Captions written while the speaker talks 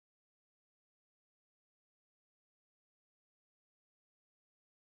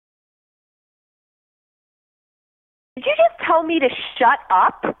Did you just tell me to shut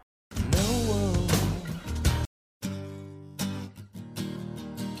up?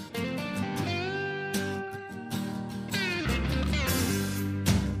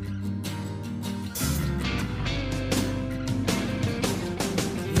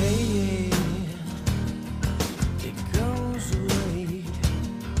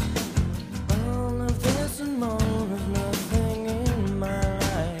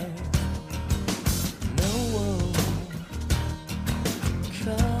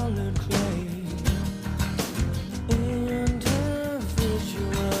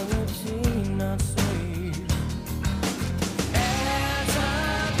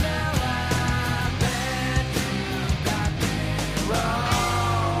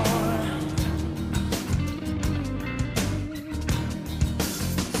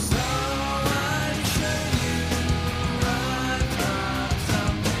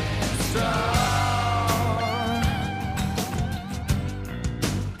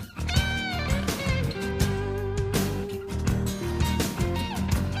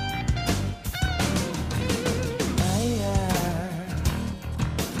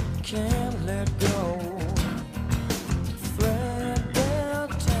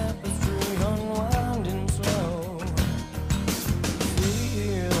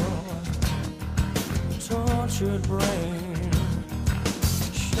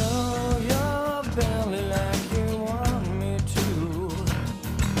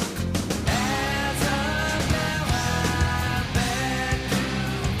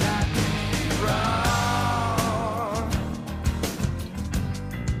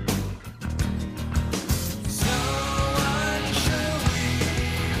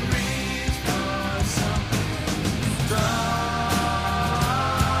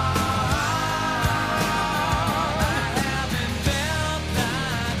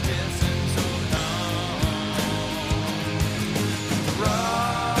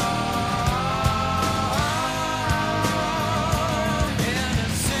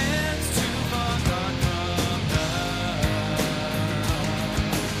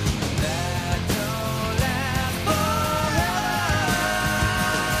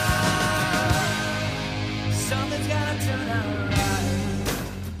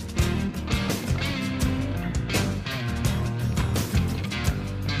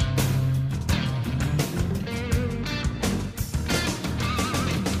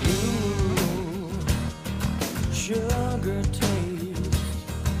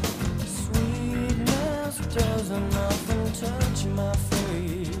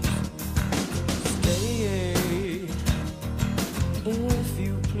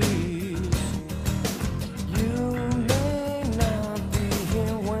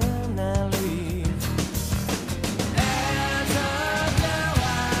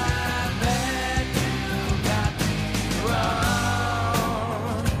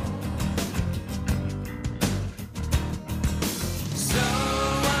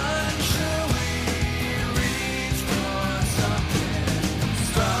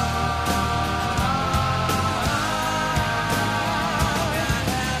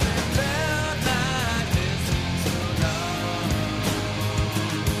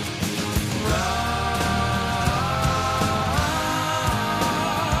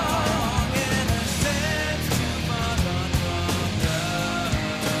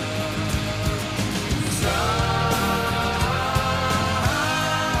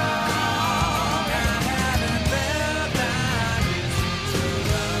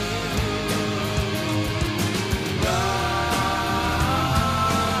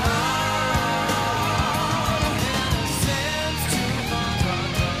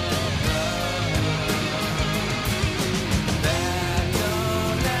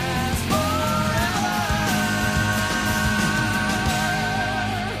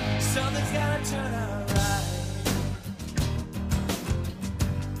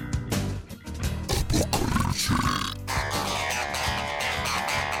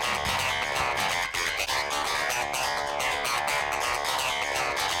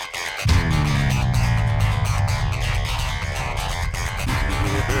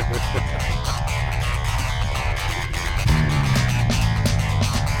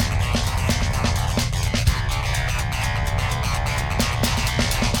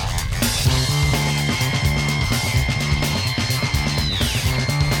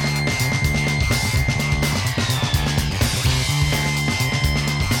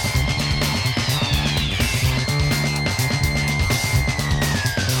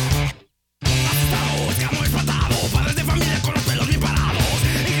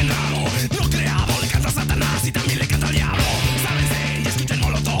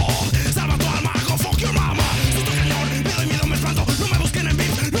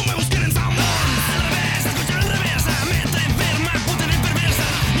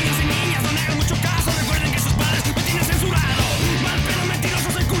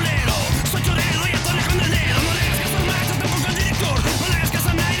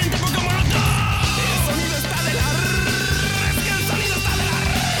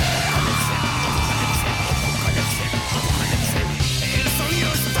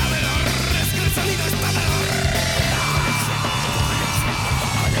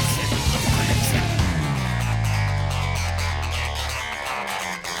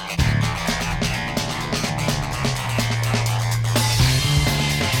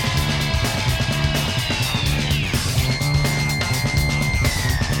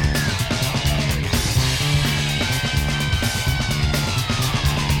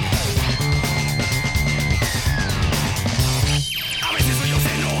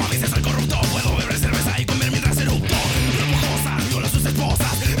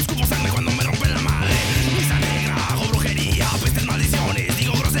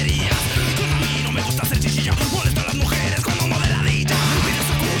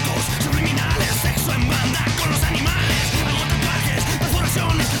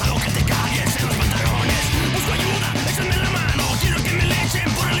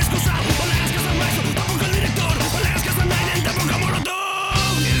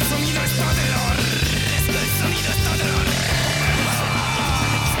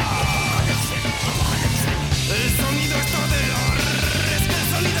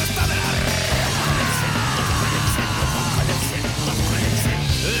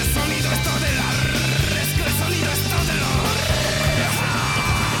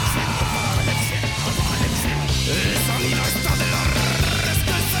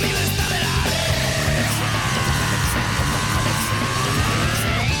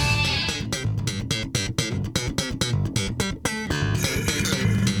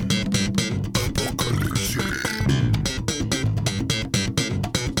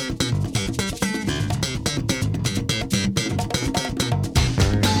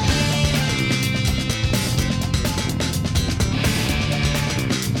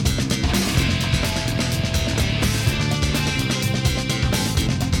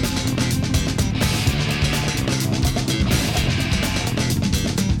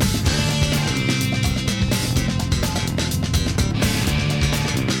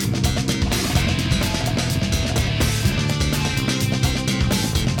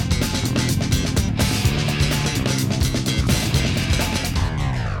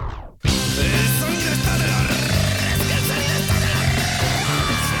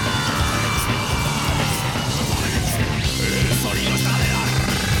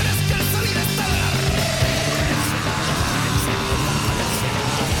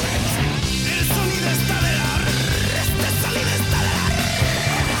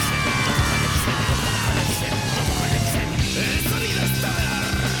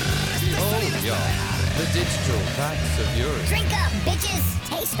 the digital facts of urine. Drink up, bitches!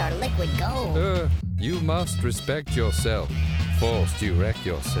 Taste our liquid gold. You must respect yourself. Forced you wreck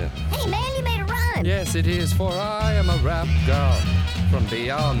yourself. Hey man, you made a run! Yes, it is, for I am a rap god from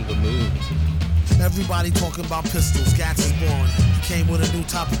beyond the moon. Everybody talking about pistols, Gats is boring. He came with a new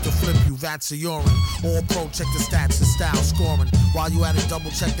topic to flip you, vats of urine. All pro, check the stats and style scoring. While you at it,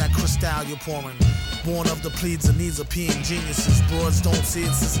 double check that crystal you're pouring. Born of the pleads and needs of peeing geniuses. Broads don't see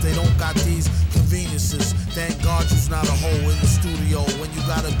it since they don't got these conveniences. Thank God you's not a hoe in the studio. When you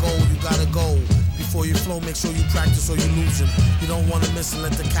gotta go, you gotta go. Before you flow, make sure you practice or you're losing. You don't want to miss and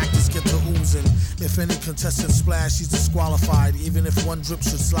let the cactus get to oozing. If any contestant splash, she's disqualified. Even if one drip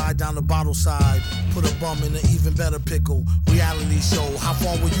should slide down the bottle side. Put a bum in an even better pickle. Reality show, how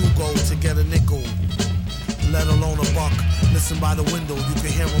far will you go to get a nickel? Let alone a buck. Listen by the window, you can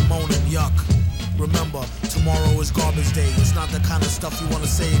hear him moaning, yuck. Remember, tomorrow is garbage day. It's not the kind of stuff you want to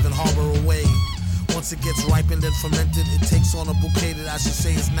save and harbor away. Once it gets ripened and fermented, it takes on a bouquet that I should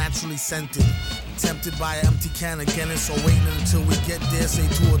say is naturally scented. Tempted by an empty can of Guinness, or waiting until we get there, say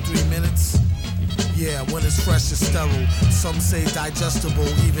 2 or 3 minutes. Yeah, when it's fresh, it's sterile. Some say digestible,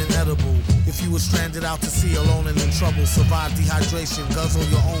 even edible. If you were stranded out to sea alone and in trouble, survive dehydration, guzzle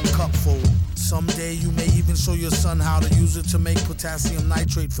your own cupful. Someday you may even show your son how to use it to make potassium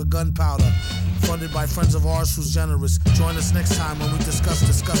nitrate for gunpowder. Funded by friends of ours who's generous. Join us next time when we discuss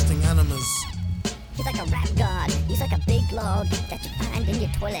disgusting enemas. He's like a rap god. He's like a big log that you find in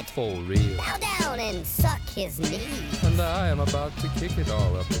your toilet. For real. Bow down and suck his knee. And I am about to kick it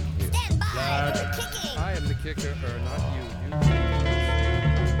all up in here. Stand by for the kicking. I am the kicker, not you.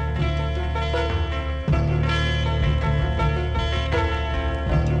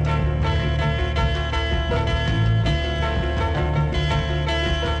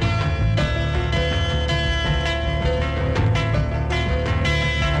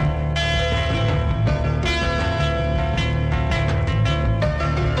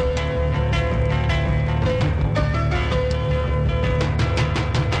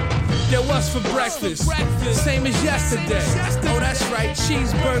 What's for breakfast? Same as yesterday. Oh, that's right,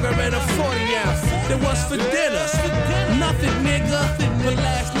 cheeseburger and a 40-ounce. Then what's for dinner? Nothing, nigga. But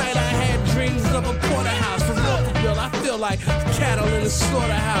last night I had dreams of a porterhouse. For real, I feel like cattle in a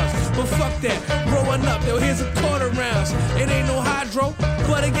slaughterhouse. But fuck that, growing up, yo, here's a quarter ounce. It ain't no hydro,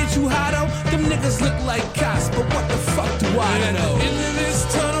 but it get you hot out. Them niggas look like cops, but what the fuck do I know? At the end of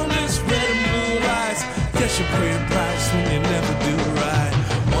this tunnel, this red and blue lights. Guess you pay a price when you never do right.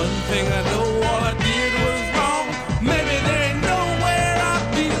 One thing I know, all I did was wrong. Maybe there ain't nowhere I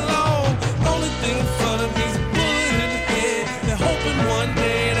belong. Only thing in front of me's a bullet in the head. They're hoping one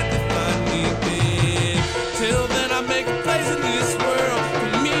day that they find me dead. Till then I make a place in this world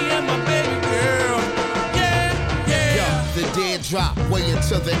for me and my baby girl. Yeah, yeah. Yo, the dead drop way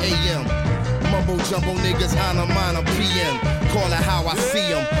into the AM. Mumbo jumbo niggas on a minor PM. Call it how I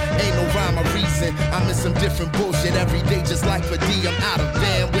see them. Ain't no rhyme or reason. I'm in some different bullshit every day, just like for D. I'm out of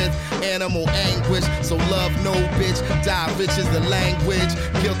bandwidth, animal anguish. So love no bitch, die rich is the language.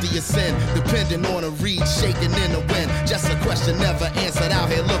 Guilty of sin, depending on a reed shaking in the wind. Just a question never answered, out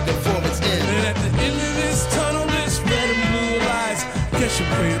here looking for its end. And at the end of this tunnel, this red and blue lights. Guess you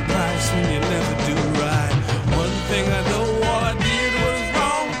pay a price when you never do right. One thing I know, all I did was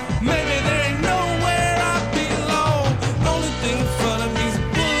wrong. Maybe there ain't nowhere I belong. Only thing in front of me's a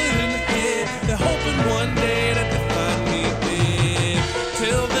bullet in the head. They're hoping one day that they find me dead.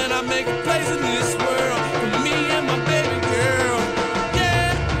 Till then I make a place in this world for me and my baby girl.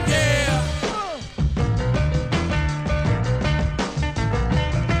 Yeah, yeah.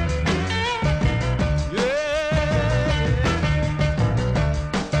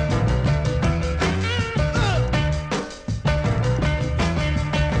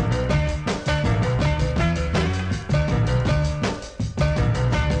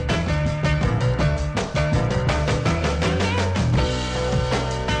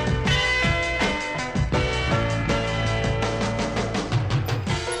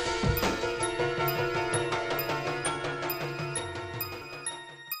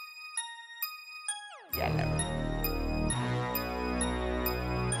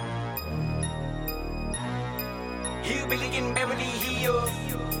 Hillbilly in Beverly Hills.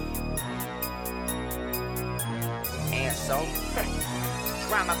 And so,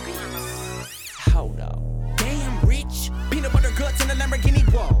 drama beats. Hold up. Damn rich. Peanut butter guts and a Lamborghini.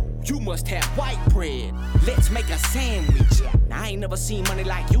 Whoa, you must have white bread. Let's make a sandwich. Now, I ain't never seen money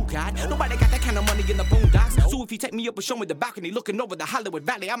like you got. Nobody got that kind of money in the boondocks. So if you take me up and show me the balcony looking over the Hollywood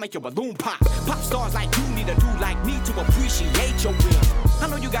Valley, I'll make your balloon pop. Pop stars like you need a dude like me to appreciate your will. I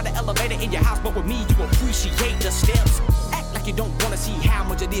know you got an elevator in your house, but with me you appreciate the steps. Act like like you don't wanna see how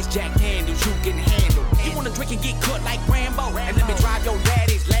much of this Jack Daniels you can handle. You wanna drink and get cut like Rambo, and let me drive your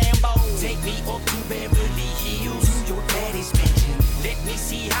daddy's Lambo. Take me up to Beverly Hills, to your daddy's mansion. Let me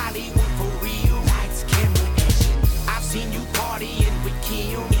see Hollywood for real. Lights, camera, action. I've seen you partying with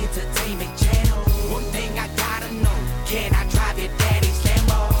Kim, Entertainment Channel. One thing I gotta know, can I drive your daddy's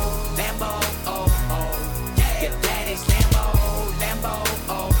Lambo? Lambo, oh, oh, yeah. Your daddy's Lambo, Lambo,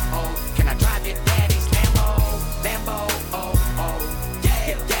 oh, oh. Can I drive your daddy's Lambo? Lambo, oh, oh, yeah.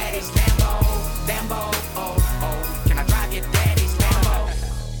 Your daddy's Lambo, Lambo, oh, oh. Can I drive your daddy's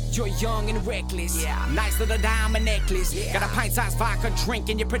Lambo? You're young and reckless, yeah. Nice little diamond necklace, yeah. Got a pint-sized vodka drink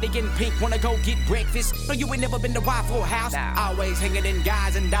and you're pretty in pink. Wanna go get breakfast? No, you ain't never been to Waffle House. Nah. Always hanging in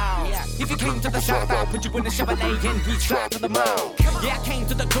guys and dolls. Yeah. If you came to the South, I'll put you in the Chevrolet and we slide to the mall. Yeah, I came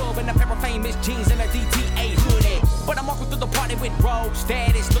to the club in a pair of famous jeans and a DTA hoodie. But I'm walking through the party with rogue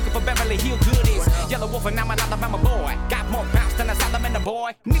status, looking for Beverly Hill goodies. Yellow Wolf and I'm an Alabama boy. Got more bounce than a salamander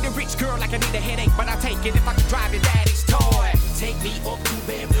boy. Need a rich girl like I need a headache, but I'll take it if I can drive your daddy's toy. Take me up to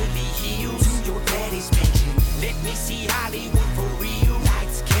Beverly Hills, to your daddy's mansion. Let me see Hollywood for real.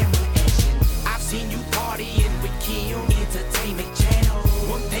 Lights, camera, action. I've seen you partying with Kim, Entertainment Channel.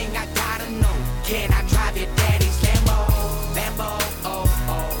 One thing I gotta know, can I drive your daddy's Lambo? Lambo, oh,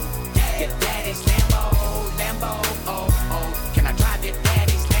 oh, yeah. Your daddy's Lambo, Lambo, oh, oh. Can I drive your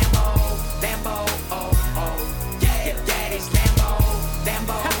daddy's Lambo? Lambo, oh, oh, yeah. Your daddy's Lambo,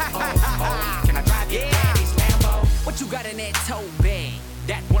 Lambo, oh, oh. Can I drive your daddy's Lambo? What you got in that tote bag?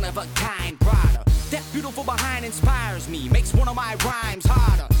 That one of a kind Prada. That beautiful behind inspires me, makes one of my rhymes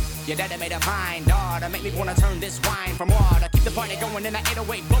harder. Your daddy made a fine daughter, make me wanna turn this wine from water. Keep the party going in the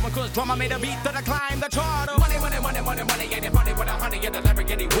 808 blowing, cause drama made a beat that I climb the charter. Money, money, money, money, money, and the party with 100, yeah, the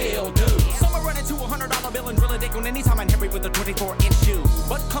Lamborghini will do. Some are running to $100 bill and drill a dick on anytime I'm Henry with a 24-inch shoe.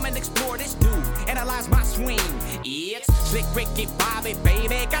 But come and explore this dude, analyze my swing. It's Slick Ricky Bobby,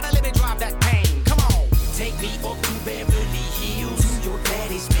 baby, gotta let me drive that pain. Come on, take me up to Beverly Hills, to your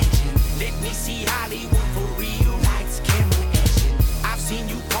daddy's mansion. Let me see Hollywood for real. Lights, camera, action. I've seen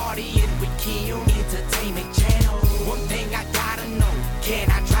you partying with Kim, Entertainment Channel. One thing I gotta know,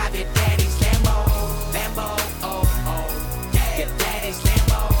 can I drive your daddy's Lambo? Lambo, oh, oh, yeah. Your daddy's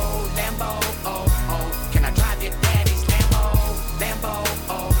Lambo, Lambo, oh, oh. Can I drive your daddy's Lambo? Lambo,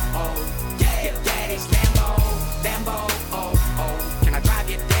 oh, oh, yeah. Your daddy's Lambo, Lambo, oh, oh. Can I drive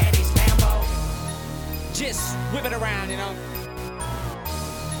your daddy's Lambo? Just whip it around, you know.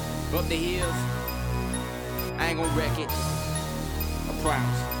 Up the hills, I ain't gonna wreck it, I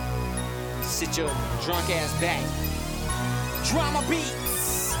promise. Sit your drunk ass back. Drama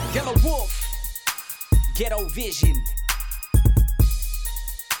beats, Yellow Wolf, Ghetto Vision.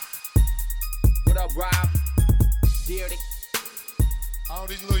 What up, Rob? Derek. All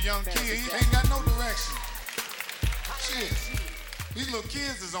these little young kids, he ain't got no direction. Shit. These little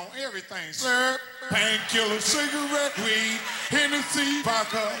kids is on everything. Syrup, painkiller, cigarette, weed, Hennessy,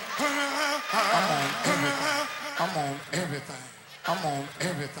 vodka. I'm on everything. I'm on everything. I'm on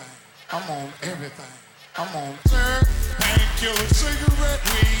everything. I'm on syrup, painkiller, cigarette,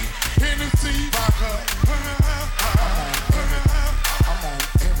 weed, Hennessy, vodka. I'm on everything. I'm on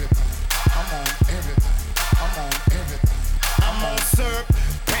everything. I'm on everything. I'm on syrup,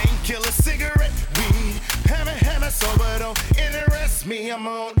 painkiller, cigarette, weed, hammer, sober, don't interest me. I'm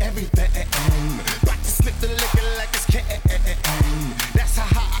on everything. About to slip the liquor like it's can. That's how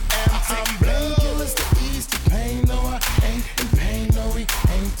hot I am. I'm painkillers to ease the pain. No, I ain't in pain. No, we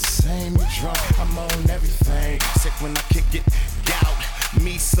ain't the same. You drunk, I'm on everything. Sick when I kick it, gout.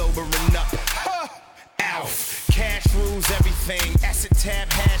 Me sobering up. Alf, cash rules everything. Acid tab,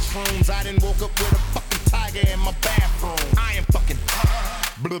 hash rooms. I done woke up with a fucking tiger in my bathroom. I am fucking.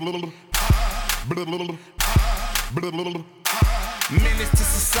 Menace to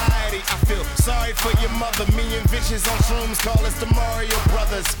society, I feel sorry for your mother. Me and Vicious on shrooms, call us the Mario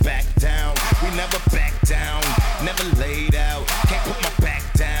Brothers. Back down, we never back down, never laid out, can't put my back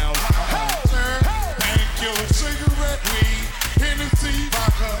down. Painkiller, cigarette, weed, Hennessy,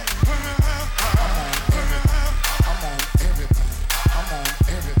 vodka. I'm on everything, I'm on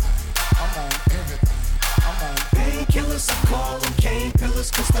everything, I'm on everything, I'm on painkillers, I call them cane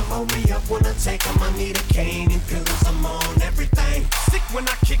pillars, cause they hold me up when I take them. I need a cane and pillars, I'm on everything. Sick when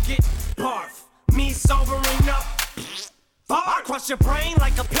I kick it, barf, me sobering up. I crush your brain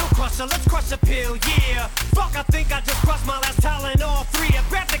like a pill crusher, let's crush a pill, yeah. Fuck, I think I just crushed my last talent, all three. I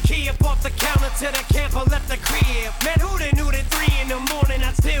grabbed the key up off the counter to the camper, left the crib. Man, who knew that 3 in the morning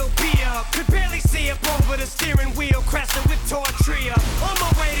I'd still be up. Could barely see up over the steering wheel, crashing with Tortria. On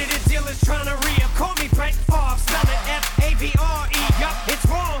my way to the dealers trying to re-up. Call me Brett Favre, spell it F-A-V-R-E. Yup, it's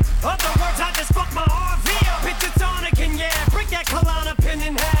wrong. Other words, I just fucked my RV up. Picture Tonic and yeah,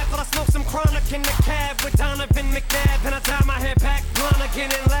 back in the cab with Donovan McNabb, and I tie my hair back, blonde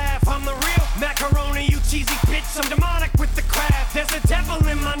again and laugh. I'm the real macaroni, you cheesy bitch. I'm demonic with the craft. There's a devil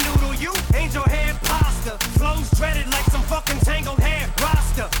in my noodle, you angel hair pasta. Flows dreaded like some fucking tangled hair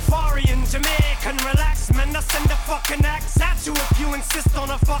roster. Farian, Jamaican, relax, man. I send a fucking axe at you if you insist on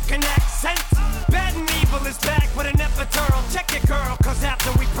a fucking accent. Bad and evil is back with an epidural. Check it, girl, cause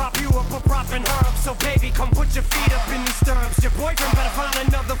after we prop you up, we're propping her up. So baby, come put your feet up in these stirrups. Your boyfriend better find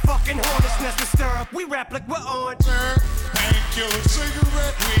another fucking hornet's nest to stir up. We rap like we're on. Painkiller,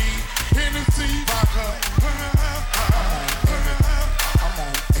 cigarette, weed, Hennessy, vodka. I'm on everything. I'm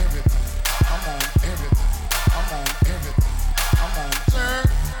on everything. I'm on everything. I'm on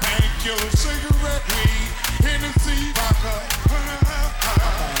painkiller, cigarette, weed, Hennessy, vodka.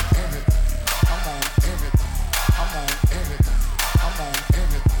 I'm on everything. I'm on everything. I'm on everything. I'm on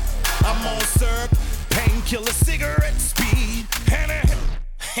everything. I'm on syrup, painkiller, cigarette, speed,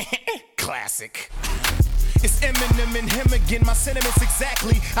 classic. It's Eminem and him again, my sentiments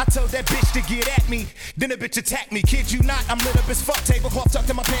exactly. I told that bitch to get at me, then a bitch attacked me. Kid you not, I'm lit up as fuck. Tablecloth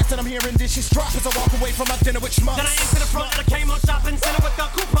tucked in my pants and I'm hearing dishes drop as I walk away from my dinner with schmucks. Then I enter the front of the Kmart shopping center with a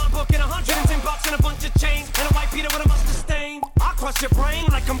coupon book and $110 and a bunch of chains and a white Peter with a mustard stain. I crush your brain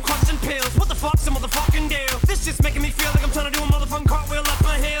like I'm crushing pills. What the fuck's a motherfucking deal? This shit's making me feel like I'm trying to do a motherfucking cartwheel up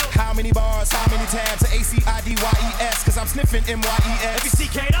a hill. How many bars, how many tabs, ACIDYES, cause I'm sniffing MYES. If you see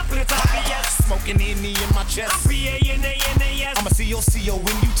Kate up and it's obvious. Smoking in my chest. I'm PANANAS. I'm a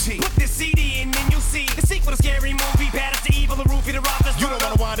COCONUT. Put this CD in and you'll see the sequel to Scary Movie. Bad as the evil, the roofie, the robbers. You don't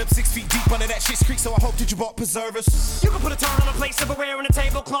wanna wind up 6 feet deep under that shit's creek, so I hope that you bought preservers. You can put a turn on a plate, silverware, and a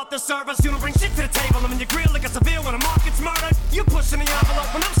tablecloth to serve us. You don't bring shit to the table. I'm in your grill like a Seville when a market's murdered. You pushing the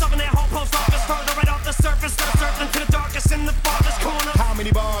envelope when I'm shoving that whole post office further right off the surface. Instead of surfing to the darkest in the farthest corner. How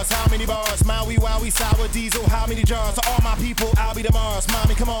many bars? How many bars? Maui, wowie, sour diesel. How many jars? To all my people, I'll be the Mars.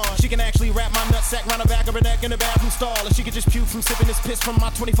 Mommy, come on. She can actually wrap my nutsack round the back of her neck in the bathroom stall. And she can just puke from sipping this piss from my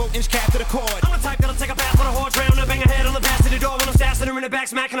 24-inch cap to the cord. I'm the type that'll take a bath on a horse round and bang her head on the passenger door when I'm stashing her in the back,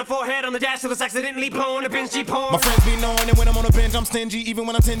 smacking her forehead on the dash till it's accidentally blowing a binge G porn. My friends be knowing that when I'm on a binge, I'm stingy. Even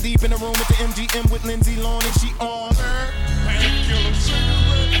when I'm 10 deep in the room with the MGM with Lindsay Lohan and she on. Painkiller,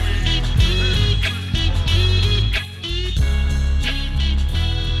 cigarette, weed.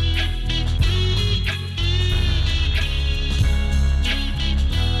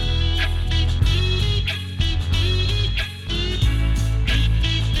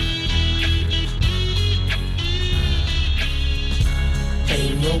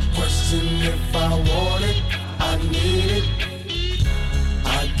 Ain't no question if I want it, I need it.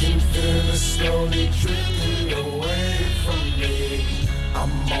 I can feel it slowly drifting away from me.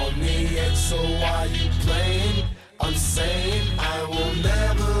 I'm on the edge, so why you playing? I'm saying I will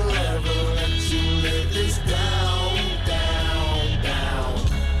never ever let you live this down, down, down.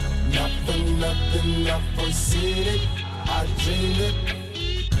 Not for nothing, I've foreseen it, I dreamed it.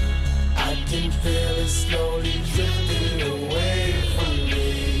 I can feel it slowly drifting away from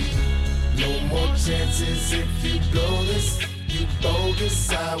me. No more chances if you blow this, you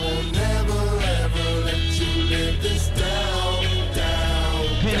bogus. I will never ever let you live this down, down.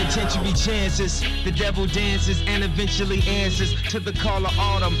 Penitentiary chances, the devil dances and eventually answers to the call of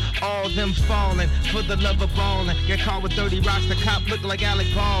autumn. All them falling for the love of ballin'. Get caught with 30 rocks, the cop look like Alec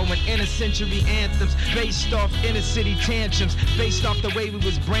Baldwin. Inner century anthems based off inner city tantrums, based off the way we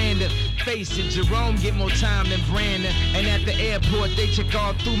was branded. Face it, Jerome get more time than Brandon. And at the airport they check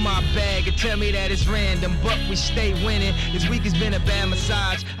all through my bag and tell me that it's random, but we stay winning. This week has been a bad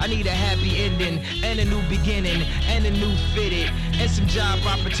massage. I need a happy ending and a new beginning and a new fitted and some job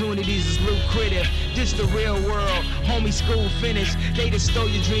opportunities is lucrative. This the real world, homie, school finished. They just stole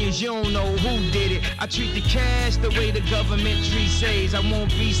your dreams, you don't know who did it. I treat the cash the way the government treats says. I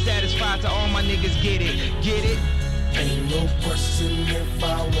won't be satisfied till all my niggas get it, get it? Ain't no question if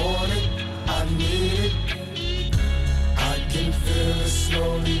I want it, I need it. I can feel it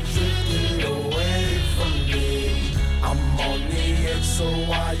slowly drifting away from me. I'm on the edge, so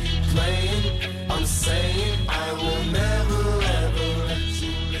why you playing? I'm saying I will never ever let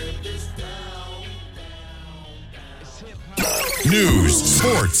you live this down. News,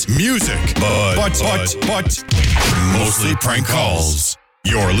 sports, music, but mostly prank calls.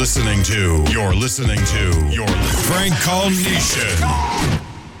 You're listening to Prank Call Nation.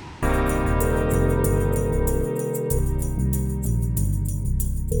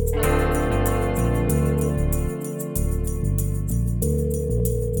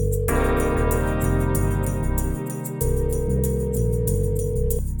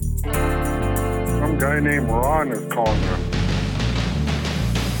 Some guy named Ron is calling you.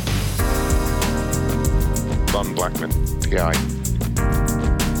 Ron Blackman, PI.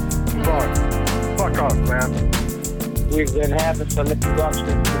 Ron. fuck up, man. We've been having some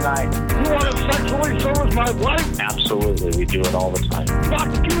introductions tonight. You want to sexually service my wife? Absolutely, we do it all the time.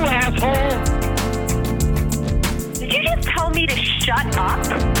 Fuck you, asshole! Did you just tell me to shut up?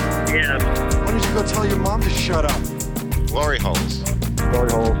 Yeah. Why don't you go tell your mom to shut up? Glory holes.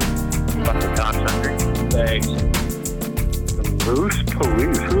 Glory holes. Fucking cocksucker. Thanks. The Moose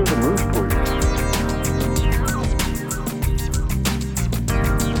Police? Who are the Moose Police?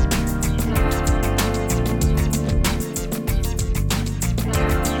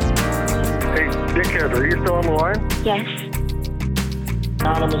 Hey, dickhead, are you still on the line? Yes.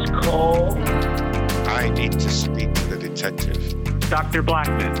 Anonymous call. I need to speak to the detective. Dr.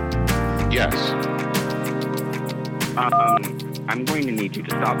 Blackman. Yes. I'm going to need you to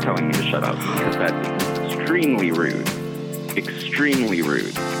stop telling me to shut up because that's extremely rude. Extremely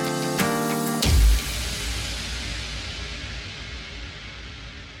rude.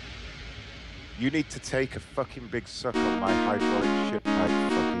 You need to take a fucking big suck on my hydraulic shit pipe,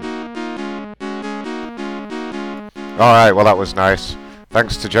 fucking. Alright, well that was nice.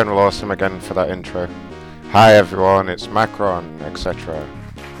 Thanks to General Awesome again for that intro. Hi everyone, it's Macron, etc.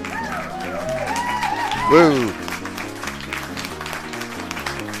 Woo!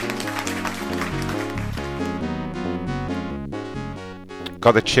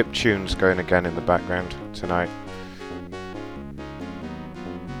 Got the chip tunes going again in the background tonight.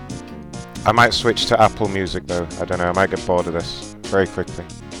 I might switch to Apple Music though, I don't know, I might get bored of this very quickly.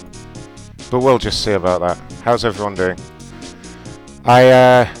 But we'll just see about that. How's everyone doing?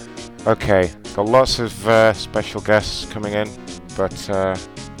 Okay, got lots of special guests coming in, but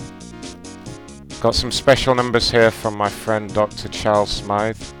got some special numbers here from my friend Dr. Charles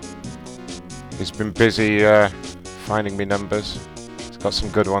Smythe. He's been busy finding me numbers. He's got some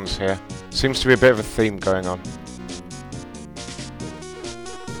good ones here. Seems to be a bit of a theme going on.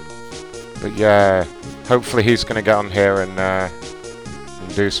 But yeah, hopefully he's going to get on here and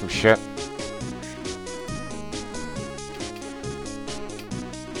do some shit.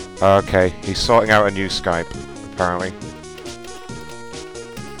 Okay, he's sorting out a new Skype, apparently.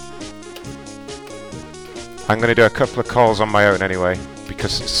 I'm going to do a couple of calls on my own anyway,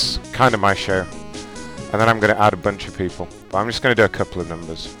 because it's kind of my show. And then I'm going to add a bunch of people. But I'm just going to do a couple of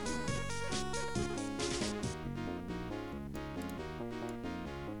numbers.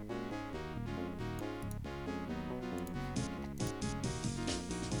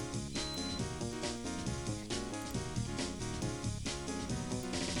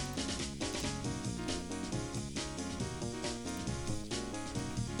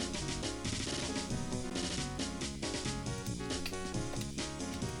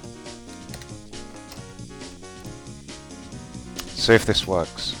 See if this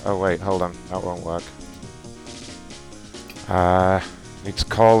works. Oh wait, hold on, that won't work. Need to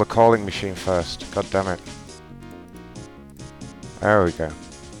call the calling machine first. God damn it. There we go.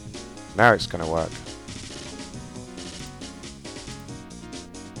 Now it's gonna work.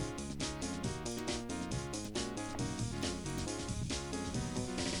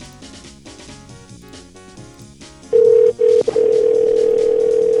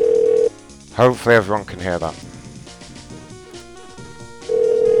 Hopefully everyone can hear that.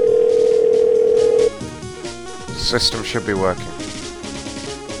 System should be working.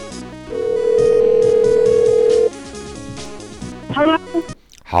 Hello?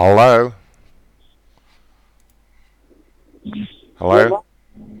 Hello? Hello?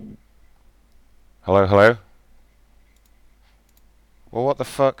 Hello, hello? Well, what the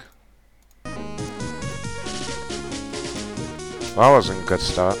fuck? Well, that wasn't a good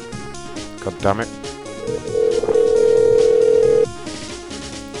start. God damn it.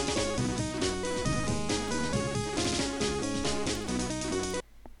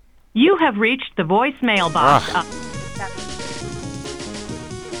 You have reached the voicemail box.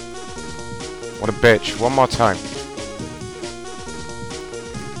 What a bitch. One more time.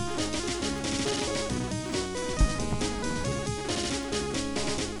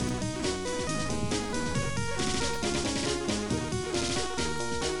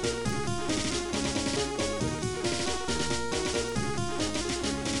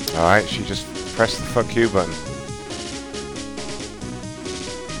 Alright, she just pressed the fuck you button.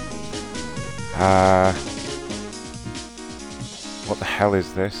 What the hell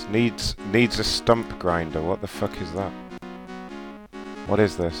is this? Needs a stump grinder. What the fuck is that? What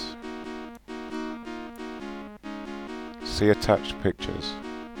is this? See attached pictures.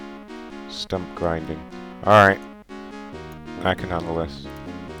 Stump grinding. Alright. I can handle this.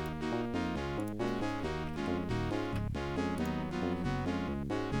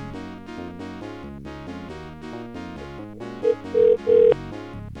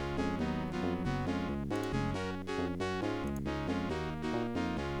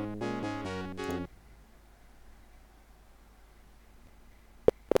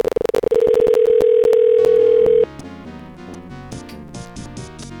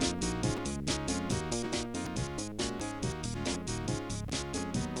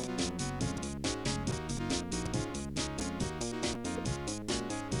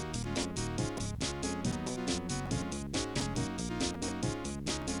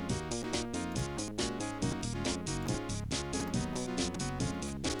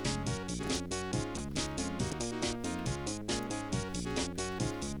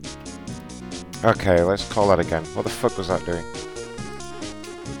 Okay, let's call that again. What the fuck was that doing?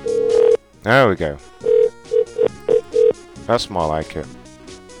 There we go. That's more like it.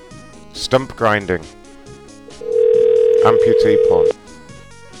 Stump grinding. Amputee porn.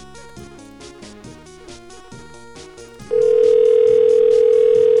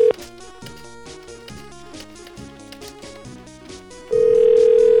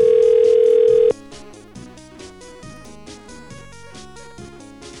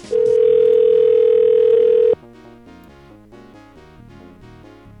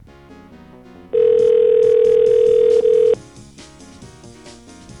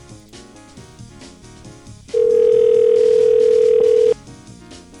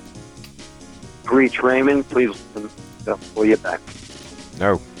 Reach Raymond, please listen. I'll pull you back.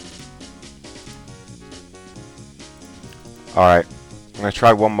 No. Alright, I'm going to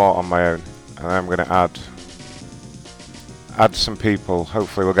try one more on my own, and then I'm going to add some people.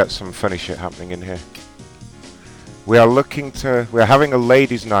 Hopefully we'll get some funny shit happening in here. We're having a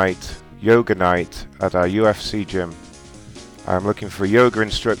ladies' night, yoga night, at our UFC gym. I'm looking for a yoga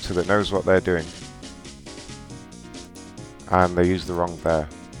instructor that knows what they're doing. And they used the wrong there.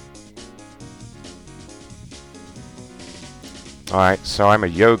 Alright, so I'm a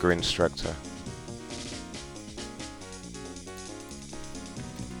yoga instructor.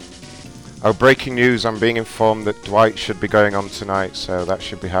 Oh, breaking news, I'm being informed that Dwight should be going on tonight, so that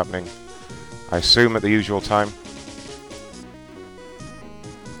should be happening. I assume at the usual time.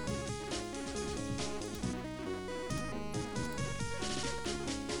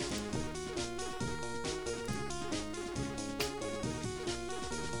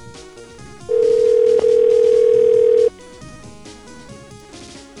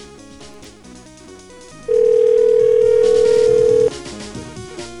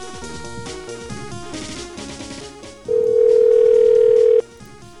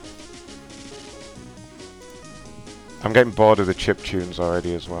 I'm getting bored of the chip tunes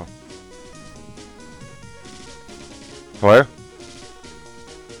already as well. Hello?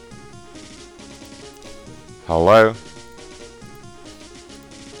 Hello?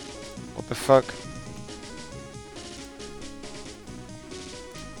 What the fuck?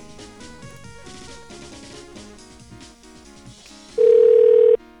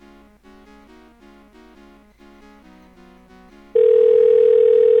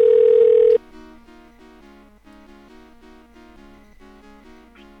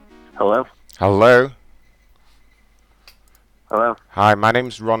 Hello? Hello? Hello? Hi, my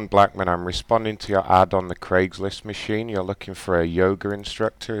name's Ron Blackman. I'm responding to your ad on the Craigslist machine. You're looking for a yoga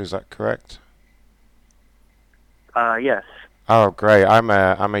instructor, is that correct? Yes. Oh, great. I'm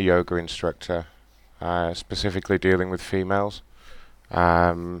a yoga instructor, specifically dealing with females.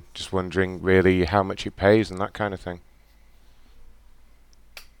 Just wondering really how much it pays and that kind of thing.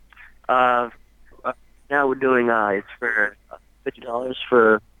 Now we're doing, it's for $50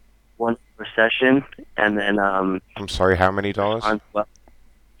 for one per session, and then, I'm sorry, how many dollars? Well,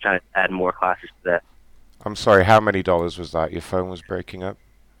 trying to add more classes to that. I'm sorry, how many dollars was that? Your phone was breaking up.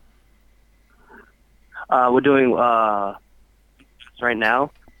 We're doing, right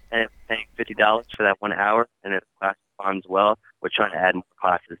now, and it's paying $50 for that 1 hour, and it's class on as well. We're trying to add more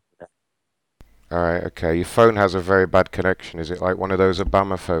classes to that. Alright, okay. Your phone has a very bad connection. Is it like one of those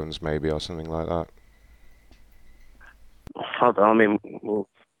Obama phones, maybe, or something like that? Hold on, let me move.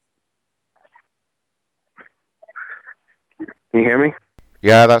 Can you hear me?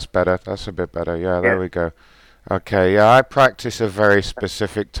 Yeah, that's better. That's a bit better. Yeah, there we go. Okay, yeah, I practice a very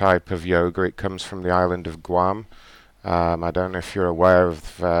specific type of yoga. It comes from the island of Guam. I don't know if you're aware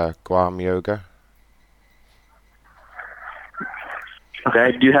of Guam yoga.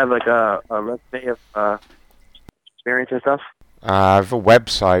 Okay, do you have like a resume of experience and stuff? I have a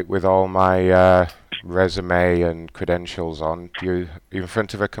website with all my resume and credentials on. Are you in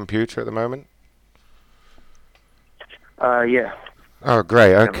front of a computer at the moment? Yeah. Oh,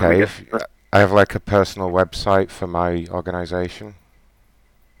 great. Okay. I have like a personal website for my organization.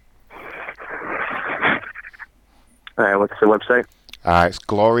 All right, what's the website? It's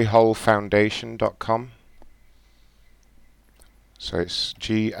gloryholefoundation.com. So it's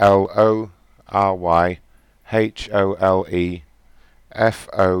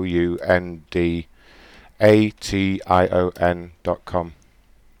GLORYHOLEFOUNDATION.com.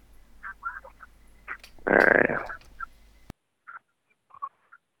 All right.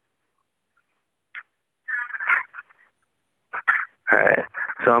 All right.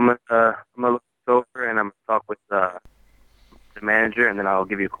 So I'm gonna look this over and I'm gonna talk with the manager, and then I'll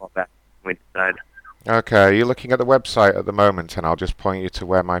give you a call back when we decide. Okay, you're looking at the website at the moment, and I'll just point you to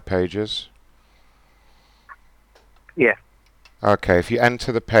where my page is. Yeah. Okay, if you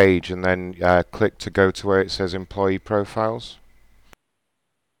enter the page and then click to go to where it says employee profiles.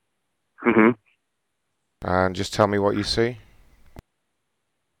 Mm-hmm. And just tell me what you see.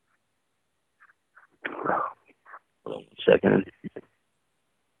 Hold on a second.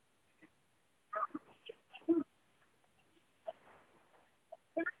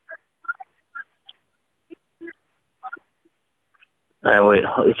 Wait.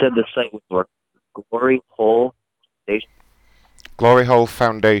 You said the site was Glory Hole Foundation.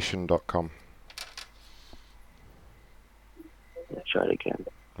 Gloryholefoundation.com. Let's try it again.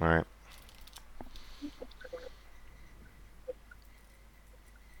 All right.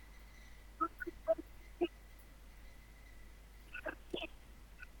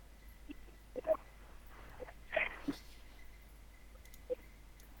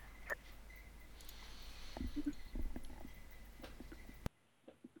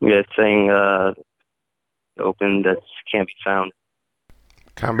 Yeah, it's saying open that can't be found.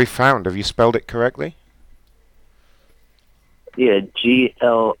 Can be found. Have you spelled it correctly? Yeah,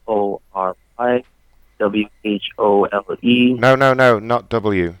 GLORYWHOLE. No, not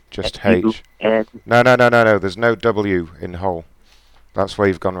W, just H. No. There's no W in hole. That's where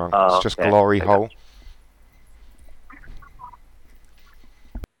you've gone wrong. It's just okay. Glory Hole.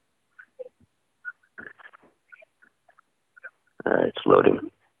 It's loading.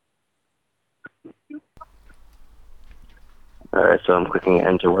 Alright, so I'm clicking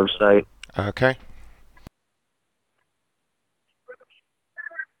enter website. Okay.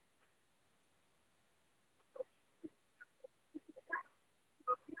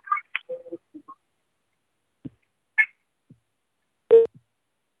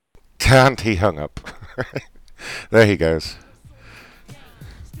 And he hung up. There he goes.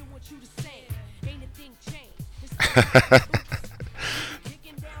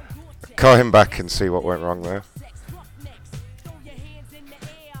 Call him back and see what went wrong there.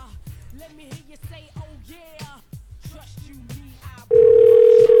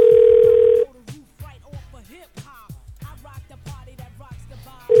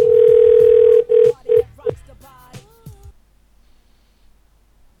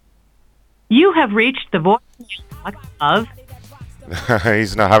 You have reached the voice of...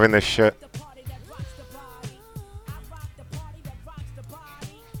 He's not having this shit.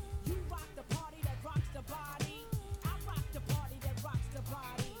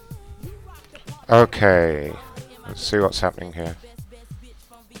 Okay, let's see what's happening here.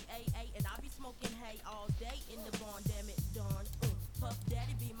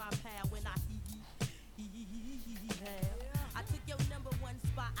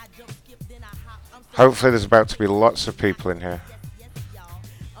 Hopefully there's about to be lots of people in here.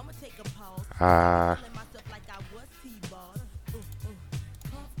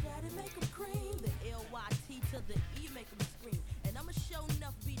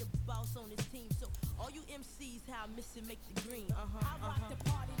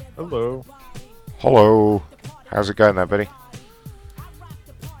 Hello. Hello. How's it going there, buddy?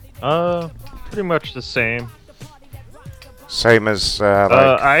 Pretty much the same. Same as, like...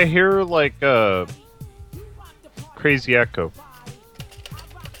 I hear, like, crazy echo.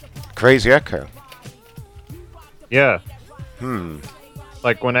 Crazy echo? Yeah.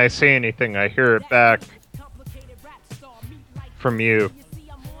 Like when I say anything, I hear it back from you.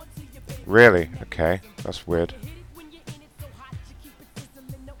 Really? Okay. That's weird.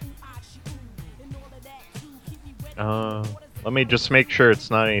 Let me just make sure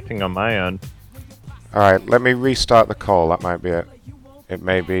it's not anything on my end. Alright, let me restart the call. That might be it. It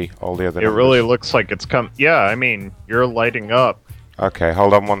may be all the other numbers. It really looks like it's come... Yeah, I mean, you're lighting up. Okay,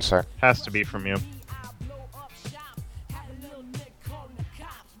 hold on one sec. Has to be from you.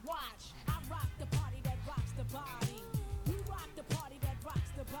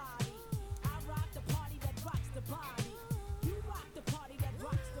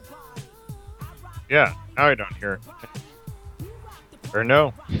 Yeah, now I don't hear it. Or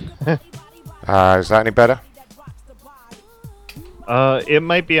no. Is that any better? It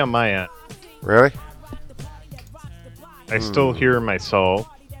might be on my end. Really? I still hear myself.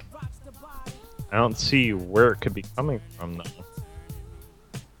 I don't see where it could be coming from, though.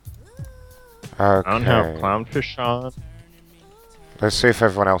 Okay. I don't have Clownfish on. Let's see if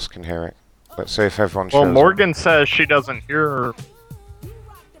everyone else can hear it. Let's see if everyone Well, shows Morgan says she doesn't hear her.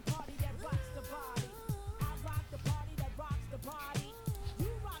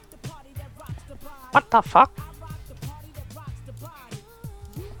 What the fuck?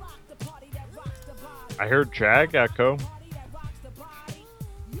 I heard Jag echo.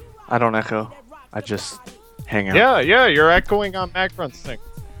 I don't echo. I just hang out. Yeah, you're echoing on Macron's thing.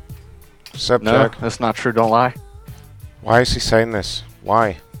 Sup, No, Jag? that's not true. Don't lie. Why is he saying this?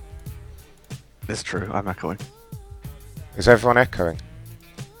 Why? It's true. I'm echoing. Is everyone echoing?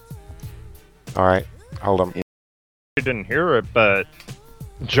 Alright, hold on. You didn't hear it, but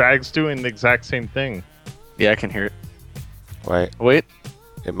Jag's doing the exact same thing. Yeah, I can hear it. Wait.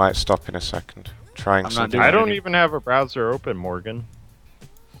 It might stop in a second. Trying I'm not something. doing I don't even have a browser open, Morgan.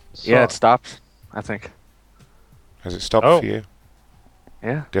 Yeah, it stopped, I think. Has it stopped for you?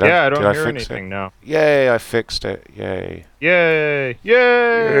 Yeah. I don't hear fix anything it? now. Yay, I fixed it. Yay. Yay!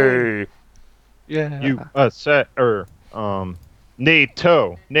 Yay! Yeah. You set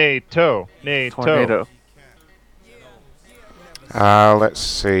NATO. Tornado. Let's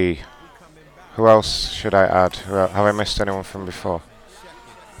see. Who else should I add? Have I missed anyone from before?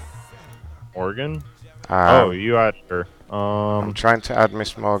 Morgan? Oh, you add her. I'm trying to add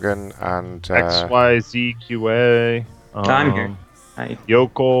Miss Morgan and XYZQA. I'm here. Hi.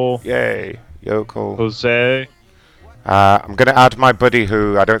 Yokel. Yay, Yokel. Jose. I'm going to add my buddy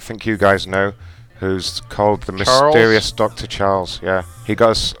who I don't think you guys know, who's called the Charles? Mysterious Dr. Charles. Yeah, he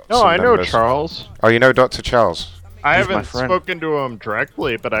got us No, some I know numbers. Charles. Oh, you know Dr. Charles? I haven't spoken to him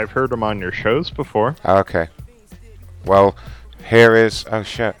directly, but I've heard him on your shows before. Okay. Well, here is... Oh,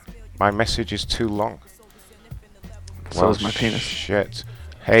 shit. My message is too long. So is my penis. Shit.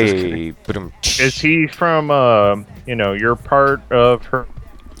 Hey. Is he from, your part of her...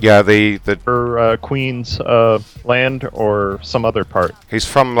 Yeah, the her Queen's land or some other part? He's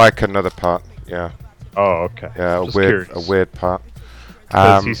from, like, another part. Yeah. Oh, okay. Yeah, Just a weird part.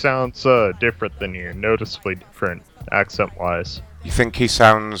 Because he sounds different than you. Noticeably different, accent-wise. You think he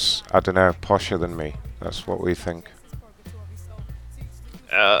sounds, I don't know, posher than me? That's what we think.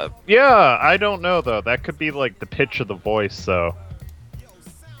 Yeah, I don't know, though. That could be, like, the pitch of the voice, though.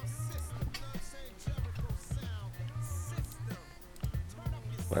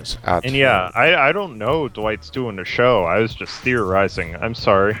 Let's add... And yeah, I don't know Dwight's doing a show. I was just theorizing. I'm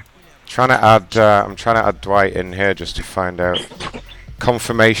sorry. I'm trying to add Dwight in here just to find out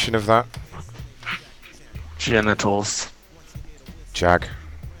confirmation of that. Genitals. Jag.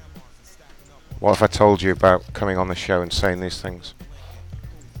 What have I told you about coming on the show and saying these things?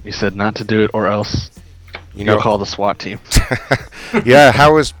 You said not to do it or else you'll call the SWAT team. Yeah,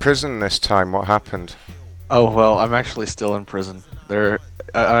 how was prison this time? What happened? Oh, well, I'm actually still in prison.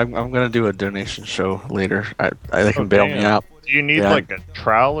 I'm going to do a donation show later. They can bail me out. Do you need, like, a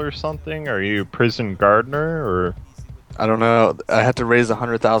trowel or something? Are you prison gardener, or...? I don't know. I had to raise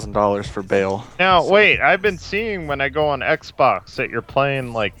 $100,000 for bail. Now, wait, I've been seeing when I go on Xbox that you're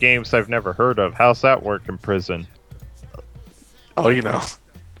playing, like, games I've never heard of. How's that work in prison? Oh, you know.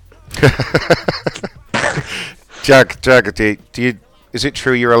 Jag, is it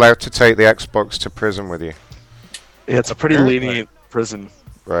true you're allowed to take the Xbox to prison with you? Yeah, it's a pretty lenient prison.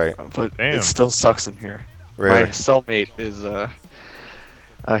 Right. But Damn. it still sucks in here. Really? My cellmate is,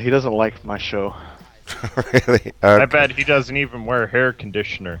 he doesn't like my show. Really? I bet he doesn't even wear hair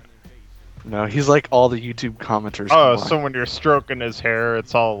conditioner. No, he's like all the YouTube commenters. Oh, combined. so when you're stroking his hair,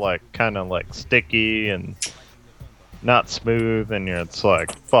 it's all, like, kind of, like, sticky and not smooth, and it's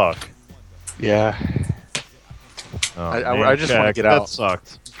like, fuck. Yeah. Oh, I just want to get out. That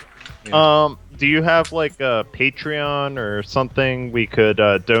sucks. Yeah. Do you have like a Patreon or something we could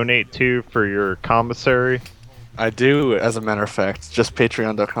donate to for your commissary? I do, as a matter of fact. Just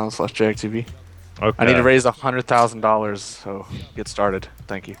patreon.com/JagTV. Okay. I need to raise $100,000, so get started.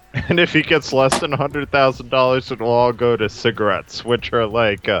 Thank you. And if he gets less than $100,000, it'll all go to cigarettes, which are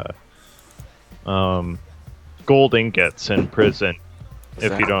like gold ingots in prison.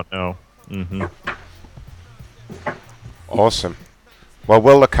 If you don't know. Mm-hmm. Awesome. Well,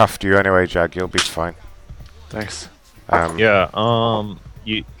 we'll look after you anyway, Jag. You'll be fine. Thanks. Have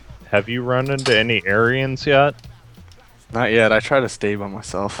you run into any Aryans yet? Not yet. I try to stay by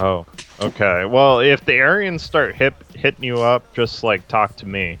myself. Oh, okay. Well, if the Aryans start hitting you up, just like talk to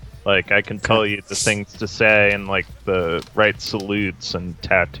me. Like I can tell you the things to say and like the right salutes and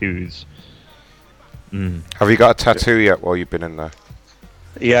tattoos. Have you got a tattoo yet while you've been in there?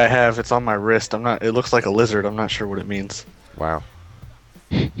 Yeah, I have. It's on my wrist. It looks like a lizard. I'm not sure what it means. Wow.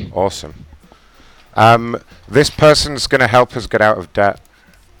 Awesome. This person's going to help us get out of debt.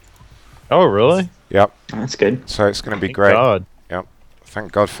 Oh, really? Yep. That's good. So it's going to be Thank great. God. Yep.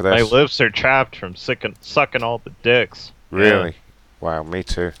 Thank God for this. My lips are chapped from sucking all the dicks. Really? Yeah. Wow, me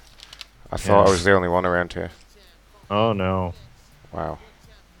too. I thought I was the only one around here. Oh, no. Wow.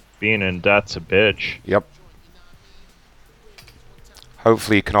 Being in debt's a bitch. Yep.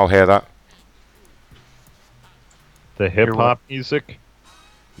 Hopefully you can all hear that. The hip-hop music?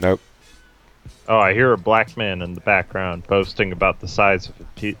 Nope. Oh, I hear a black man in the background boasting about the size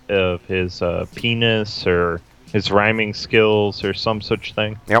of his penis or His rhyming skills or some such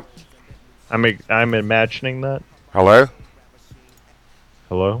thing. Yep. I'm imagining that. Hello?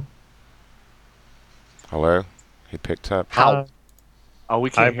 Hello? Hello? He picked up. How? Oh, we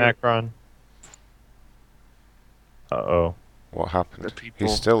Hi, can't hear. Macron. Uh-oh. What happened? People,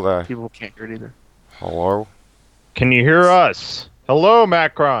 He's still there. People can't hear it either. Hello? Can you hear us? Hello,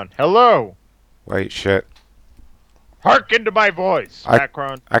 Macron. Hello. Wait, shit. Harken to my voice,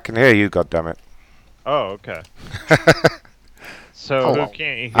 Macron. I can hear you, goddammit. Oh, okay. So Hold who on.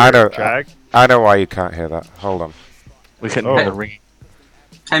 can't you hear? I know. Jag? I know why you can't hear that. Hold on. We couldn't hear the ringing.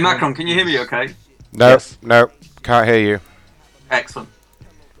 Hey, Macron, can you hear me okay? No, no, can't hear you. Excellent.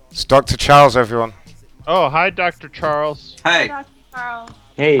 It's Dr. Charles, everyone. Oh, hi, Dr. Charles. Hey. Dr. Charles.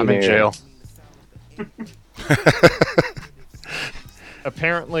 Hey, I'm in jail.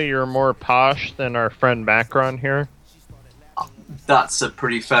 Apparently, you're more posh than our friend Macron here. That's a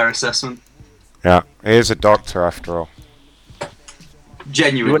pretty fair assessment. Yeah, he is a doctor after all.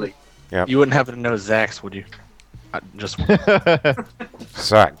 Genuinely. Yeah. You wouldn't happen to know Zax, would you? Just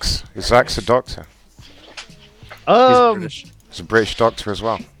Zax. Is Zax a doctor? He's a British doctor as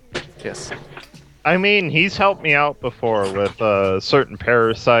well. Yes. I mean, he's helped me out before with certain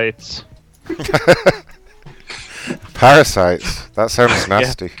parasites. Parasites? That sounds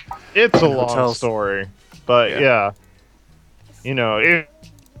nasty. It's a long story, but yeah. You know,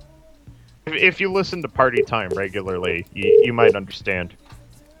 if you listen to Party Time regularly, you might understand.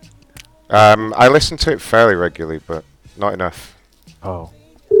 I listen to it fairly regularly, but not enough. Oh.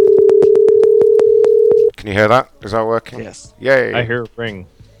 Can you hear that? Is that working? Yes. Yay. I hear a ring.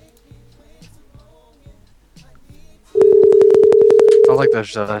 I like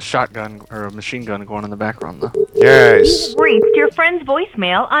there's a shotgun or a machine gun going in the background, though. Yes. You've reached your friend's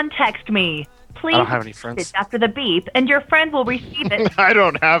voicemail on Text Me. Please I don't have any friends. it after the beep, and your friend will receive it. I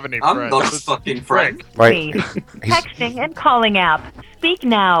don't have any I'm friends. not a This is fucking friend. Wait. Texting and calling app. Speak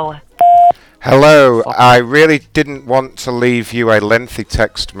now. Hello, I really didn't want to leave you a lengthy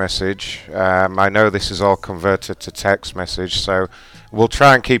text message. I know this is all converted to text message, so we'll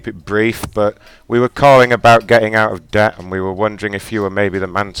try and keep it brief, but we were calling about getting out of debt, and we were wondering if you were maybe the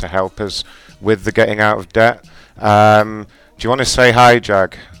man to help us with the getting out of debt. Do you want to say hi,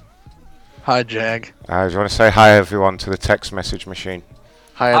 Jag? Hi, Jag. Do you want to say hi, everyone, to the text message machine?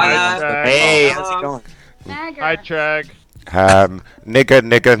 Hi, everyone. Hey, how's it going? Hi, Jag. Nigga.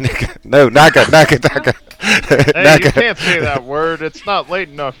 No, naga. Hey, you can't say that word. It's not late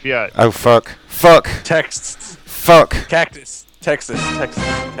enough yet. Oh, fuck. Texts. Fuck. Cactus. Texas. Cactus.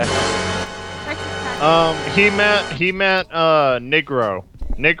 He meant Negro.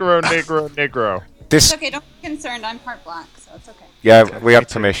 Negro. It's okay, don't be concerned. I'm part black, so it's okay. Yeah, we have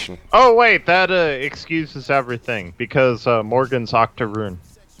permission. Oh, wait, that excuses everything, because Morgan's Octoroon.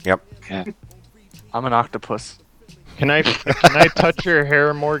 Yep. Yeah. I'm an octopus. Can I touch your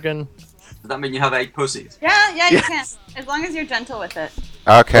hair, Morgan? Does that mean you have 8 pussies? Yeah, you can. As long as you're gentle with it.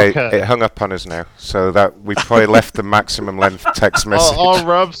 Okay, it hung up on us now, so that we probably left the maximum length text message. I'll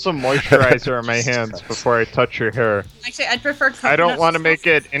rub some moisture on my hands before I touch your hair. Actually, I'd prefer coconut I don't want to make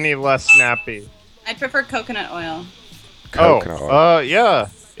it any less snappy. I'd prefer coconut oil. Coconut oil. Yeah,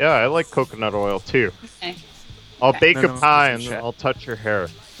 I like coconut oil too. Okay. I'll bake a No, pie and then I'll touch your hair.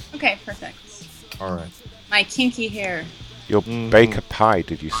 Okay, perfect. All right. My kinky hair. You'll bake a pie,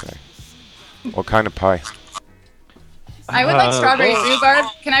 did you say? What kind of pie? I would like strawberry rhubarb.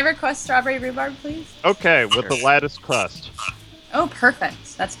 Can I request strawberry rhubarb, please? Okay, with a lattice crust. Oh,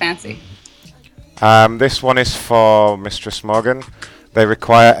 perfect. That's fancy. This one is for Mistress Morgan. They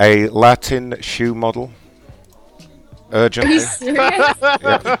require a Latin shoe model. Urgently. Are you serious?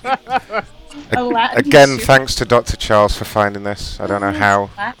 Yeah. A Latin Again, shoe? thanks to Dr. Charles for finding this. I don't know how.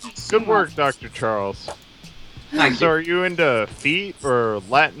 Good work, Dr. Charles. So are you into feet or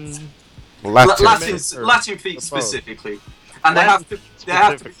Latin? Latin feet specifically. And they have to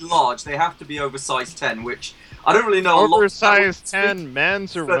be large. They have to be over size 10, which I don't really know a lot. Over size 10,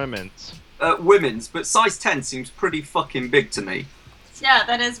 men's or women's? Women's, but size 10 seems pretty fucking big to me. Yeah,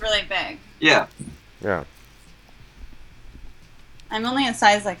 that is really big. Yeah. Yeah. I'm only a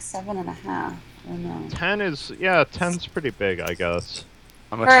size like 7.5. I don't know. 10's pretty big, I guess.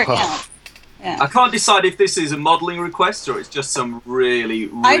 I'm a 12. Yeah. I can't decide if this is a modeling request or it's just some really.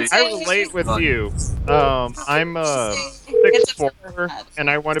 I'd say I relate with you. I'm 6'4", and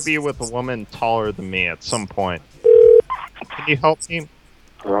I want to be with a woman taller than me at some point. Can you help me?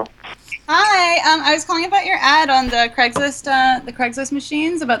 Hello? Hi, I was calling about your ad on the Craigslist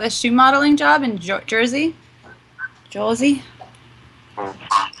machines about the shoe modeling job in Jersey. Did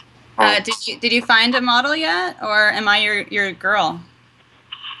you find a model yet, or am I your girl?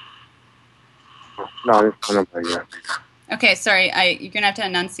 No, it's not number yet. Okay, sorry. You're gonna have to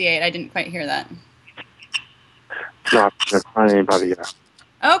enunciate. I didn't quite hear that. No, I haven't found anybody yet.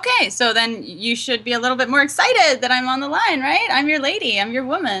 Okay, so then you should be a little bit more excited that I'm on the line, right? I'm your lady. I'm your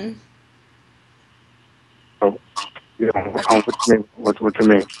woman. So, what you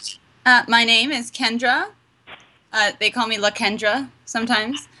mean? My name is Kendra. They call me La Kendra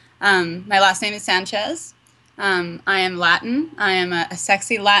sometimes. My last name is Sanchez. I am Latin. I am a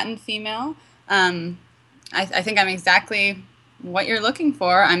sexy Latin female. I think I'm exactly what you're looking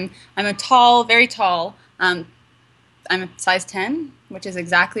for. I'm a tall, very tall. I'm a size 10, which is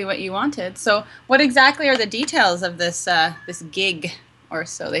exactly what you wanted. So, what exactly are the details of this this gig, or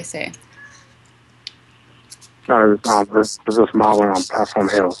so they say? No, it's just modeling on Platform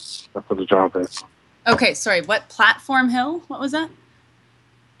Hill. That's what the job is. Okay, sorry. What Platform Hill? What was that?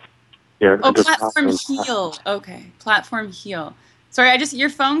 Yeah. Oh, Platform Heel. Okay, Platform Heel. Sorry, your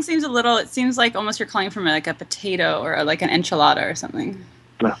phone seems a little. It seems like almost you're calling from like a potato or like an enchilada or something.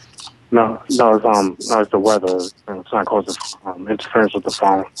 No, it's the weather. It's not causing interference with the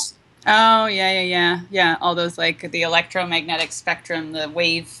phone. Oh, yeah. All those like the electromagnetic spectrum,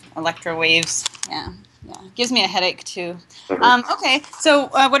 the electro waves. Yeah. Gives me a headache too. Okay, so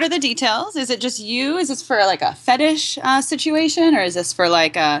what are the details? Is it just you? Is this for like a fetish situation, or is this for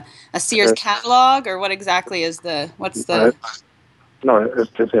like a Sears catalog, or what exactly is what's the? No, it's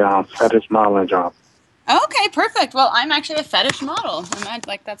just a fetish modeling job. Okay, perfect. Well, I'm actually a fetish model.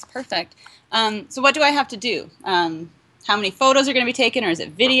 That's perfect. So what do I have to do? How many photos are going to be taken, or is it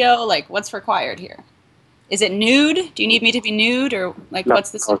video? Like, what's required here? Is it nude? Do you need me to be nude, or like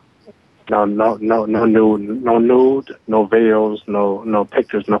what's this? No nude, no videos, no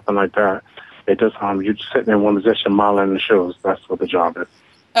pictures, nothing like that. They just you're just sitting in one position modeling the shoes. That's what the job is.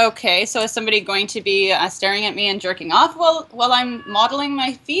 Okay, so is somebody going to be staring at me and jerking off while I'm modeling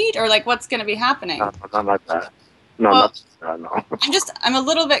my feet, or like what's going to be happening? No, not like that. No, no. I'm a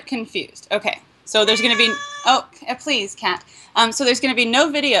little bit confused. Okay, so there's going to be please, cat. So there's going to be no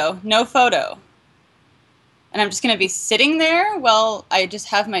video, no photo, and I'm just going to be sitting there while I just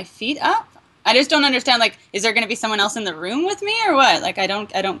have my feet up. I just don't understand. Like, is there going to be someone else in the room with me, or what? Like, I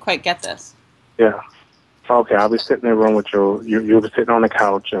don't quite get this. Yeah. Okay, I'll be sitting in the room with you. You'll be sitting on the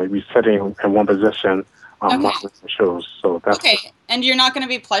couch, and you'll be sitting in one position, modeling the shoes. So that's okay. And you're not going to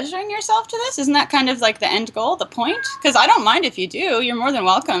be pleasuring yourself to this? Isn't that kind of like the end goal, the point? Because I don't mind if you do. You're more than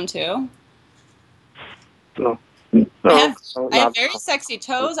welcome to. No. I have very sexy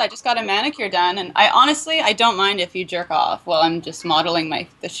toes. I just got a manicure done, and I don't mind if you jerk off while I'm just modeling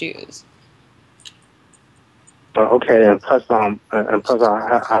the shoes. Okay, and plus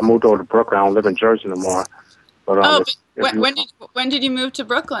I moved over to Brooklyn. I don't live in Jersey anymore. But, when did you move to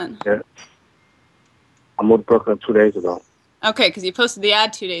Brooklyn? Yeah, I moved to Brooklyn 2 days ago. Okay, because you posted the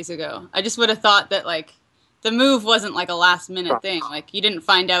ad 2 days ago. I just would have thought that like the move wasn't like a last minute thing. Like you didn't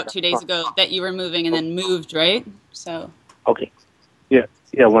find out 2 days ago that you were moving and then moved, right? So. Okay. Yeah.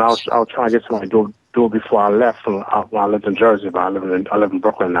 When I was trying to get somebody to do it before I left when I lived in Jersey, but I live in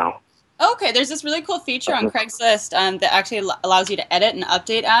Brooklyn now. Okay, there's this really cool feature on Craigslist that actually allows you to edit and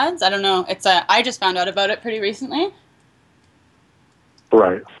update ads. I don't know. I just found out about it pretty recently.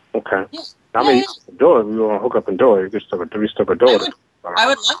 Right. Okay. Yeah. You can do it. You want to hook up and do it. You still could do it. I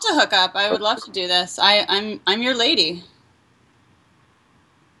would love to hook up. I would love to do this. I'm your lady.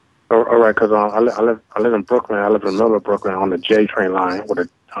 All right, because I live in Brooklyn. I live in the middle of Brooklyn on the J train line. I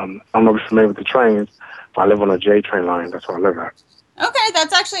don't know if you're familiar with the trains, but I live on the J train line. That's where I live at. Okay,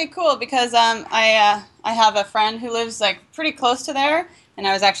 that's actually cool because I have a friend who lives like pretty close to there, and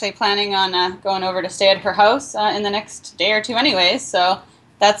I was actually planning on going over to stay at her house in the next day or two, anyways. So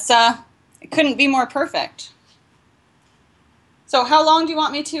that's it couldn't be more perfect. So how long do you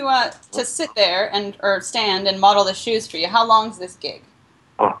want me to sit there or stand and model the shoes for you? How long's this gig?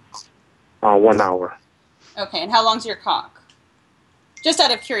 1 hour. Okay, and how long's your cock? Just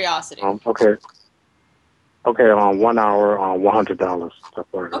out of curiosity. Okay. 1 hour, $100.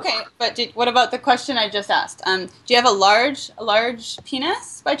 Okay, but what about the question I just asked? Do you have a large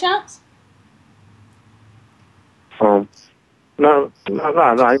penis by chance? No,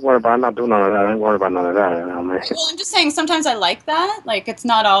 I ain't worried about. I'm not doing none of that. I ain't worried about none of that. Well, I'm just saying sometimes I like that. Like it's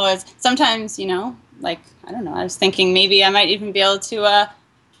not always. Sometimes like I don't know. I was thinking maybe I might even be able to. I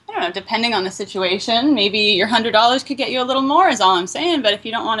don't know. Depending on the situation, maybe your $100 could get you a little more. Is all I'm saying. But if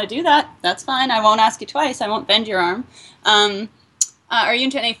you don't want to do that, that's fine. I won't ask you twice. I won't bend your arm. Are you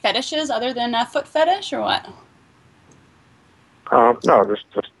into any fetishes other than foot fetish or what? No,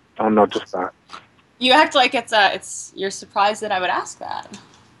 just that. You act like you're surprised that I would ask that.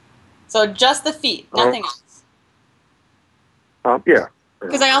 So just the feet, nothing else. Yeah.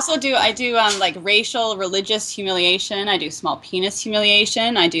 Because I do like racial, religious humiliation. I do small penis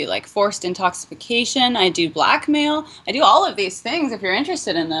humiliation. I do like forced intoxication. I do blackmail. I do all of these things. If you're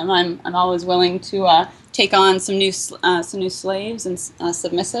interested in them, I'm always willing to take on some new slaves and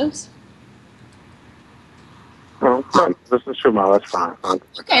submissives. Well, this is true, Ma. That's fine.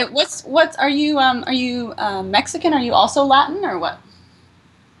 Okay, are you Mexican? Are you also Latin or what?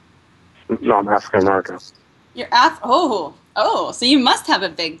 No, I'm African American. You're oh, so you must have a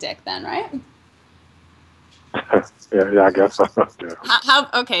big dick then, right? yeah, I guess so. Yeah. How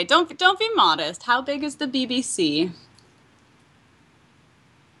okay, don't be modest. How big is the BBC?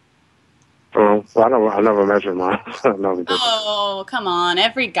 Well, I never measured mine. Oh, come on.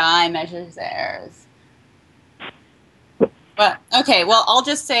 Every guy measures theirs. But okay, well, I'll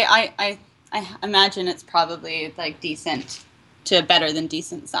just say I imagine it's probably like decent to better than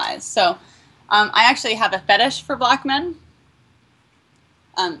decent size. So, I actually have a fetish for black men.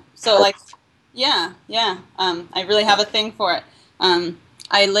 So like, yeah. I really have a thing for it.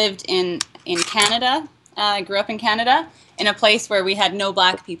 I lived in Canada. I grew up in Canada in a place where we had no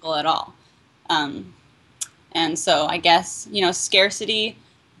black people at all. And so I guess, scarcity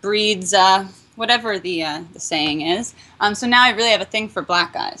breeds whatever the saying is. So now I really have a thing for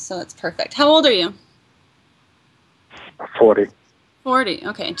black guys. So that's perfect. How old are you? 40. 40.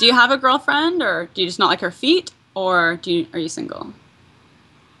 Okay. Do you have a girlfriend, or do you just not like her feet, or are you single?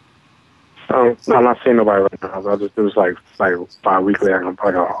 No, I'm not seeing nobody right now. I just do this like bi-weekly,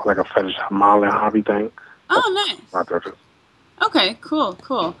 like a fetish modeling hobby thing. Oh, nice. Okay, cool.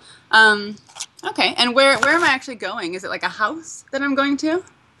 Okay, and where am I actually going? Is it like a house that I'm going to?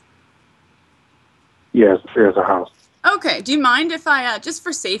 Yes, there's a house. Okay, do you mind if I, just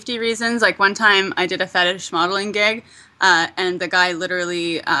for safety reasons, like one time I did a fetish modeling gig, and the guy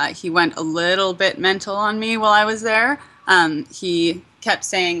literally, he went a little bit mental on me while I was there. He kept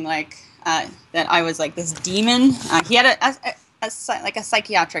saying like that I was like this demon. He had a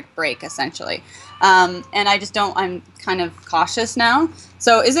psychiatric break essentially, and I'm kind of cautious now.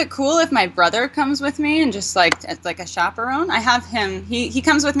 So is it cool if my brother comes with me and just like as like a chaperone? I have him. He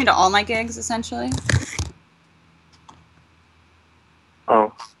comes with me to all my gigs essentially.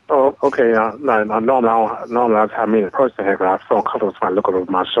 Oh, okay. Normally I have me in person here, but I feel comfortable trying to look over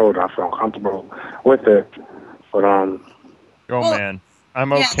my shoulder. I feel comfortable with it, but man,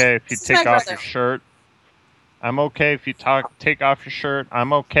 I'm okay if you take off your shirt. I'm okay if you take off your shirt.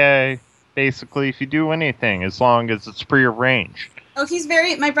 I'm okay, basically, if you do anything, as long as it's prearranged. Oh,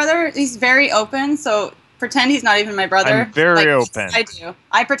 my brother, he's very open, so pretend he's not even my brother. I'm very open. I do.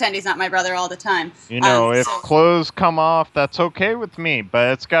 I pretend he's not my brother all the time. If clothes come off, that's okay with me,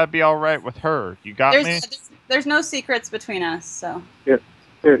 but it's got to be all right with her. You got me? There's no secrets between us, so. Yeah,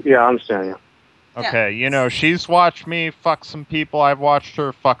 I understand you. Okay, she's watched me fuck some people. I've watched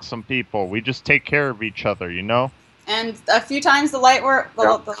her fuck some people. We just take care of each other, And a few times the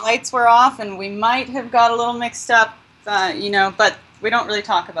lights were off, and we might have got a little mixed up, but we don't really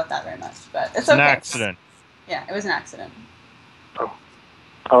talk about that very much. But it's okay. An accident. Yeah, it was an accident.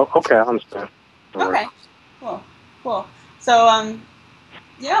 Oh, okay, I understand. Okay, cool. So,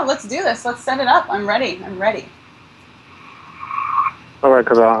 let's do this. Let's set it up. I'm ready. All right,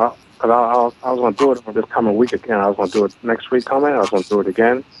 because I was going to do it this coming week again. I was going to do it next week coming. I was going to do it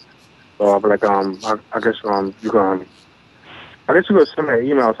again. So I'll be like, I guess you could send me an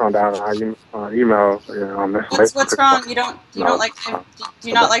email on that. Email. What's wrong? Do you not like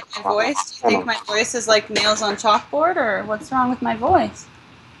my voice? Do you think my voice is like nails on chalkboard, or what's wrong with my voice?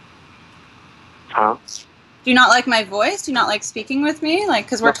 Huh? Do you not like my voice? Do you not like speaking with me? Like,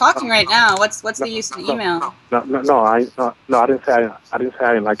 because we're talking right now. What's the use of the email? No, I didn't say I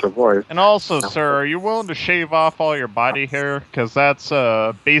didn't like your voice. And also, sir, are you willing to shave off all your body hair? Because that's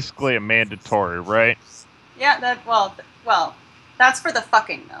basically a mandatory, right? Yeah. Well, that's for the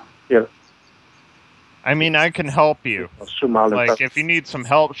fucking though. Yeah. I mean, I can help you. Like, if you need some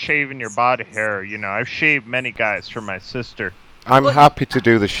help shaving your body hair, I've shaved many guys for my sister. I'm happy to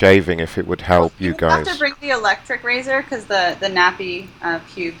do the shaving if it would help you guys. You have to bring the electric razor because the nappy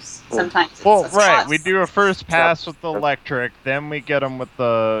pubes sometimes. We do a first pass with the electric, then we get them with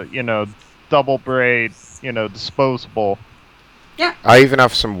the double braid, disposable. Yeah. I even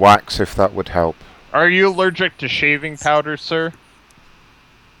have some wax if that would help. Are you allergic to shaving powder, sir?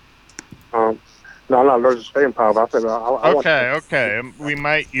 No, I'm not allergic to shaving powder. But I said Okay. We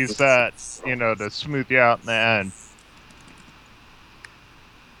might use that, to smooth you out in the end.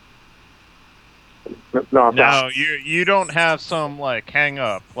 No, you don't have some hang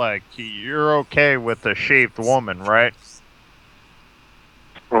up. You're okay with a shaved woman, right?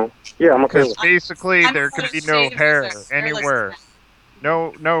 Yeah, I'm okay. Because basically there could be no hair anywhere.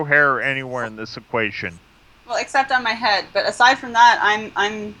 No hair anywhere in this equation. Well, except on my head. But aside from that,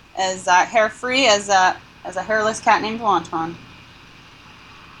 I'm as hair free as a hairless cat named Wonton.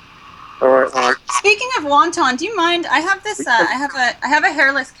 All right. Speaking of Wonton, do you mind? I have this. I have a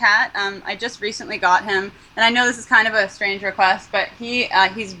hairless cat. I just recently got him, and I know this is kind of a strange request, but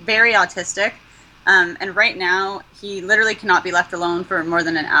he's very autistic, and right now he literally cannot be left alone for more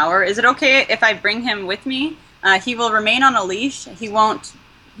than an hour. Is it okay if I bring him with me? He will remain on a leash. He won't.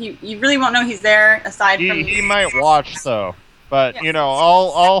 You really won't know he's there aside from. He might watch though, but Yeah.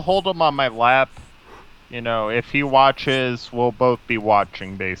 I'll hold him on my lap. If he watches, we'll both be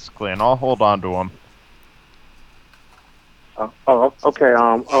watching basically, and I'll hold on to him. Okay.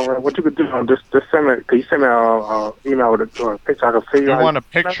 All right. What you could do? Just send me. Can you send me an email with a picture? I can see. You want a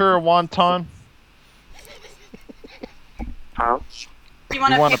picture of Wonton? Huh? You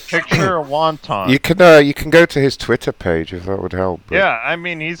want a picture of Wonton? You can go to his Twitter page if that would help. But... Yeah, I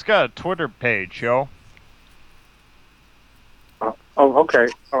mean he's got a Twitter page, yo. Okay.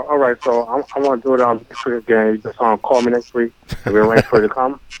 All right. So I'm gonna do it next week again. You just call me next week and we arrange for you to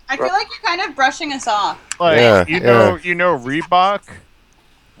come. I feel like you're kind of brushing us off. Like, you know Reebok?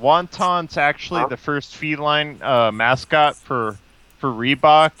 Wonton's actually the first feline mascot for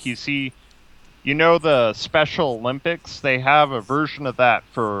Reebok. You see, the Special Olympics? They have a version of that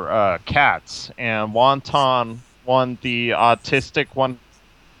for cats, and Wonton won the autistic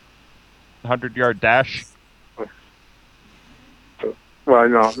 100-yard dash. Well,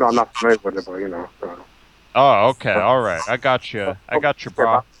 no, I'm not familiar with it, but So. Oh, okay, all right. I got you,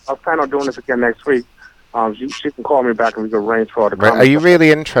 bro. I plan on doing this again next week. She can call me back and we can arrange for her to come. Are you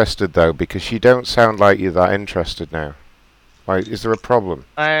really interested though? Because you don't sound like you're that interested now. Like, is there a problem?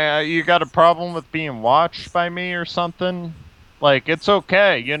 You got a problem with being watched by me or something? Like, it's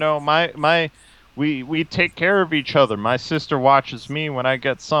okay. We take care of each other. My sister watches me when I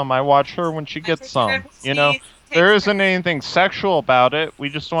get some. I watch her when she gets some. There isn't anything sexual about it. We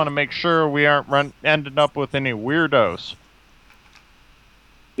just want to make sure we aren't ending up with any weirdos.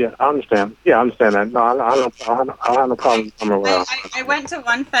 Yeah, I understand. Yeah, I understand that. No, I don't have no problem coming around. I went to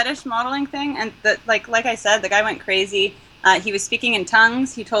one fetish modeling thing, and like I said, the guy went crazy. He was speaking in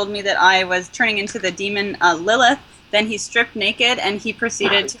tongues. He told me that I was turning into the demon Lilith. Then he stripped naked, and he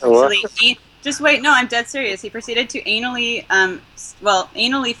proceeded to actually just wait. No, I'm dead serious. He proceeded to anally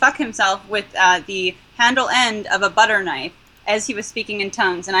fuck himself with the handle end of a butter knife as he was speaking in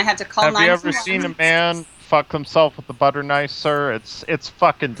tongues, and I had to call 911. Have you ever seen a man fuck himself with a butter knife, sir? It's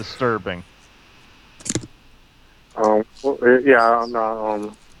fucking disturbing. Well, I'm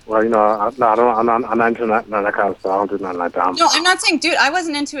not into that kind of stuff. I don't do nothing like that. No, I'm not saying, dude, I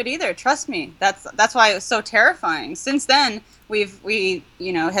wasn't into it either. Trust me. That's why it was so terrifying. Since then, we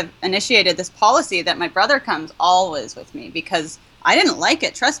have initiated this policy that my brother comes always with me because I didn't like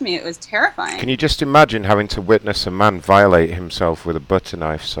it. Trust me, it was terrifying. Can you just imagine having to witness a man violate himself with a butter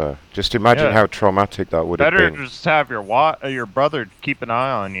knife, sir? Just imagine how traumatic that would have been. Better just have your brother keep an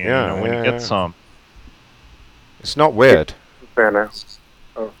eye on you, when you get some. It's not weird. Fair enough.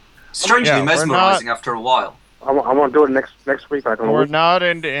 Strangely mesmerizing after a while. I'm gonna do it next week. We're not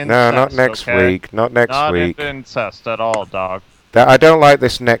into incest. No, not next week. Not next week. Not into incest at all, dog. I don't like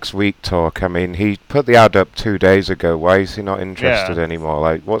this next week talk. I mean, he put the ad up 2 days ago. Why is he not interested anymore?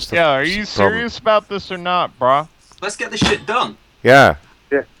 Like, what's the are you serious about this or not, brah? Let's get this shit done. Yeah.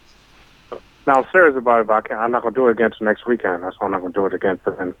 Yeah. Now I'm serious about it. I'm not gonna do it again till next weekend. That's why I'm not gonna do it again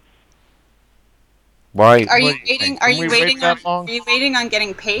till then. Why? Are you waiting? Are you waiting on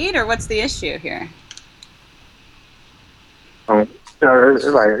getting paid, or what's the issue here?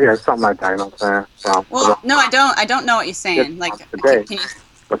 It's something like that. You know what I'm saying? Well, no, I don't. I don't know what you're saying. Like, can you?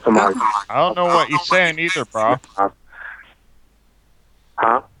 I don't know what you're saying either, bro.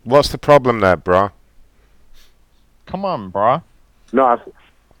 Huh? What's the problem there, bro? Come on, bro. No, I said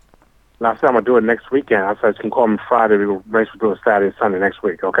I'm gonna do it next weekend. I said you can call me Friday. We will arrange to do it Saturday, Sunday next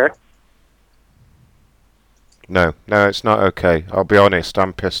week. Okay? No, it's not okay. I'll be honest.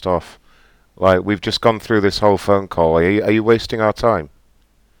 I'm pissed off. Like, we've just gone through this whole phone call. Are you wasting our time?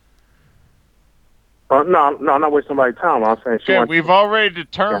 No, I'm not wasting my time. I'm saying we've already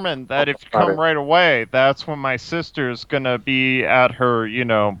determined that if you come right away, that's when my sister's gonna be at her,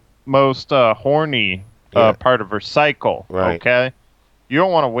 most horny part of her cycle. Right. Okay, you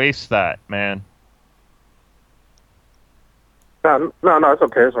don't want to waste that, man. No, it's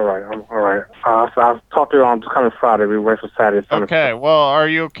okay. It's all right. I'm all right. I'll talk to you on coming Friday. We wait for Saturday. Sunday. Okay. Well, are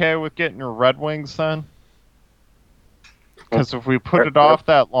you okay with getting your Red Wings then? Because if we put it off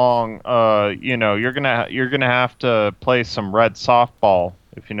that long, you're gonna have to play some red softball,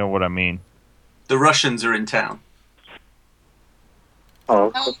 if you know what I mean. The Russians are in town.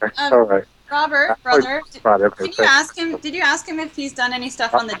 Oh, okay. All right. Robert, brother, Right, okay, did you ask him? Did you ask him if he's done any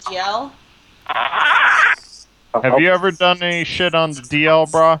stuff on the GL? Have you ever done any shit on the DL,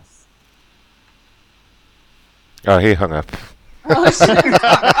 brah? Oh, he hung up. Oh shit!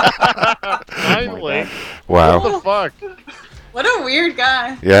 Finally. Wow. What the fuck? What a weird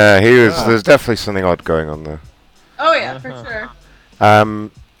guy. Yeah, he was. There's definitely something odd going on there. Oh yeah, for sure.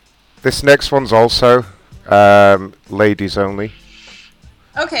 This next one's also ladies only.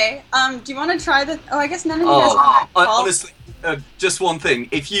 Okay. Do you want to try the? Oh, I guess none of you guys want to call. Honestly, just one thing.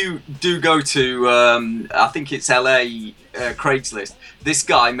 If you do go to, I think it's LA Craigslist, this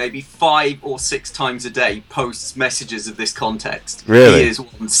guy maybe 5 or 6 times a day posts messages of this context. Really? He is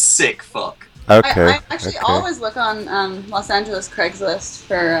one sick fuck. Okay. I actually always look on Los Angeles Craigslist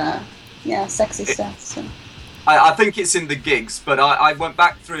for sexy stuff. So. I think it's in the gigs, but I went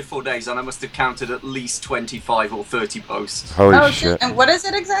back 3 or 4 days and I must have counted at least 25 or 30 posts. Holy shit. And what is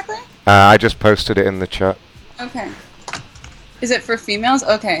it exactly? I just posted it in the chat. Okay. Is it for females?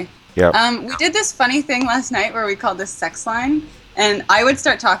 Okay. Yeah. We did this funny thing last night where we called this sex line, and I would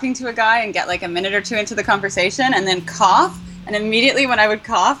start talking to a guy and get like a minute or 2 into the conversation and then cough, and immediately when I would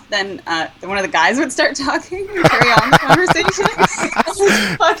cough, then one of the guys would start talking and carry on the conversation.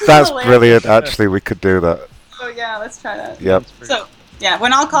 That's hilarious. Brilliant. Actually, we could do that. So yeah, let's try that. Yep. So yeah,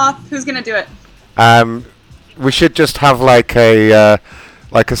 when I'll cough, who's gonna do it? We should just have like a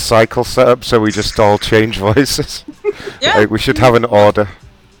cycle set up so we just all change voices. Yeah. Like, we should have an order.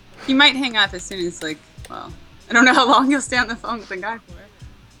 He might hang up as soon as I don't know how long he'll stay on the phone with the guy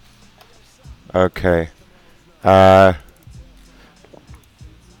for. Okay.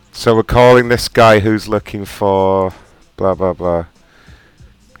 So we're calling this guy who's looking for blah blah blah.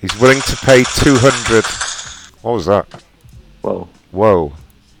 He's willing to pay 200. What was that? Whoa. Whoa.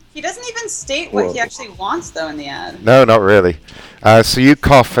 He doesn't even state what he actually wants though in the ad. No, not really. So you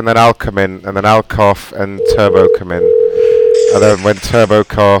cough and then I'll come in, and then I'll cough and Turbo come in. And then when Turbo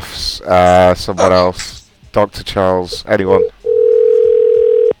coughs, someone else. Dr. Charles, anyone.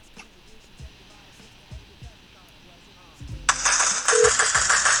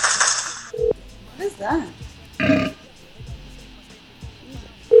 What is that?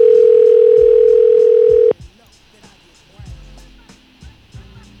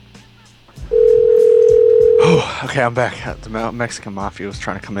 Oh, okay, I'm back. The Mexican Mafia was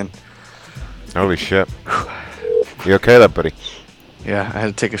trying to come in. Holy shit. You okay there, buddy? Yeah, I had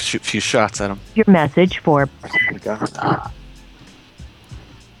to take a few shots at him. Your message for...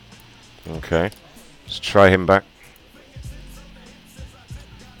 Okay. Let's try him back.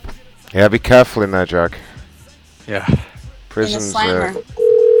 Yeah, be careful in there, Jack. Yeah. Prison's Don't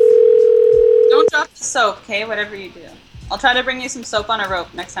drop the soap, okay? Whatever you do. I'll try to bring you some soap on a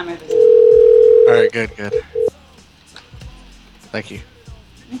rope next time I visit. Alright, good. Thank you.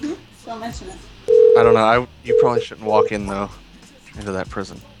 Don't mention it. I don't know, you probably shouldn't walk in, though, into that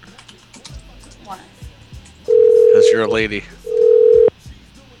prison. Why? Because you're a lady.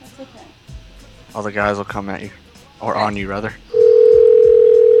 That's okay. All the guys will come at you. Or on you, rather.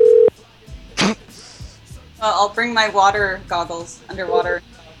 Well, I'll bring my underwater goggles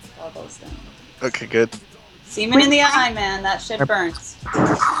then. Okay, good. Semen in the eye, man. That shit burns.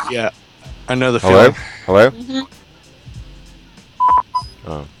 Yeah. I know the Hello? feeling. Hello? Mm-hmm.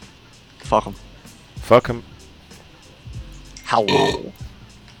 Oh. Fuck him. Fuck him. Hello.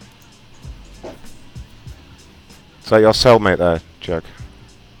 Is that your cellmate there, Jack?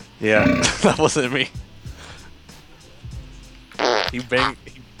 Yeah, that wasn't me. He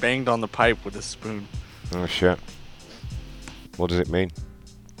banged on the pipe with a spoon. Oh shit. What does it mean?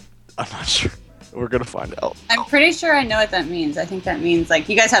 I'm not sure. We're gonna find out. I'm pretty sure I know what that means. I think that means, like,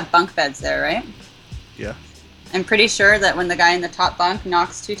 you guys have bunk beds there, right? Yeah. I'm pretty sure that when the guy in the top bunk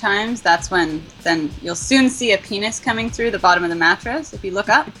knocks 2 times, that's when then you'll soon see a penis coming through the bottom of the mattress if you look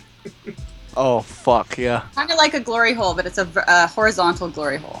up. Oh, fuck, yeah. Kind of like a glory hole, but it's a horizontal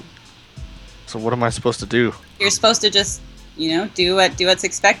glory hole. So what am I supposed to do? You're supposed to just, do what's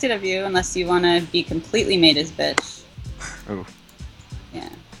expected of you unless you want to be completely made as bitch. Oh. Yeah.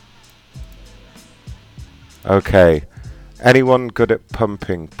 Okay. Anyone good at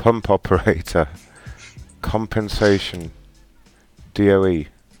pumping? Pump operator. Compensation. DOE.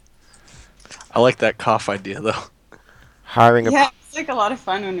 I like that cough idea, though. Hiring a... Yeah, it's like a lot of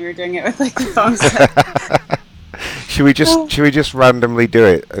fun when we were doing it with like the phone set. Should we just randomly do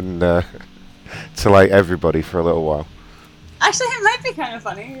it and to like everybody for a little while? Actually, it might be kind of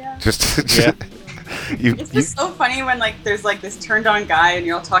funny, yeah. Yeah. It's just so funny when like there's like this turned on guy and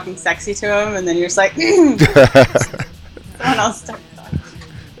you're all talking sexy to him and then you're just like someone else starts talking.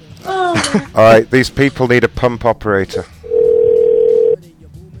 Oh, Alright, these people need a pump operator.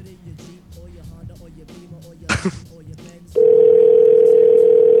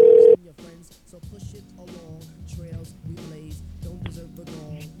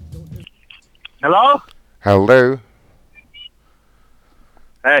 Hello? Hello.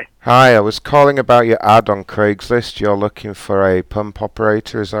 Hey. Hi, I was calling about your ad on Craigslist. You're looking for a pump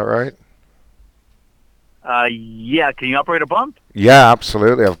operator, is that right? Yeah, can you operate a pump? Yeah,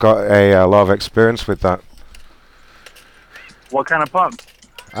 absolutely. I've got a lot of experience with that. What kind of pump?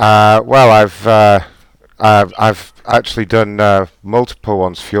 Well, I've actually done multiple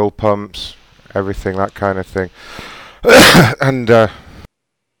ones, fuel pumps, everything, that kind of thing. And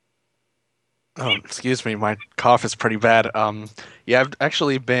Oh, excuse me, my cough is pretty bad. Yeah, I've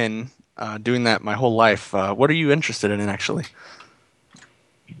actually been doing that my whole life. What are you interested in, actually?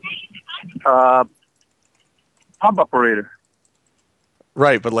 Pump operator.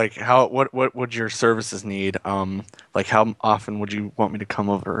 Right, but like, what would your services need? Like, how often would you want me to come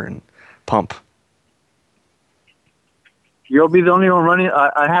over and pump? You'll be the only one running.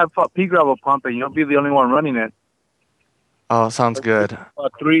 I have a pea gravel pump, and you'll be the only one running it. Oh, sounds good.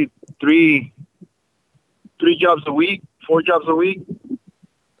 Three jobs a week, 4 jobs a week.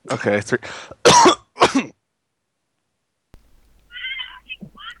 Okay, 3.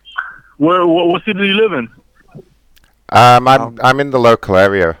 What city do you live in? I'm in the local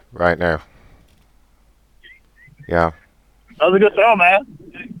area right now. Yeah. That was a good throw, man.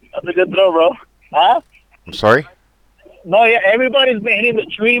 That's a good throw, bro. Huh? I'm sorry? No, yeah, everybody's been hitting the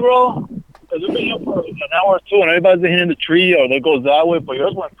tree, bro. Because we've been here for an hour or two, and everybody's been hitting the tree, or that goes that way, but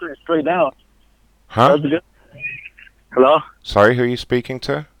yours went pretty straight down. Huh? That was a good. Hello? Sorry, who are you speaking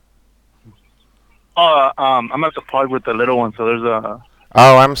to? I'm at the park with the little one, so there's a...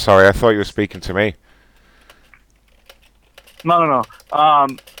 Oh, I'm sorry. I thought you were speaking to me. No.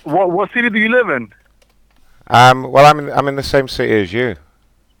 What city do you live in? Well, I'm in the same city as you.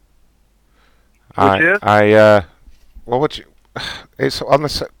 Which is? Well, what you? It's on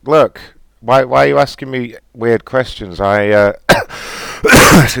the look. Why are you asking me weird questions?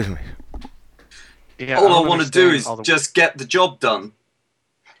 Excuse me. Yeah, All I want to do is just get the job done.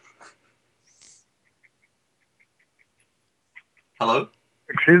 Hello?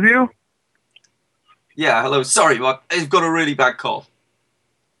 Excuse you? Yeah, hello. Sorry, I've got a really bad cough.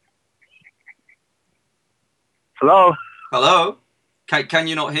 Hello? Hello? Can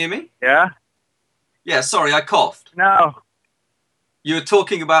you not hear me? Yeah? Yeah, sorry, I coughed. No. You were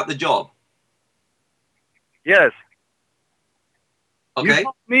talking about the job. Yes. Okay. You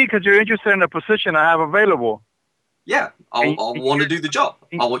called me because you're interested in the position I have available. Yeah, I want to do the job.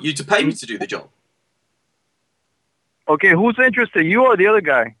 I want you to pay me to do the job. Okay, who's interested, you or the other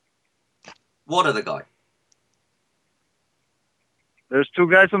guy? What other guy? There's 2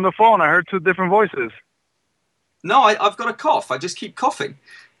 guys on the phone. I heard 2 different voices. No, I've got a cough. I just keep coughing.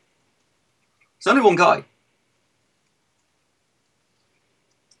 There's only one guy.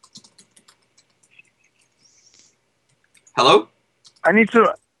 Hello? I need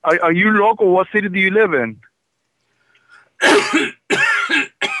to... Are you local? What city do you live in?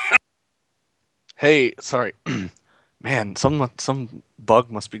 Hey, sorry. Man, some bug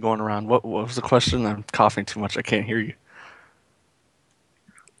must be going around. What was the question? I'm coughing too much. I can't hear you.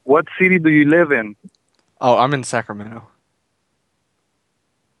 What city do you live in? Oh, I'm in Sacramento.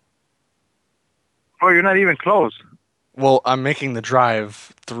 Oh, you're not even close. Well, I'm making the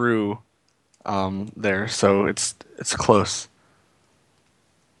drive through there, so it's close.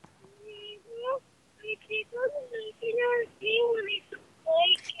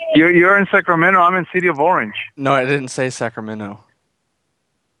 You're in Sacramento. I'm in City of Orange. No, I didn't say Sacramento.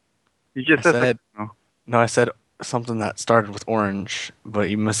 You just said Sacramento. No, I said something that started with orange, but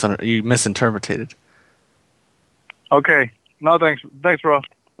you misinterpreted. Okay. No, thanks, bro.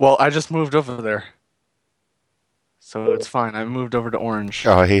 Well, I just moved over there, so it's fine. I moved over to orange.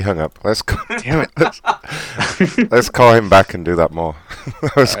 Oh, he hung up. Let's go. Damn it. Let's call him back and do that more.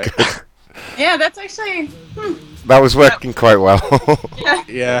 That was All right. good. Yeah, that's actually... That was working quite well.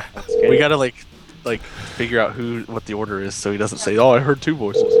 Yeah, we gotta like figure out what the order is, so he doesn't say, "Oh, I heard 2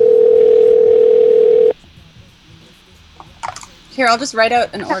 voices." Here, I'll just write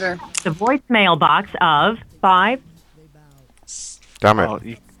out an order. The voicemail box of 5. Damn it. Oh,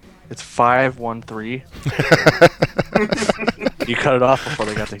 it's 513. You cut it off before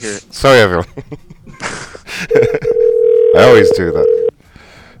they got to hear it. Sorry, everyone. I always do that.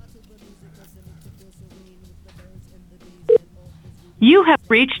 You have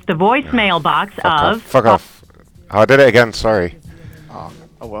reached the voicemail box of... Fuck off. Oh, I did it again, sorry. Oh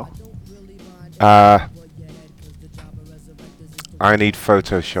well. I need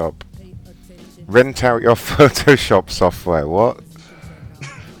Photoshop. Rent out your Photoshop software. What?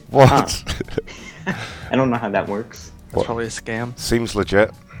 What? I don't know how that works. That's probably a scam. Seems legit.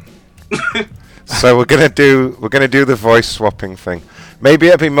 So we're gonna do the voice swapping thing. Maybe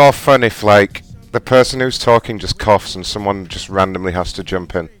it'd be more fun if like the person who's talking just coughs and someone just randomly has to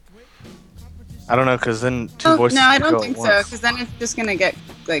jump in? I don't know, because then two voices. No, I could don't go think at so, once. because then it's just gonna get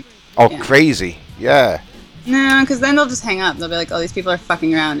like. Oh, yeah. crazy! Yeah. No, because then they'll just hang up. They'll be like, "Oh, these people are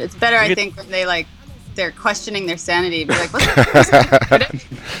fucking around." It's better, I could- think, when they're questioning their sanity. Be like,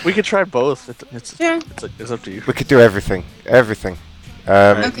 "What's We could try both. Yeah. It's up to you. We could do everything. Everything.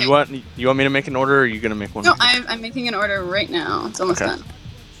 Alright, Okay. You want me to make an order, or are you gonna make one? No, I'm making an order right now. It's almost Okay. done.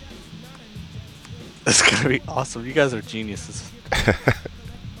 It's gonna be awesome. You guys are geniuses.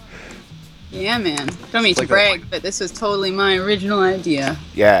 Yeah, man. Don't mean It's to like brag, but this was totally my original idea.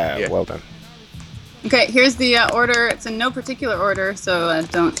 Yeah, well done. Okay, here's the order. It's in no particular order, so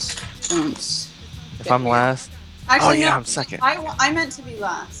don't. If I'm last. Actually, oh yeah, no, I'm second. I meant to be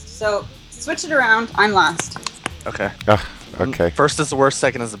last, so switch it around. I'm last. Okay. Okay. First is the worst,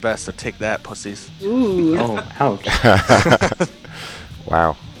 second is the best. So take that, pussies. Ooh. Oh, ouch.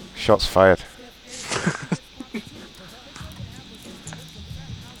 Wow. Shots fired.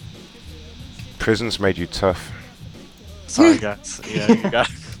 Prison's made you tough. Sorry, guys. Yeah,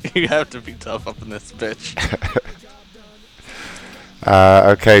 you have to be tough up in this bitch.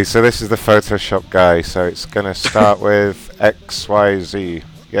 Okay, so this is the Photoshop guy. So it's gonna start with XYZ.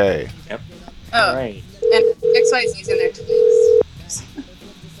 Yay. Yep. Oh, Right. and XYZ's in there too.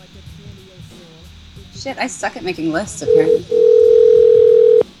 Shit, I suck at making lists, apparently.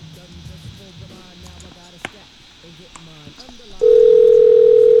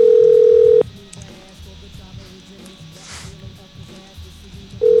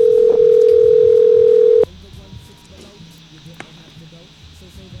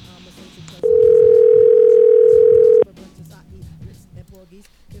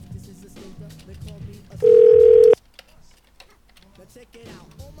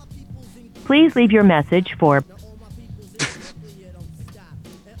 Please leave your message for.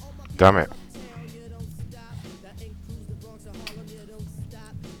 Damn it.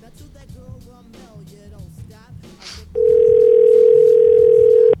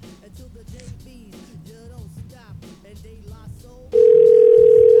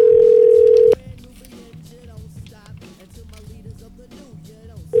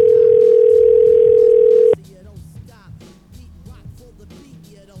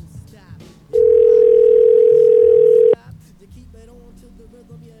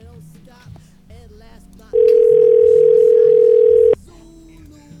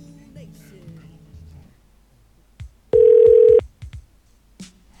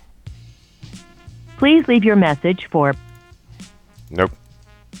 Please leave your message for. Nope.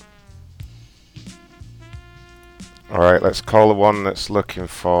 Alright, let's call the one that's looking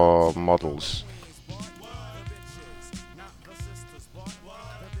for models.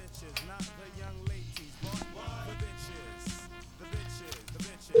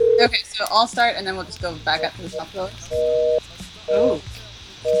 Okay, so I'll start and then we'll just go back up to the top of the list. Oh.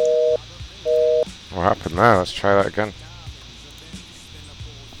 What happened there? Let's try that again.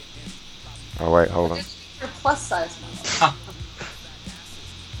 Oh wait, hold on. Your plus size model.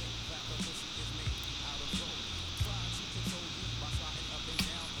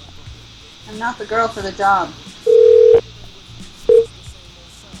 I'm not the girl for the job.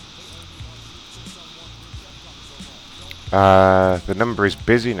 The number is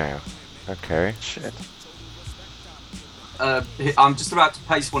busy now. Okay. Shit. I'm just about to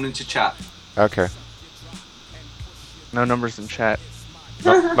paste one into chat. Okay. No numbers in chat.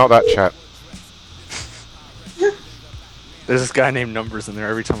 Not that chat. There's this guy named Numbers in there.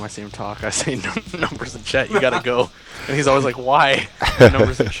 Every time I see him talk, I say numbers in chat. You gotta go, and he's always like, "Why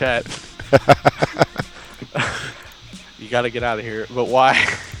numbers in chat?" You gotta get out of here. But why?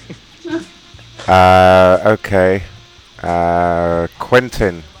 Okay.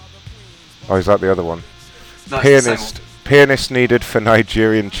 Quentin. Oh, is that the other one? No, it's the same Pianist. Pianist needed for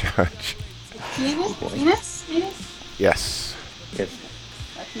Nigerian church. Penis? Yes. Yes.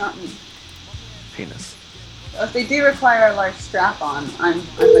 That's not me. Penis. If they do require a large strap on, I'm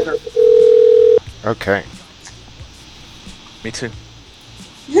the girl. Okay. Me too.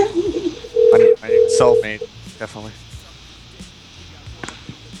 I need self-made, definitely.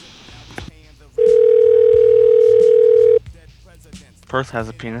 Perth has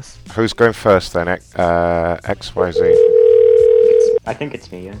a penis. Who's going first then? XYZ. I think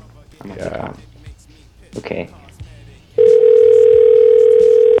it's me, yeah. I'm at the top. Okay.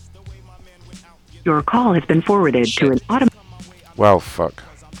 Your call has been forwarded to an automatic. Well, fuck.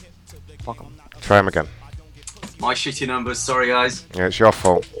 Fuck 'em. Try him again. My shitty numbers, sorry guys. Yeah, it's your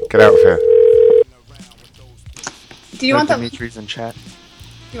fault. Get out of here. Do you want that? Do Dimitri's in chat.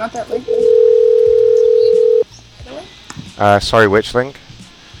 you want that link? Sorry, which link?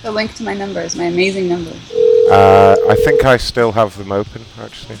 The link to my numbers, my amazing numbers. I think I still have them open,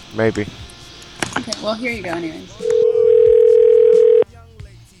 actually. Maybe. Okay, well, here you go anyways.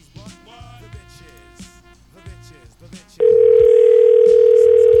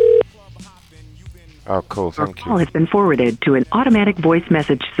 Oh, cool. Thank Call you. has been forwarded to an automatic voice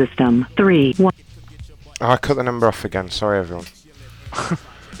message system. 3 1. Oh, I cut the number off again. Sorry, everyone.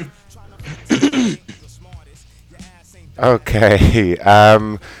 Okay.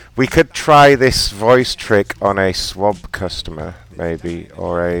 We could try this voice trick on a swab customer, maybe,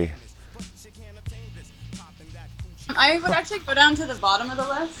 or a... I would actually go down to the bottom of the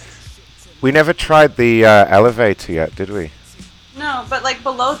list. We never tried the elevator yet, did we? No, but like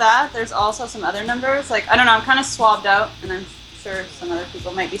below that, there's also some other numbers. Like, I don't know, I'm kind of swabbed out, and I'm sure some other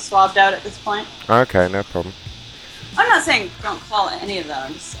people might be swabbed out at this point. Okay, no problem. I'm not saying don't call any of them.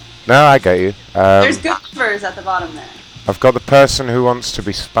 I'm just saying. No, I get you. There's good numbers at the bottom there. I've got the person who wants to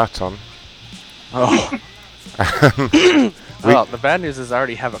be spat on. Oh. Well, the bad news is I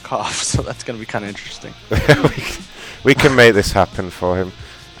already have a cough, so that's going to be kind of interesting. We can make this happen for him.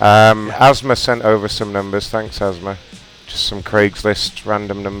 Asma sent over some numbers. Thanks, Asma. Just some Craigslist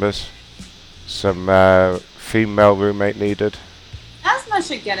random numbers. Some female roommate needed. Asma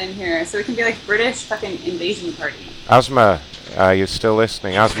should get in here so we can be like British fucking invasion party. Asma, you're still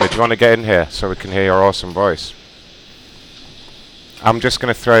listening. Asma, do you want to get in here so we can hear your awesome voice? I'm just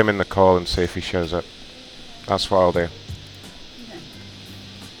going to throw him in the call and see if he shows up. That's what I'll do.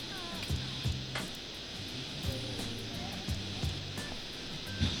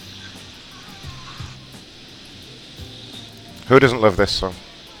 Who doesn't love this song?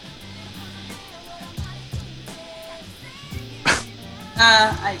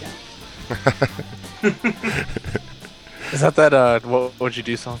 I don't. Is that What Would You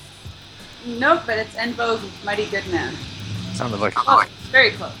Do song? Nope, but it's En Vogue, Mighty Good Man. Sounded like... Oh,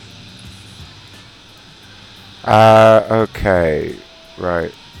 very close. Okay.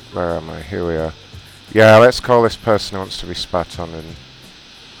 Right. Where am I? Here we are. Yeah, let's call this person who wants to be spat on and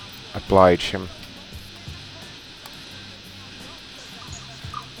oblige him.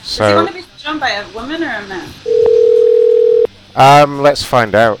 Does he want to be shown by a woman or a man? Let's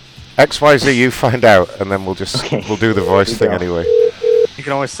find out. XYZ, you find out, and then we'll just we'll do the voice thing anyway. You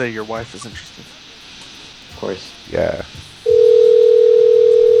can always say your wife is interested. Of course. Yeah.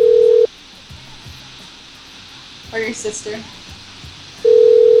 Or your sister?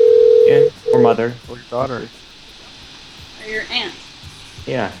 Yeah. Or mother. Or your daughter. Or your aunt?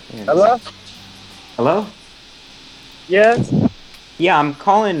 Yeah. Hello? Hello? Yes? Yeah, I'm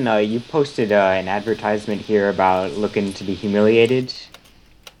calling. You posted an advertisement here about looking to be humiliated.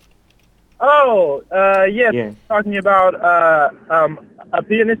 Oh, yes. Yeah. Talking about a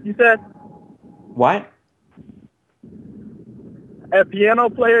pianist, you said? What? A piano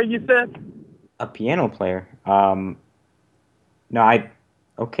player, you said? A piano player? No,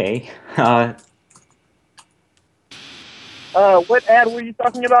 okay. What ad were you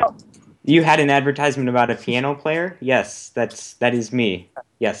talking about? You had an advertisement about a piano player? Yes, that is me.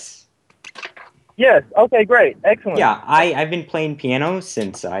 Yes. Yes. Okay, great. Excellent. Yeah, I've been playing piano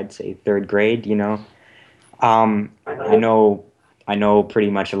since I'd say 3rd grade, you know. I know pretty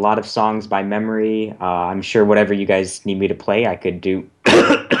much a lot of songs by memory. I'm sure whatever you guys need me to play, I could do.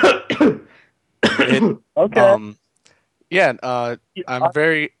 Okay. Yeah, I'm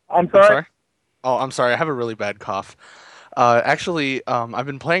very... I'm sorry? Oh, I'm sorry. I have a really bad cough. Actually, I've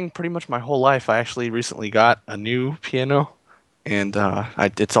been playing pretty much my whole life. I actually recently got a new piano, and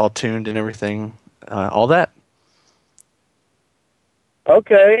it's all tuned and everything, all that.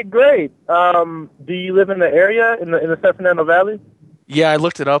 Okay, great. Do you live in the area, in the San Fernando Valley? Yeah, I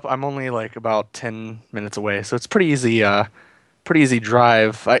looked it up. I'm only like about 10 minutes away, so it's pretty easy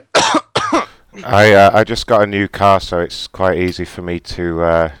drive. I just got a new car, so it's quite easy for me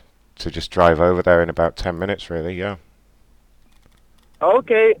to just drive over there in about 10 minutes, really. Yeah.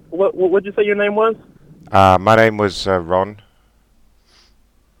 Okay. What'd you say your name was? My name was Ron.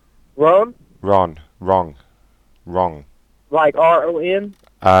 Ron? Ron. Wrong. Like R-O-N?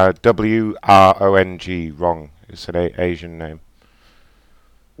 W-R-O-N-G. Wrong. It's an Asian name.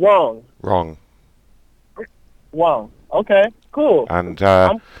 Wrong. Okay. Cool. And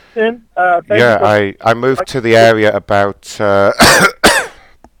I'm Tim. I moved to the area about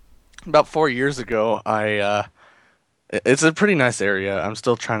about 4 years ago. It's a pretty nice area. I'm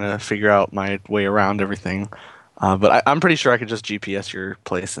still trying to figure out my way around everything, but I'm pretty sure I could just GPS your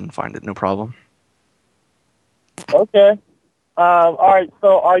place and find it, no problem. Okay. All right.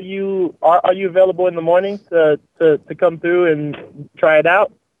 So are you available in the morning to come through and try it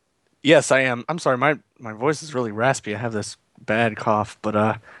out? Yes, I am. I'm sorry, my voice is really raspy. I have this bad cough,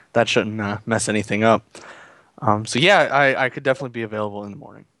 but that shouldn't mess anything up. So yeah, I could definitely be available in the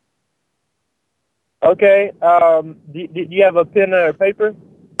morning. Okay. Do you have a pen or paper?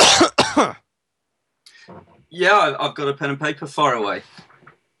 Yeah, I've got a pen and paper far away.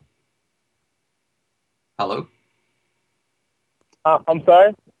 Hello? I'm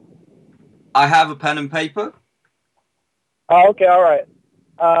sorry? I have a pen and paper. Oh, okay, all right.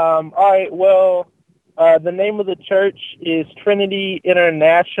 All right, well, the name of the church is Trinity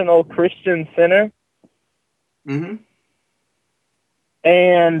International Christian Center. Mm-hmm.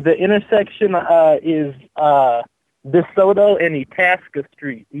 And the intersection is DeSoto and Itasca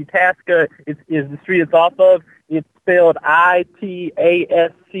Street. Itasca is the street it's off of. It's spelled Itasca.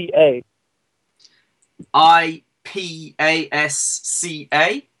 IPASCA?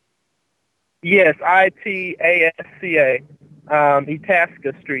 Yes, Itasca.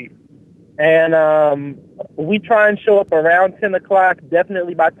 Itasca Street. And we try and show up around 10 o'clock,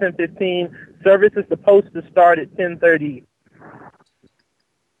 definitely by 10:15. Service is supposed to start at 10:30.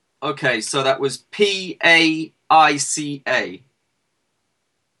 Okay, so that was PAICA.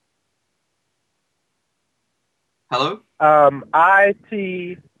 Hello?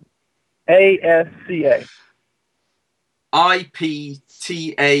 ITASCA. IPTASCA.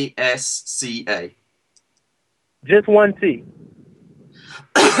 Just one T.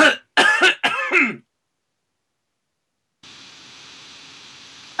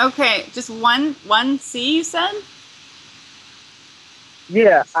 Okay, just one C you said?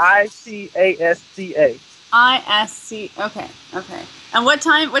 Yeah, ITASCA. ISC. Okay. And what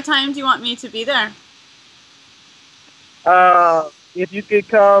time do you want me to be there? If you could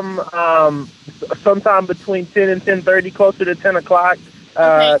come sometime between 10 and 10:30, closer to 10 o'clock.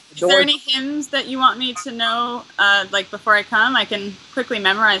 Okay. Is there any hymns that you want me to know, like before I come? I can quickly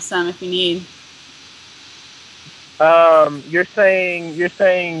memorize some if you need. You're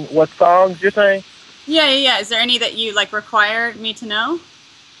saying what songs you're saying? Yeah. Is there any that you like require me to know?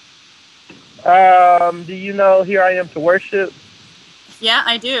 Do you know "Here I Am to Worship"? Yeah,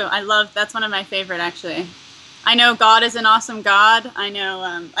 I do. That's one of my favorite actually. I know "God is an Awesome God." I know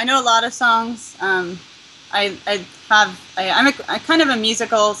a lot of songs. I'm a kind of a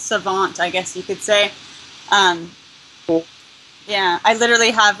musical savant, I guess you could say. Cool. Yeah, I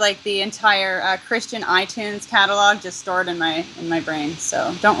literally have like the entire Christian iTunes catalog just stored in my brain.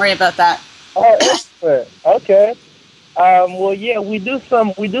 So don't worry about that. Oh, excellent. Okay. Well, yeah, we do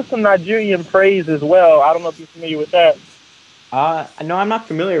some Nigerian praise as well. I don't know if you're familiar with that. No, I'm not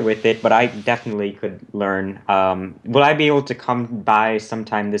familiar with it, but I definitely could learn. Will I be able to come by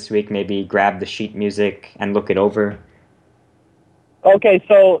sometime this week, maybe grab the sheet music and look it over? Okay,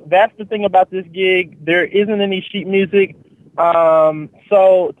 so that's the thing about this gig. There isn't any sheet music.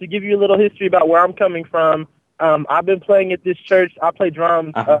 So to give you a little history about where I'm coming from, I've been playing at this church. I play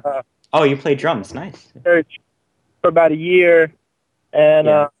drums. Oh, you play drums. Nice. Church for about a year.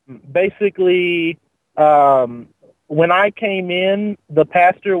 And basically, when I came in, the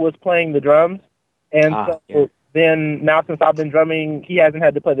pastor was playing the drums. And then now since I've been drumming, he hasn't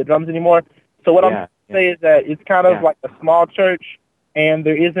had to play the drums anymore. So what I'm trying to say is that it's kind of like a small church, and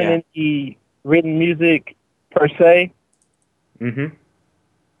there isn't any written music per se. Mm-hmm.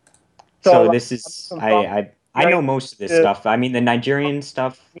 So this is I know most of this stuff. I mean, the Nigerian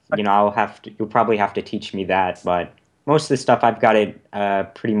stuff, you'll probably have to teach me that, but most of the stuff I've got it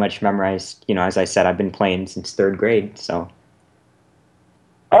pretty much memorized. As I said, I've been playing since 3rd grade, so.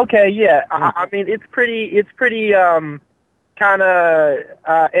 Okay, yeah. I mean, it's pretty kind of,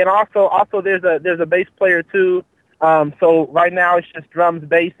 and also there's a bass player too. So right now it's just drums,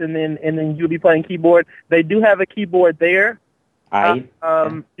 bass, and then you'll be playing keyboard. They do have a keyboard there. Do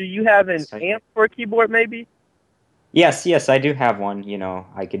you have an amp for a keyboard maybe? Yes, I do have one.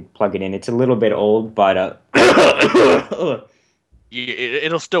 I could plug it in. It's a little bit old, but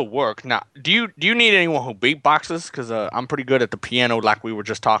It'll still work. Now, do you need anyone who beatboxes? Because I'm pretty good at the piano, like we were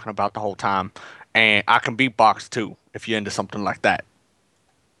just talking about the whole time, and I can beatbox too. If you're into something like that.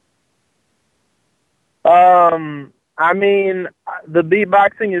 I mean, the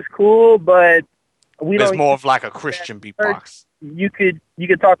beatboxing is cool, but it's more of like a Christian beatbox. You could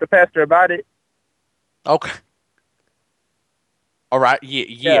talk to Pastor about it. Okay. All right.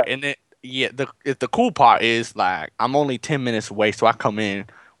 Yeah. And then the cool part is like I'm only 10 minutes away, so I come in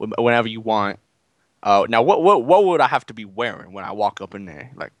whenever you want. Now what would I have to be wearing when I walk up in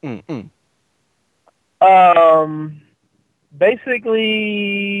there? Like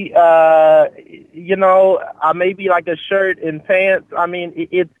basically, maybe like a shirt and pants. I mean,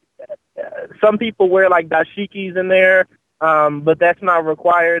 it's some people wear like dashikis in there. but that's not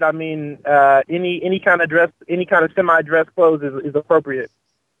required. I mean, any kind of semi-dress clothes is appropriate.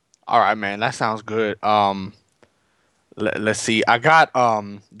 All right, man. That sounds good. Let's see. I got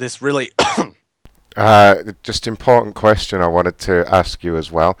this really Just important question I wanted to ask you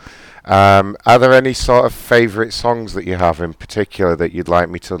as well. Are there any sort of favourite songs that you have in particular that you'd like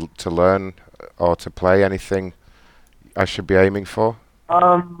me to learn or to play? Anything I should be aiming for?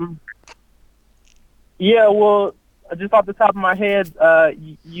 Yeah, well, just off the top of my head,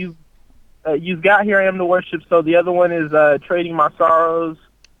 you've got Here I Am to Worship, so the other one is Trading My Sorrows.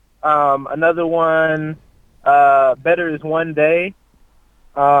 Another one, Better Is One Day.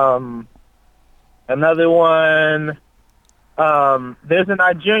 Another one, there's a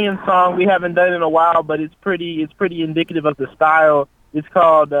Nigerian song we haven't done in a while, but it's pretty indicative of the style. It's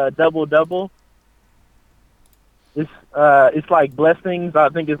called Double Double. It's like blessings. I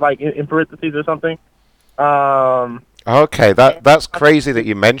think it's like in parentheses or something. Okay, that's crazy that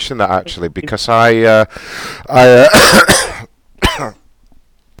you mentioned that actually, because I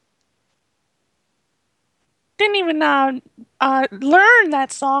didn't even learn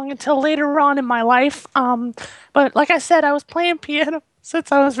that song until later on in my life. But like I said, I was playing piano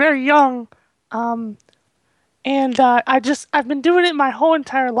since I was very young. And I've been doing it my whole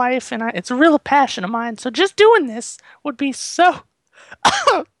entire life, and it's a real passion of mine. So just doing this would be so.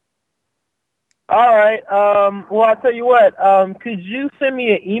 All right. Well, I'll tell you what. Could you send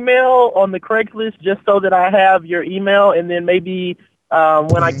me an email on the Craigslist just so that I have your email, and then maybe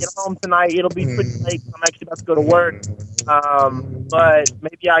when I get home tonight, it'll be pretty late. I'm actually about to go to work. But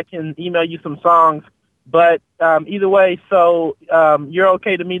maybe I can email you some songs. But either way, so you're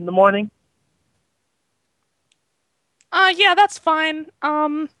okay to meet in the morning? Yeah, that's fine.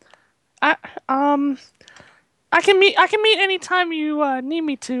 I can meet anytime you need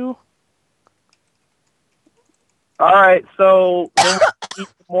me to. All right, so we'll meet in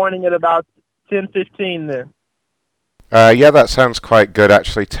the morning at about 10:15 then. yeah, that sounds quite good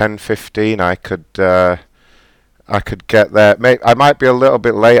actually. 10:15, I could get there. I might be a little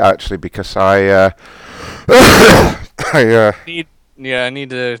bit late actually because I need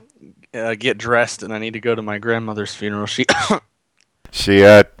to get dressed, and I need to go to my grandmother's funeral.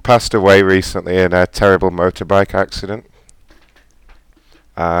 She passed away recently in a terrible motorbike accident.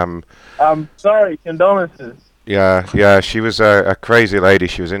 I'm sorry, condolences. Yeah, she was a crazy lady.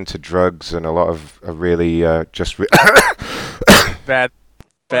 She was into drugs and a lot of really bad what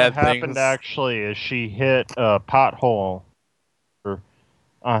things. happened actually is she hit a pothole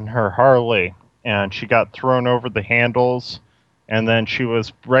on her Harley, and she got thrown over the handles, and then she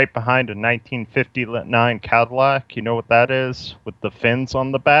was right behind a 1959 Cadillac. You know what that is? With the fins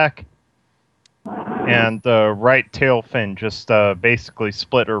on the back. And the right tail fin just basically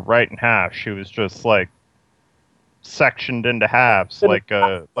split her right in half. She was just like sectioned into halves like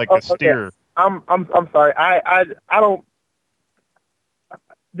a steer. Okay. I'm sorry. I don't.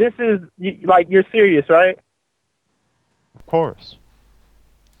 This is like, you're serious, right? Of course.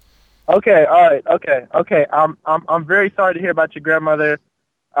 Okay. All right. Okay. I'm very sorry to hear about your grandmother.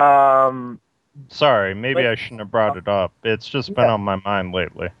 Sorry, maybe I shouldn't have brought it up. It's just been on my mind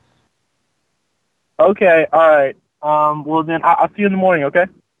lately. Okay. All right. Well then, I'll see you in the morning. Okay.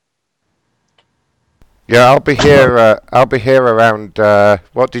 Yeah, I'll be here. I'll be here around.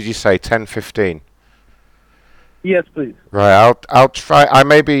 What did you say? 10:15. Yes, please. Right. I'll try. I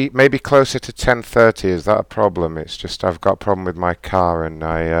may be closer to 10:30. Is that a problem? It's just I've got a problem with my car, and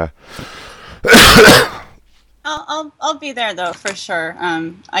I. I'll be there though for sure.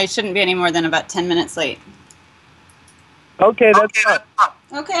 I shouldn't be any more than about 10 minutes late. Okay, that's fine.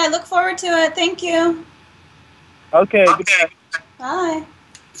 Okay, I look forward to it. Thank you. Okay. Goodbye. Bye.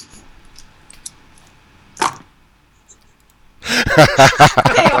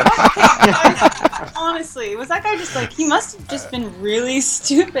 Honestly, was that guy just like, he must have just been really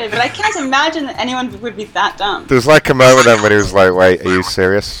stupid, but I can't imagine that anyone would be that dumb. There's like a moment then when he was like, "Wait, are you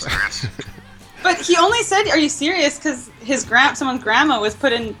serious?" But he only said, "Are you serious?" because someone's grandma was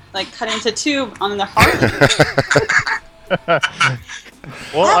cut into two on their heart.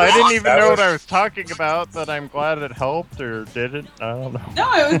 Well, I didn't even know what I was talking about, but I'm glad it helped or didn't. I don't know.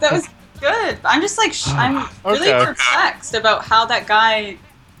 No, that was good. I'm just like, I'm really perplexed about how that guy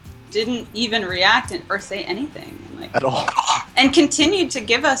didn't even react or say anything. At all. And continued to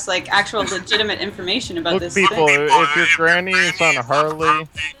give us like actual legitimate information about this people, thing. if your granny is on a Harley,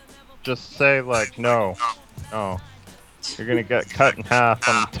 just say like, no. You're gonna get cut in half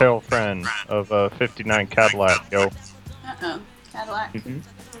on the tail fin of a 59 Cadillac, yo. Uh-oh. Cadillac.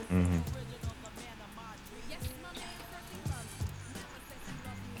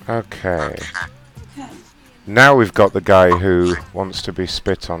 Okay. Now we've got the guy who wants to be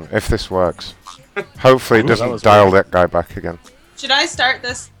spit on, if this works. Hopefully it doesn't dial that guy back again. Should I start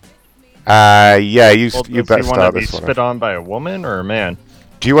this? Yeah, you Well, better does he want start to be this one. spit on by a woman or a man?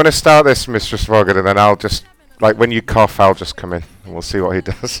 Do you want to start this, Mistress Morgan, and then I'll just, like, when you cough, I'll just come in, and we'll see what he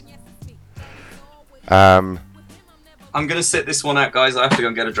does. I'm gonna sit this one out, guys. I have to go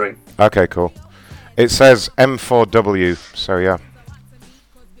and get a drink. Okay, cool. It says M4W, so yeah.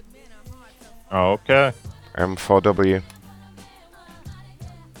 Oh, okay. M4W.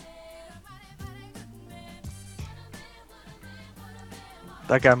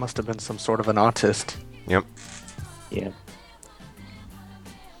 That guy must have been some sort of an autist. Yep. Yeah.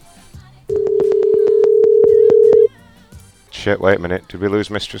 Shit, wait a minute. Did we lose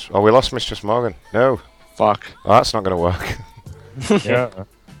Mistress... Oh, we lost Mistress Morgan. No. Fuck. Oh, that's not going to work. Yeah.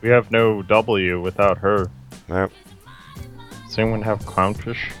 We have no W without her. No. Does anyone have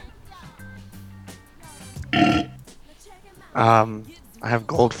clownfish? I have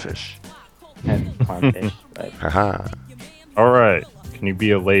goldfish. And clownfish, but Haha. Alright. Can you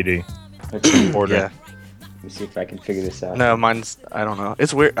be a lady? Order. Yeah. let me see if I can figure this out. No, mine's, I don't know.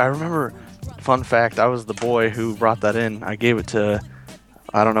 It's weird. I remember, fun fact, I was the boy who brought that in. I gave it to,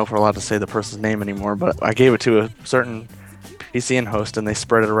 I don't know if we're allowed to say the person's name anymore, but I gave it to a certain PCN host and they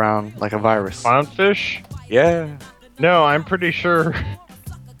spread it around like a virus. Clownfish? Yeah. No, I'm pretty sure.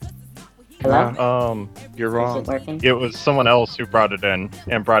 Hello? You're wrong. It was someone else who brought it in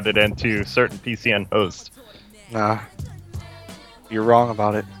and brought it into certain PCN hosts. Nah. You're wrong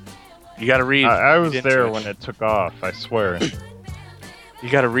about it. You gotta read. I was there when it took off, I swear. You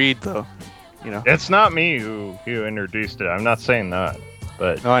gotta read, though. You know. It's not me who introduced it. I'm not saying that,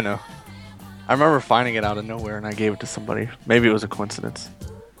 but No, I know. I remember finding it out of nowhere and I gave it to somebody. Maybe it was a coincidence.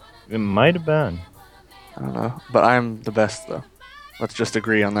 It might have been. I don't know. But I'm the best, though. Let's just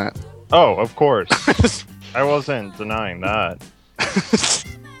agree on that. Oh, of course. I wasn't denying that.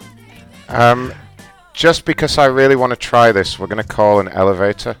 Just because I really want to try this, we're going to call an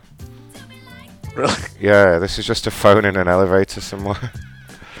elevator. Really? Yeah, this is just a phone in an elevator somewhere.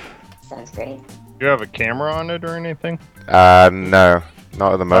 Sounds great. Do you have a camera on it or anything? No.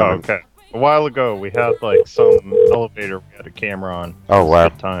 Not at the Oh, moment. okay. A while ago, we had like some elevator we had a camera on. Oh, wow.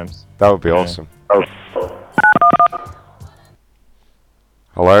 Good times. That would be Yeah. awesome.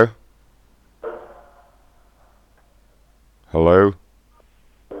 Hello? Hello?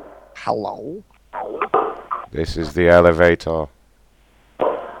 Hello? This is the elevator.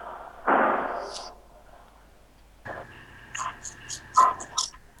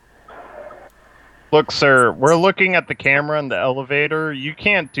 Look, sir, we're looking at the camera in the elevator. You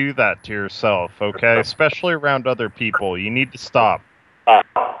can't do that to yourself, okay? Especially around other people. You need to stop.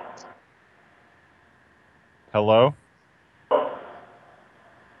 Hello?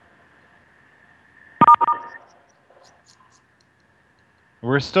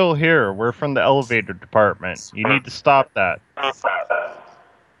 We're still here. We're from the elevator department. You need to stop that.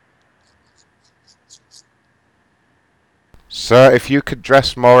 Sir, if you could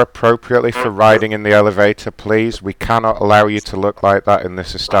dress more appropriately for riding in the elevator, please. We cannot allow you to look like that in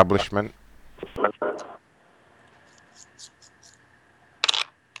this establishment.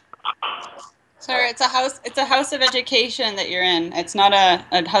 Sir, it's a house. It's a house of education that you're in. It's not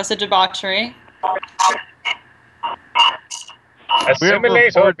a house of debauchery. We have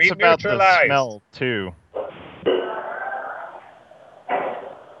Assimilate or reports be about the neutralized. smell too.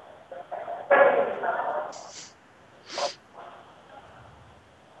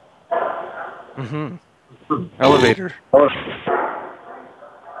 Elevator. What's that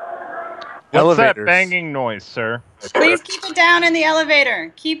Elevators. banging noise, sir? Please keep it down in the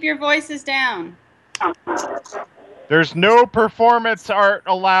elevator. Keep your voices down. There's no performance art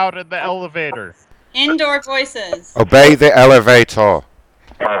allowed in the elevator. Indoor voices. Obey the elevator.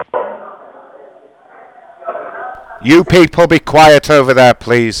 You people be quiet over there,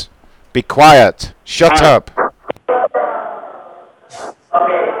 please. Be quiet. Shut up.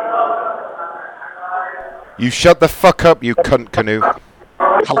 You shut the fuck up, you cunt canoe.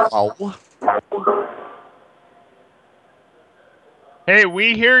 Hello? Hey,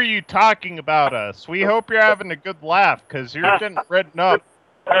 we hear you talking about us. We hope you're having a good laugh, because you're getting written up.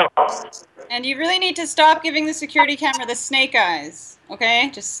 And you really need to stop giving the security camera the snake eyes.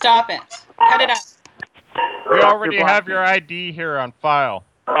 Okay? Just stop it. Cut it out. We already have your ID here on file.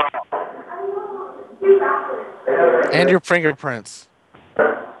 And your fingerprints.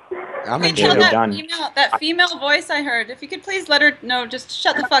 I'm in Hey, tell jail. that female voice I heard, if you could please let her know, just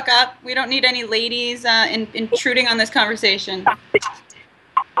shut the fuck up. We don't need any ladies intruding on this conversation.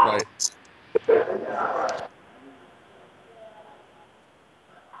 Right.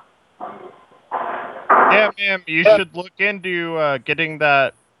 Yeah, Sam, you should look into getting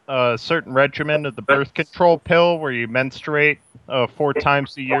that certain regimen of the birth control pill where you menstruate 4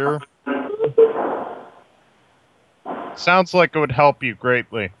 times a year. Sounds like it would help you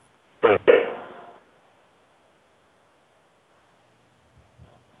greatly.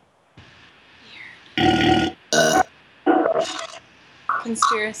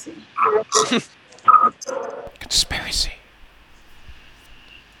 Conspiracy. Conspiracy.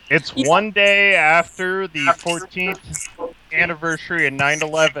 It's one day after the 14th anniversary of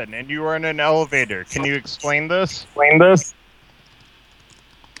 9/11, and you are in an elevator. Can you explain this?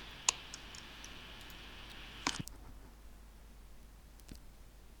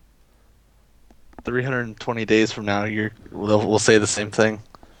 320 days from now, we'll say the same thing.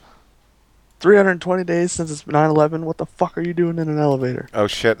 320 days since it's 9/11. What the fuck are you doing in an elevator? Oh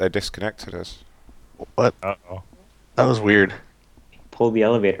shit! They disconnected us. What? Uh-oh. That was weird. Pull the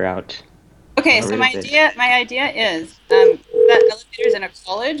elevator out. Okay, so my idea is that elevator's in a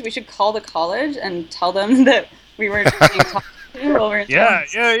college. We should call the college and tell them that we were being talked to while we were in Yeah.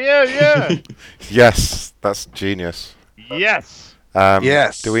 Yes, that's genius. Yes.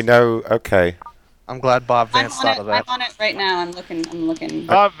 Yes. Do we know? Okay. I'm glad Bob Vance thought of that. I'm on it right now. I'm looking.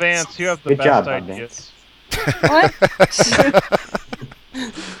 Bob Vance, you have the Good best job, Bob ideas.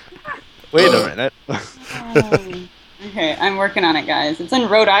 Wait a minute. Okay, I'm working on it, guys. It's in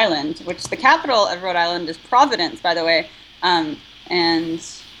Rhode Island, which the capital of Rhode Island is Providence, by the way. And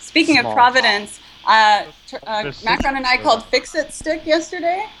speaking of Providence, Macron and I called Fix-It Stick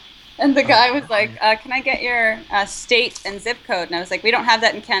yesterday. And the guy was like, can I get your state and zip code? And I was like, we don't have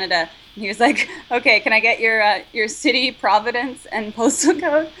that in Canada. And he was like, okay, can I get your city, Providence, and postal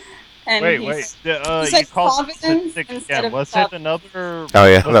code? And wait. he You said called Providence Stick instead again. of Was it Providence. another... Oh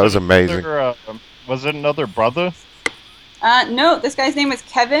yeah, that was amazing. Was it another brother? No, this guy's name was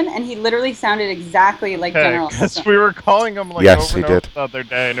Kevin, and he literally sounded exactly like General Because Awesome. we were calling him like Yes, over he and over did. the other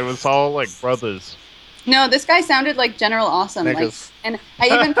day, and it was all like brothers. No, this guy sounded like General Awesome. Like, and I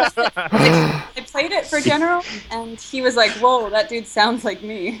even I played it for General, and he was like, "Whoa, that dude sounds like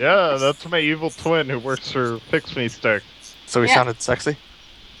me." Yeah, that's my evil twin who works for Fix Me Stick. So he Yeah. sounded sexy?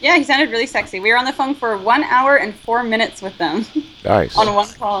 Yeah, he sounded really sexy. We were on the phone for 1 hour and 4 minutes with them Nice. on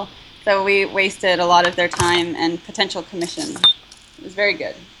one call. So we wasted a lot of their time and potential commission. It was very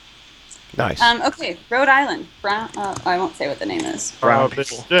good. Nice. Okay, Rhode Island. I won't say what the name is.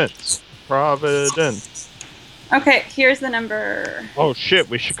 Providence. Okay, here's the number. Oh shit,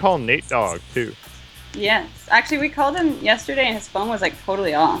 we should call Nate Dogg too. Yes. Actually, we called him yesterday and his phone was like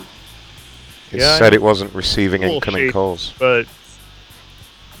totally off. It Yeah, said it wasn't receiving Little incoming shaky, calls. But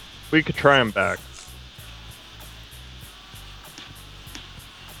we could try him back.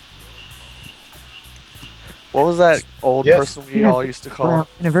 What was that old Yes. person we all used to call?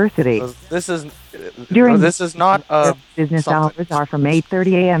 University. This is During this is not business something. hours are from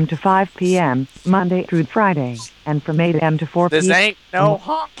 8:30 a.m. to 5 p.m. Monday through Friday, and from 8 a.m. to 4 p.m. This ain't no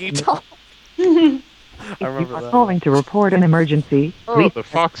honky tonk. I If remember you are that. calling to report an emergency, Oh, please the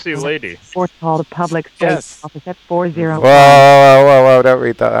foxy lady. call the public safety office at 40. Whoa, don't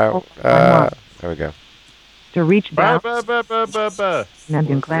read that out. There we go. To reach Ba, Dow ba, ba, ba, ba, ba. and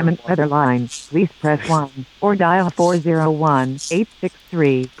inclement weather line, please press 1 or dial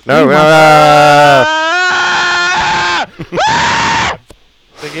 401-863. No,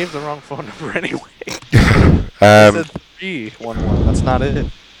 They gave the wrong phone number anyway. Um, It said 311. That's not it.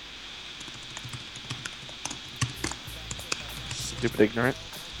 Stupid ignorant.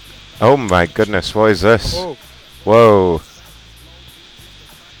 Oh my goodness, what is this? Whoa. Whoa.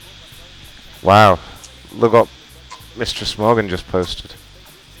 Wow. Look what Mistress Morgan just posted.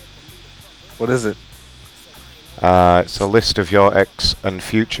 What is it? It's a list of your ex and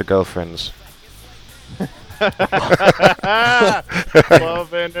future girlfriends.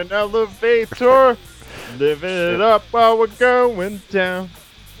 Love in an elevator, living it up while we're going down.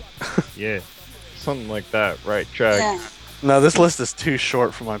 Yeah, something like that, right, Jack? Yeah. No, this list is too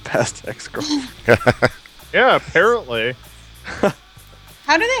short for my past ex-girlfriend. Yeah, apparently.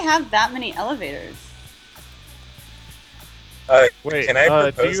 How do they have that many elevators? Wait, Can I do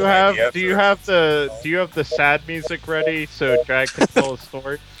propose you an have idea do you have the sad music ready so Jack can tell a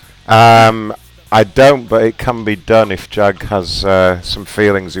story? I don't, but it can be done if Jag has some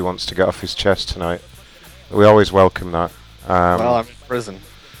feelings he wants to get off his chest tonight. We always welcome that. Well, I'm in prison.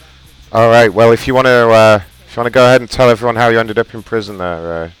 All right. Well, if you want to go ahead and tell everyone how you ended up in prison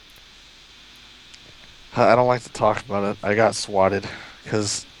there. I don't like to talk about it. I got swatted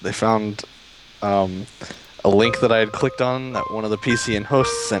because they found a link that I had clicked on that one of the PCN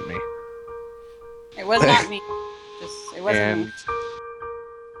hosts sent me. It was not me. It wasn't And me.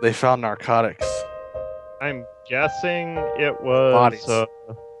 they found narcotics I'm guessing it was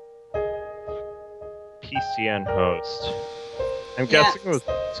PCN host. I'm guessing it was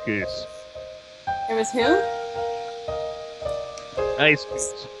Ice Goose. It was who? Ice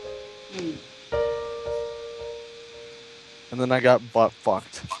Goose. And then I got butt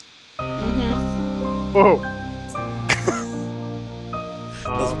fucked. Whoa.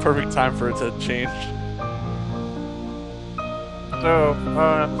 That was the perfect time for it to change. So,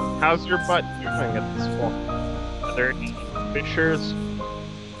 how's your butt doing at this point? Are there any fissures?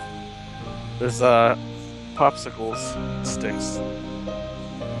 There's popsicles sticks.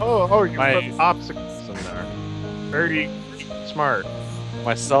 Oh, you put popsicles in there. Very smart.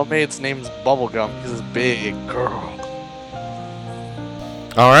 My cellmate's name's Bubblegum. He's this big girl.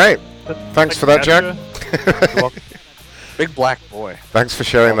 All right. Thanks for that, Jack. Big black boy. Thanks for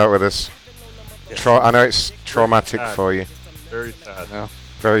sharing that with us. I know it's traumatic for you. Very sad. Yeah.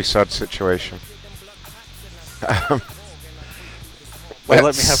 Very sad situation. They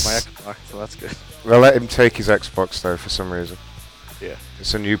let me have my Xbox, so that's good. They'll let him take his Xbox, though, for some reason. Yeah.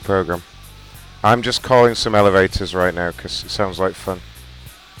 It's a new program. I'm just calling some elevators right now, because it sounds like fun.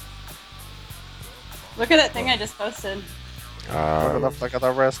 Look at that thing I just posted. Look at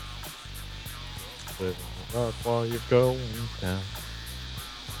the rest. While you're going down.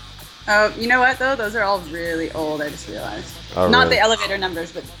 Oh, you know what though? Those are all really old. I just realized. Oh, Not really? the elevator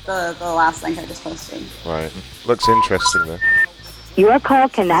numbers, but the last link I just posted. Right. Looks interesting, though. Your call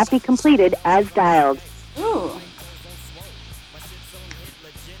cannot be completed as dialed. Ooh.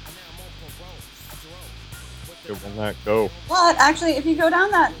 It will not go. But actually, if you go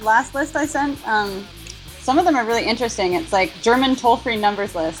down that last list I sent, some of them are really interesting. It's like German toll-free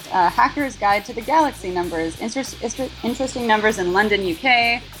numbers list, Hacker's Guide to the Galaxy numbers, interesting numbers in London,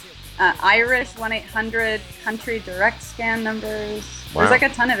 UK, Irish 1-800 country direct scan numbers. Wow. There's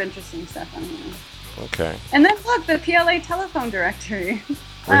like a ton of interesting stuff on here. Okay. And then look, the PLA telephone directory.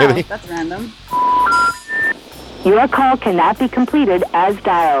 Wow, Really? that's random. Your call cannot be completed as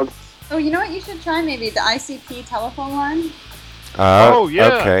dialed. Oh, you know what? You should try maybe the ICP telephone line. Oh,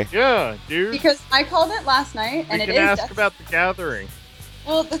 yeah. Okay. Yeah, dude. Because I called it last night, and We it can is. ask about the gathering.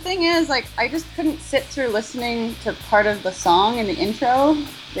 Well, the thing is, like, I just couldn't sit through listening to part of the song in the intro,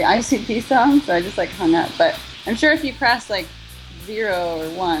 the ICP song, so I just like hung up. But I'm sure if you press like 0 or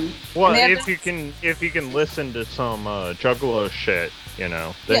 1, Well, and they have if you can listen to some Juggalo shit, you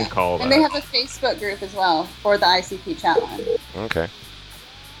know, then call that. and they have a Facebook group as well for the ICP chat line. Okay.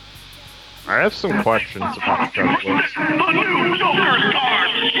 I have some questions about Juggalos. The new Joker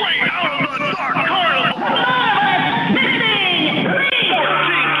starts straight out of the dark carnival. 14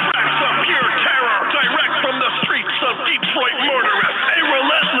 tracks of pure terror, direct from the streets of Detroit murderous. A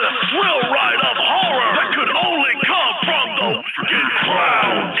relentless thrill ride of horror that could only come from the wicked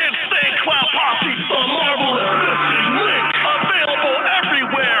clown. Insane Clown Posse, the marvelous Missing Link. Available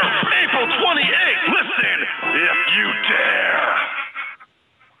everywhere. April 28th. Listen, if you dare.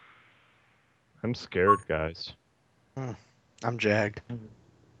 I'm scared, guys. I'm jagged.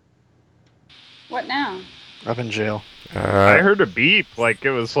 What now? I'm in jail. I heard a beep, like it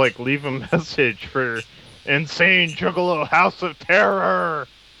was like leave a message for Insane Juggalo House of Terror,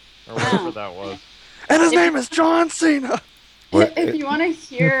 or whatever that was. And his name is John Cena. If you want to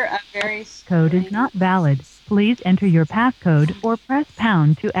hear a very Code is not valid. Please enter your passcode or press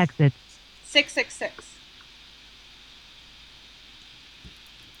pound to exit. 666.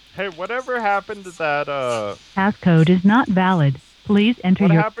 Hey, whatever happened to that? Passcode is not valid. Please enter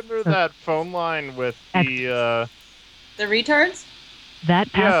What your happened to that phone line with the? The retards? That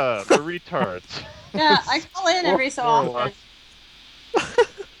Yeah, the retards. Yeah, I call in every so More or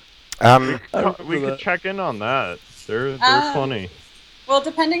often. we could check in on that. They're Um, funny. Well,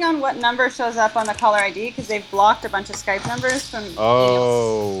 depending on what number shows up on the caller ID, because they've blocked a bunch of Skype numbers from.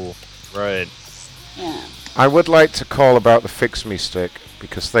 Oh, right. Yeah. I would like to call about the Fix Me stick,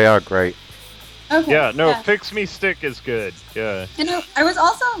 because they are great. Okay. Yeah, no, yeah. Fix Me Stick is good. Yeah. You know, I was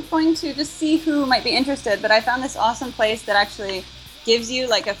also going to just see who might be interested, but I found this awesome place that actually gives you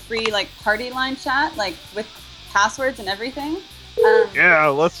like a free like party line chat, like with passwords and everything. Yeah,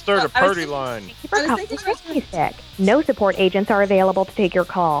 let's start a I was party thinking- line. I was thinking Fix Me Stick. No support agents are available to take your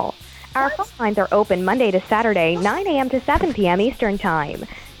call. Our phone lines are open Monday to Saturday, 9 a.m. to 7 p.m. Eastern Time.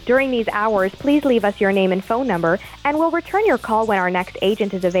 During these hours, please leave us your name and phone number, and we'll return your call when our next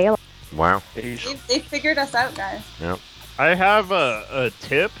agent is available. Wow. they figured us out, guys. Yep. I have a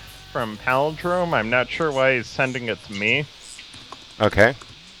tip from Palindrome. I'm not sure why he's sending it to me. Okay.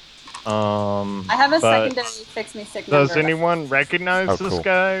 I have a but secondary Fix Me Stick number. Does anyone recognize Oh, this cool.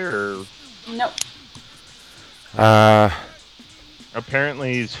 guy, or Nope.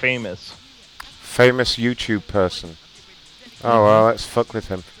 apparently he's famous? Famous YouTube person. Oh, well, let's fuck with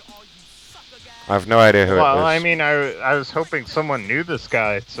him. I have no idea who it is. Well, I mean, I was hoping someone knew this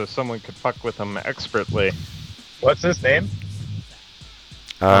guy so someone could fuck with him expertly. What's his name?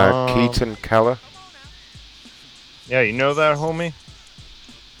 Keaton Keller. Yeah, you know that, homie?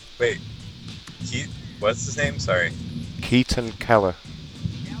 Wait. What's his name? Sorry. Keaton Keller.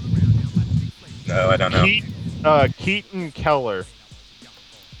 No, I don't know. Keaton Keller.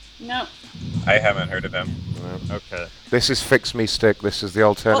 No. I haven't heard of him. No. Okay. This is Fix Me Stick. This is the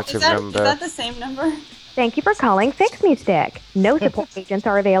alternative number. Is that the same number? Thank you for calling Fix Me Stick. No support agents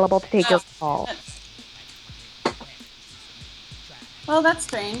are available to take your call. Well, that's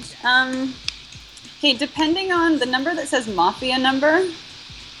strange. Hey, depending on the number that says Mafia number.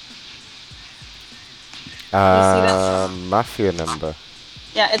 Mafia number.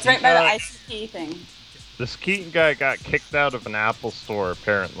 Yeah, it's right by the ICP thing. This Keaton guy got kicked out of an Apple store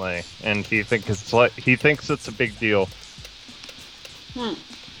apparently, and he thinks it's a big deal.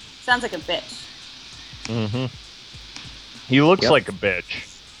 Sounds like a bitch. Mm-hmm. He looks like a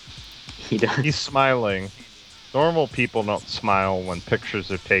bitch. He does. He's smiling. Normal people don't smile when pictures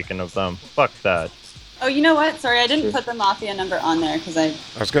are taken of them. Fuck that. Oh, you know what? Sorry, I didn't put the Mafia number on there because I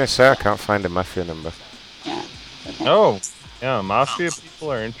was going to say I can't find a Mafia number. Yeah. Okay. Oh, yeah, Mafia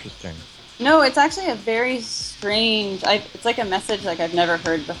people are interesting. No, it's actually a very strange. It's like a message like I've never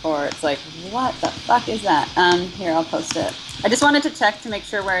heard before. It's like, what the fuck is that? Here, I'll post it. I just wanted to check to make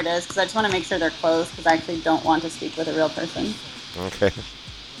sure where it is because I just want to make sure they're closed because I actually don't want to speak with a real person. Okay.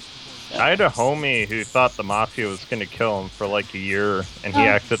 I had a homie who thought the Mafia was going to kill him for like a year, and he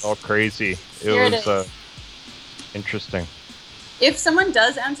acted all crazy. It was interesting. If someone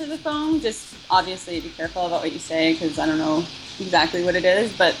does answer the phone, just obviously be careful about what you say because I don't know exactly what it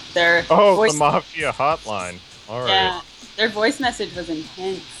is, but their voice... the Mafia hotline. All right. Yeah, their voice message was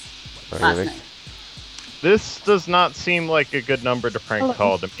intense last night. This does not seem like a good number to prank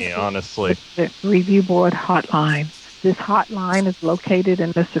call to me, honestly. The review board hotline. This hotline is located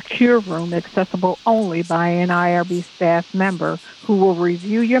in the secure room accessible only by an IRB staff member who will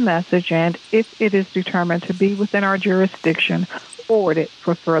review your message and, if it is determined to be within our jurisdiction, forward it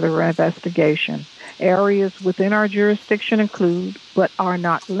for further investigation. Areas within our jurisdiction include, but are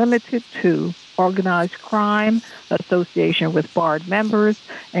not limited to, organized crime, association with barred members,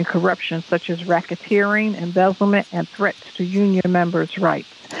 and corruption such as racketeering, embezzlement, and threats to union members'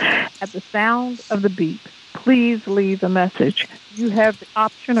 rights. At the sound of the beep, please leave a message. You have the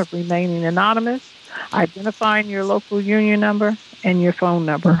option of remaining anonymous, identifying your local union number, and your phone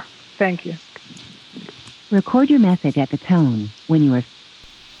number. Thank you. Record your message at the tone when you are...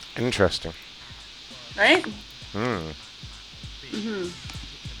 Interesting. Right?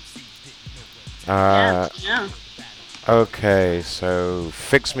 Yeah. Okay, so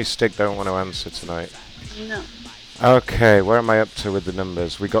Fix Me Stick don't want to answer tonight. No. Okay, where am I up to with the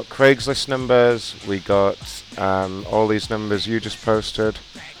numbers? We got Craigslist numbers, we got all these numbers you just posted.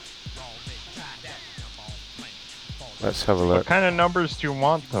 Let's have a look. What kind of numbers do you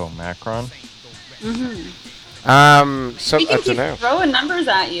want though, Macron? So we I can don't keep know. throwing numbers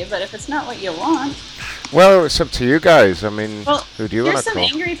at you, but if it's not what you want... Well, it's up to you guys. I mean, Well, who do you want here's to some call?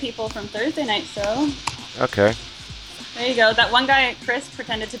 angry people from Thursday night show. Okay. There you go. That one guy, Chris,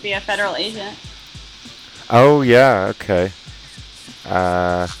 pretended to be a federal agent. Oh, yeah, okay.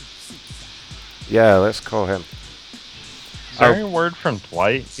 Yeah, let's call him. Is there any word from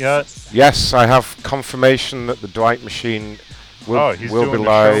Dwight yet? Yes, I have confirmation that the Dwight machine will he's be doing the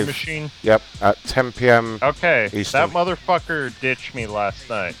live. show machine? Yep, at 10 p.m. Okay, Eastern. that motherfucker ditched me last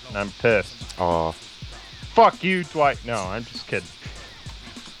night, and I'm pissed. Oh. Fuck you, Dwight. No, I'm just kidding.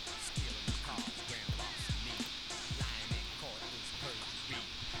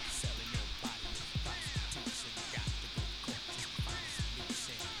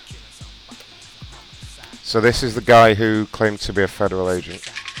 So this is the guy who claimed to be a federal agent.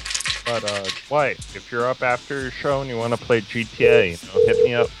 But, Dwight, if you're up after your show and you want to play GTA, hit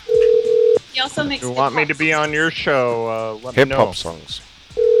me up. He also makes If you want me to be on your show, let me know. Hip-hop songs.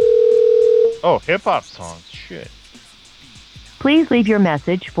 Oh, hip-hop songs. Shit. Please leave your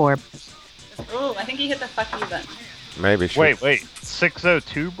message for... Oh, I think he hit the fuck you button. Maybe. Wait.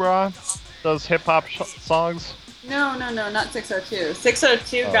 602, brah? Does hip-hop songs? No, not 602.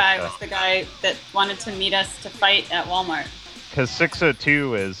 602 guy was the guy that wanted to meet us to fight at Walmart. Because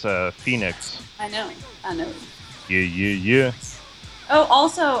 602 is Phoenix. I know. Yeah. Oh,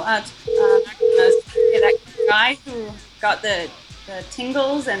 also, that guy who got the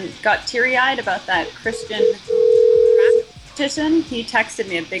tingles and got teary-eyed about that Christian petition, he texted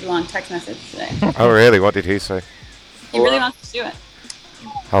me a big, long text message today. Oh, really? What did he say? He really wants to do it.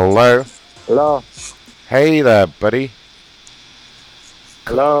 Hello? Hello. Hey there, buddy.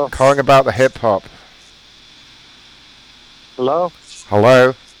 Hello. Calling about the hip hop. Hello.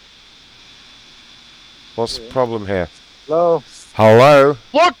 Hello. What's the problem here? Hello. Hello.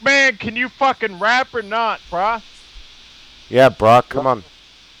 Look, man, can you fucking rap or not, brah? Yeah, brah, come on.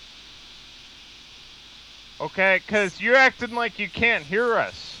 Okay, because you're acting like you can't hear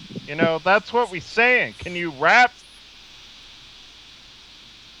us. You know, that's what we saying. Can you rap?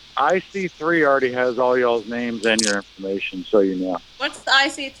 IC3 already has all y'all's names and your information, so you know. What's the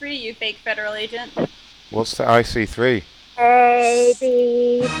IC3, you fake federal agent? What's the IC3? A,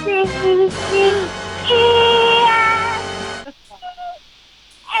 B, C, D, E, F,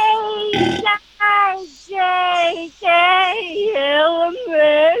 H, I, J, K, L, M,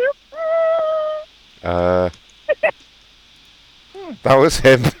 N, That was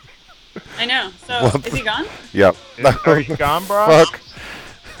him. I know. So, What is he gone? Yep. Are you gone, bro? Fuck.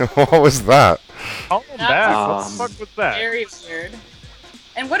 What was that? Call him back. What the fuck was that? Very weird.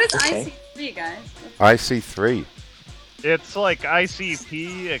 And what is Okay. IC3, guys? IC3. It's like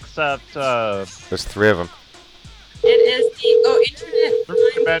ICP, except, There's 3 of them. It is the Internet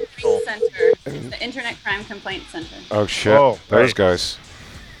Crime dimensional. Complaint Center. It's the Internet Crime Complaint Center. Oh shit. Oh, Those right. guys.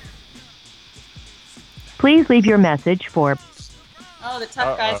 Please leave your message for Oh, the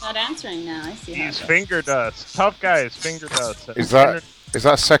tough guy's not answering now. I see how He's it goes. fingered us. Tough guy has fingered us. Is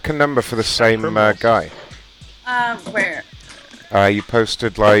that a second number for the same guy? Where? You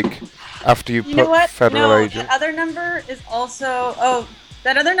posted like after you, You know put what? federal No, agent. that other number is also... Oh,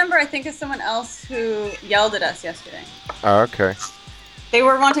 that other number I think is someone else who yelled at us yesterday. Oh, okay. They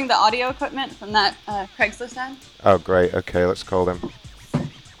were wanting the audio equipment from that Craigslist ad. Oh, great. Okay, let's call them.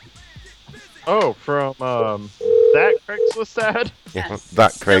 Oh, from, that Craigslist ad? Yeah, Yes.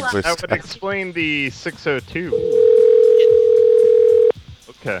 that Still up. Craigslist. That would explain the 602.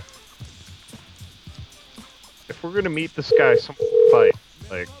 Okay. If we're gonna meet this guy, someone fight.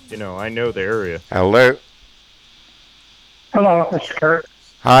 Like, you know, I know the area. Hello. Hello, this is Kurt.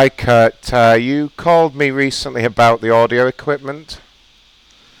 Hi, Kurt. You called me recently about the audio equipment.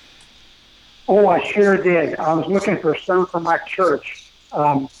 Oh, I sure did. I was looking for some for my church.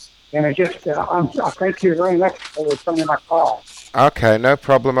 And I just, I thank you very much for returning my call. Okay, no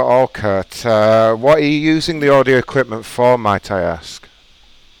problem at all, Kurt. What are you using the audio equipment for, might I ask?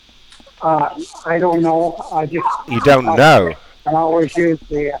 I don't know. I just. You don't know? I always use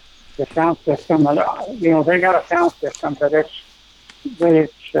the sound system. You know, they got a sound system, but it's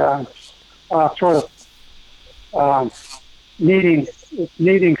sort of needing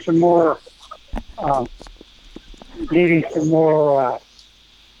some more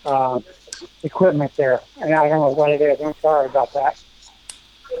equipment there, and I don't know what it is. I'm sorry about that.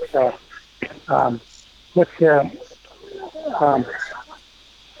 So, I'm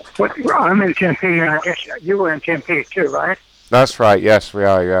in Tempe, and I guess you were in Tempe too, right? That's right. Yes, we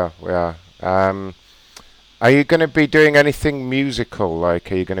are. Yeah, we are. Are you going to be doing anything musical?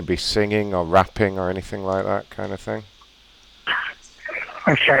 Like, are you going to be singing or rapping or anything like that kind of thing?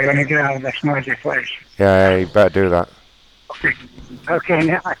 Okay, let me get out of this noisy place. Yeah, you better do that. Okay,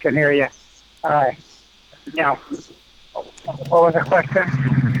 now I can hear you. All right. Now, what was the question?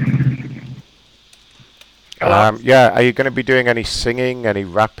 Yeah, are you going to be doing any singing, any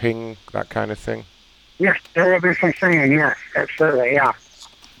rapping, that kind of thing? Yes, there will be some singing, yes, absolutely, yeah.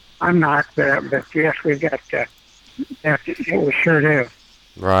 I'm not, but yes, we got, we sure do.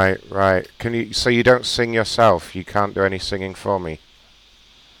 Right, right. So you don't sing yourself? You can't do any singing for me?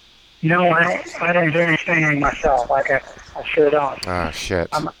 No, I don't do any singing myself. I sure don't. Ah, shit.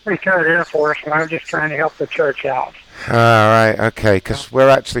 I'm a retired Air Force, and I'm just trying to help the church out. Right, okay, because we're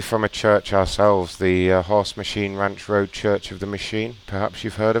actually from a church ourselves, the Horse Machine Ranch Road Church of the Machine. Perhaps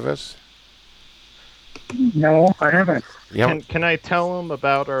you've heard of us? No, I haven't. Can I tell him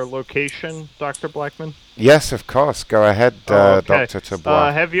about our location, Dr. Blackman? Yes, of course. Go ahead, Okay. Dr.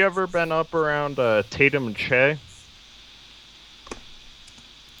 Tabois. Have you ever been up around Tatum and Shea?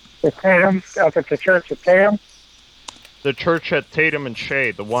 The Tatum, up at the church at Tatum? The church at Tatum and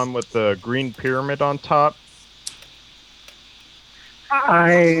Shea, the one with the green pyramid on top?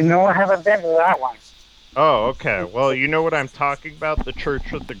 I know I haven't been to that one. Oh, okay. Well, you know what I'm talking about? The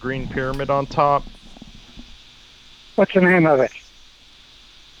church with the green pyramid on top? What's the name of it?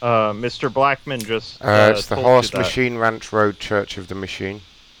 Mr. Blackman just it's the told Horse you that. Machine Ranch Road Church of the Machine.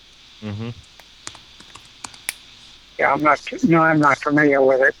 Mm-hmm. Yeah, I'm not familiar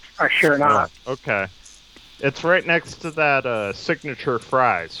with it. I sure not. Oh, okay. It's right next to that Signature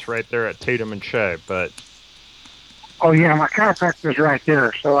Fries, right there at Tatum and Shea, but... Oh, yeah, my chiropractor's right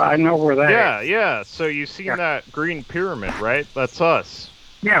there, so I know where that is. Yeah. So you seen that green pyramid, right? That's us.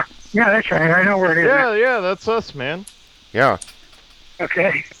 Yeah. Yeah, that's right. I know where it is. Yeah, that's us, man. Yeah.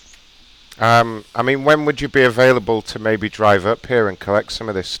 Okay. I mean, when would you be available to maybe drive up here and collect some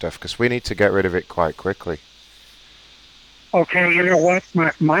of this stuff? Because we need to get rid of it quite quickly. Okay, you know what?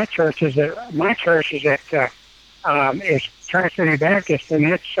 My church is at is Tri-City Baptist, and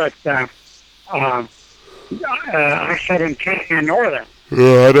it's at I said in Canyon Northern.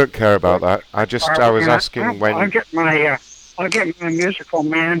 I don't care about that. I was asking when. I'll get my musical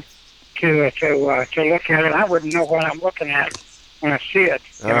man to look at it. I wouldn't know what I'm looking at when I see it.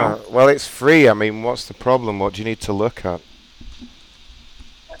 You know? Well, it's free. I mean, what's the problem? What do you need to look at?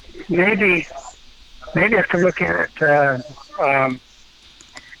 Maybe I could look at it.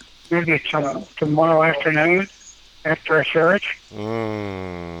 Maybe tomorrow afternoon after church.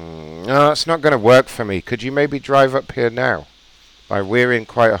 No, it's not going to work for me. Could you maybe drive up here now? We're in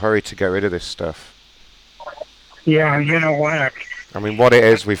quite a hurry to get rid of this stuff. Yeah, you know what? I mean, what it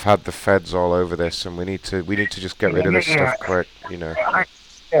is, we've had the feds all over this, and we need to just get rid of this stuff quick. You know.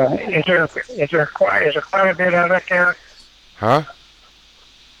 Is there quite a bit of it there? Huh?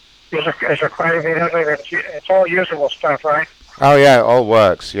 Is there quite a bit of it? It's all usable stuff, right? Oh yeah, it all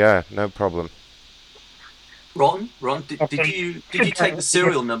works. Yeah, no problem. Ron, did you take the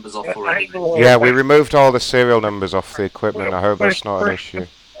serial numbers off already? Yeah, we removed all the serial numbers off the equipment. I hope that's not an issue.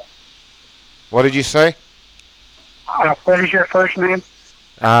 What did you say? What is your first name?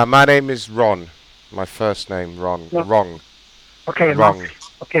 My name is Ron. My first name, Ron. No. Wrong. Okay. Wrong.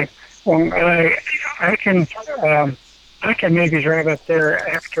 Okay. Well, I can maybe drive up there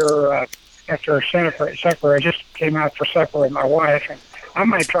after supper. I just came out for supper with my wife, and I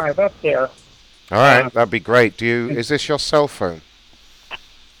might drive up there. All right, that'd be great. Is this your cell phone?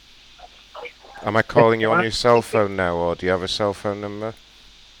 Am I calling you on your cell phone now, or do you have a cell phone number?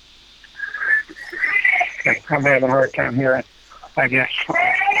 Okay, I'm having a hard time hearing, I guess.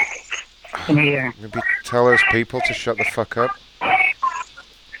 Maybe tell those people to shut the fuck up.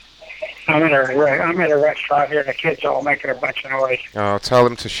 I'm at a restaurant here, and the kids all making a bunch of noise. Oh, tell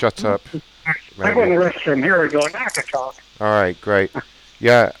them to shut up. I go in the restroom here and go, I can talk. All right, great.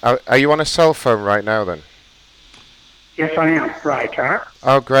 Yeah, are you on a cell phone right now then? Yes, I am. Right, huh?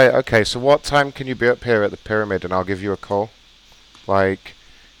 Oh, great. Okay, so what time can you be up here at the pyramid, and I'll give you a call?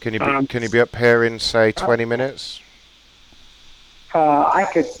 Can you be up here in say 20 minutes? I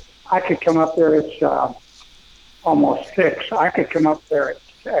could come up there. It's almost 6. I could come up there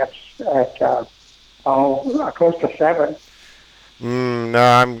at close to 7.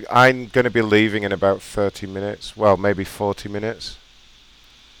 No, I'm going to be leaving in about 30 minutes. Well, maybe 40 minutes.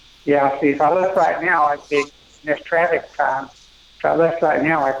 Yeah, see, if I left right now, I'd be in this traffic time. If I left right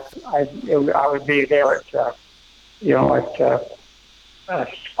now, I would be there at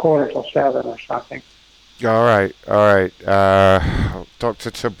quarter till 7 or something. All right. Dr.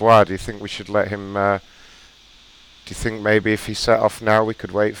 Tabois, do you think we should let him? Do you think maybe if he set off now, we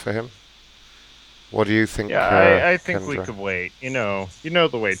could wait for him? What do you think? Yeah, I think we Kendra? could wait. You know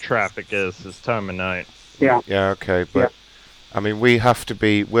the way traffic is this time of night. Yeah. Yeah. Okay, but I mean, we're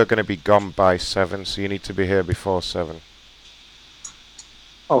going to be gone by 7, so you need to be here before 7.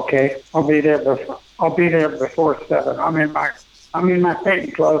 Okay, I'll be there before 7. I'm in my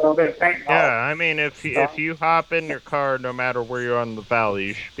painting clothes. I've been painting. Yeah, I mean, if you hop in your car, no matter where you're on the valley,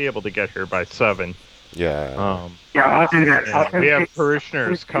 you should be able to get here by 7. Yeah. Yeah, I'll do that. We have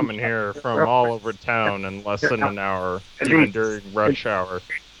parishioners coming here from all over town in less than an hour, even during rush hour.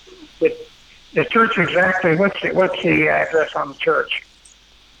 The church exactly. What's the address on the church?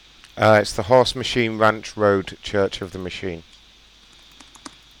 It's the Horse Machine Ranch Road Church of the Machine.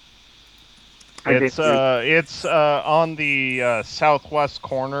 It's on the southwest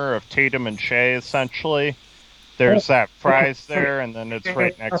corner of Tatum and Shea, essentially. There's that Fry's there, and then it's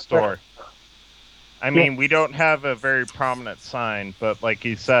right next door. I mean, we don't have a very prominent sign, but like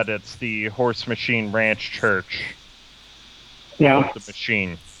you said, it's the Horse Machine Ranch Church. Yeah. Of the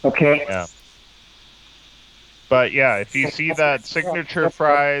machine. Okay. Yeah. But yeah, if you see that signature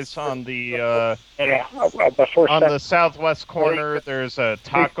Fry's on the southwest corner, there's a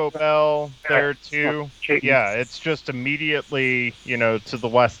Taco Bell there too. Yeah, it's just immediately, to the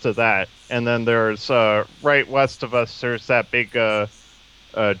west of that. And then there's right west of us, there's that big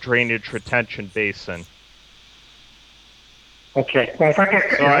drainage retention basin. Okay. Well,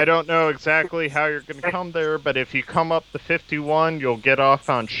 so I don't know exactly how you're going to come there, but if you come up the 51, you'll get off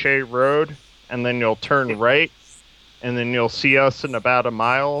on Shea Road, and then you'll turn right, and then you'll see us in about a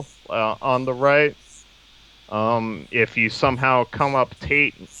mile on the right. If you somehow come up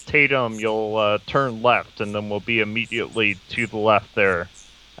Tatum, you'll turn left, and then we'll be immediately to the left there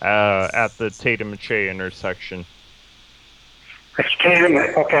at the Tatum and Shea intersection. It's Tatum.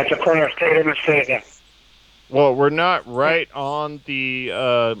 Okay, it's the corner of Tatum and Stadium. Well, we're not right on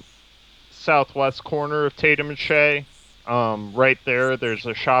the southwest corner of Tatum and Shea. Right there's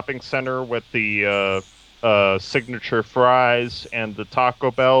a shopping center with the signature fries and the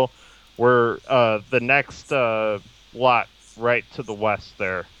Taco Bell. We're the next lot right to the west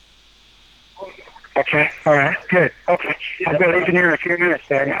there. Okay, all right, good. Okay, I'll be leaving here in a few minutes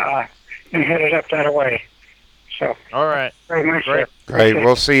then, and headed up that way. So, all right, very much, great. sir. Great, Okay.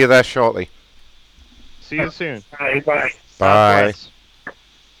 we'll see you there shortly. See you soon. Bye. Bye. Bye.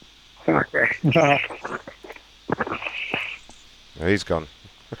 Okay. Bye. Oh, he's gone.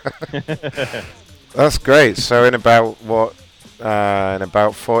 That's great. So in about in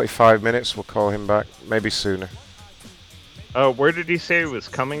about 45 minutes, we'll call him back. Maybe sooner. Where did he say he was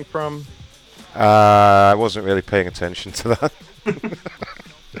coming from? I wasn't really paying attention to that.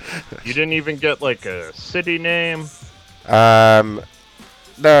 You didn't even get like a city name? No,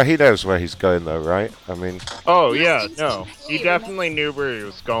 he knows where he's going though, right? I mean. Oh yeah, no, he definitely knew where he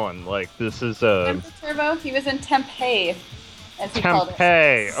was going. Like this is Turbo. He was in Tempe, as he called it.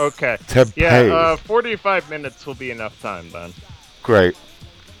 Tempe. Okay. Tempe. Yeah, 45 minutes will be enough time then. Great.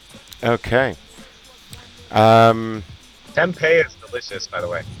 Okay. Tempeh is delicious, by the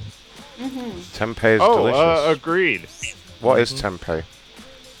way. Tempeh is delicious. Agreed. What is tempeh?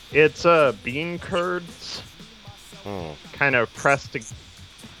 It's bean curds, kind of pressed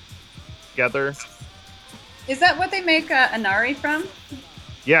together. Is that what they make Anari from?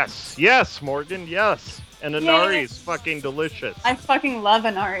 Yes, Morgan, yes. And Anari is fucking delicious. I fucking love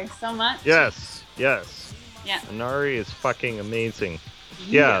Anari so much. Yes. Yeah. Anari is fucking amazing. Yes.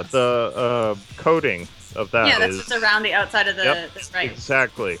 Yeah, the coating of that Yeah, that's is... just around the outside of the rice.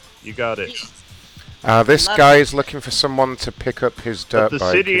 Exactly. You got it. This guy is looking for someone to pick up his dirt But bike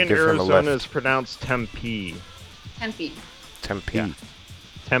the city and in give him a Arizona lift. is pronounced Tempe. Tempe. Tempe. Yeah.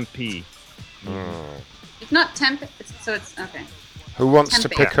 Tempe. It's not Tempe. So it's okay. Who wants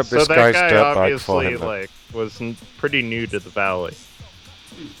Tempe. to pick up So this that guy's guy dirt bike for obviously him? Then? like was pretty new to the valley.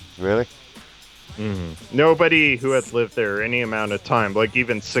 Really? Nobody who had lived there any amount of time, like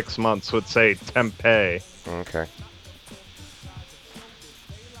even 6 months, would say Tempe. Okay.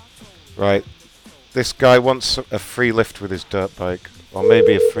 Right. This guy wants a free lift with his dirt bike. Or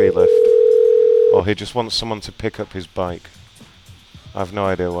maybe a free lift. Or he just wants someone to pick up his bike. I have no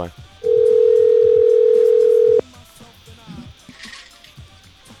idea why.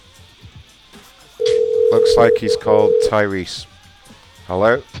 Looks like he's called Tyrese.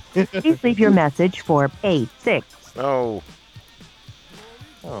 Hello? Please leave your message for 86. Oh.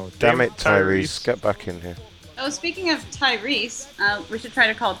 Oh, Damn it, Tyrese. Get back in here. Oh, speaking of Tyrese, we should try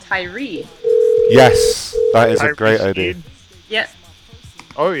to call Tyree. Yes! That is a great Tyrese idea. Need? Yep.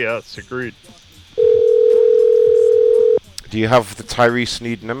 Oh yes, agreed. Do you have the Tyrese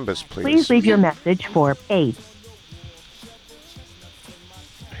Need numbers, please? Please leave your message for 8.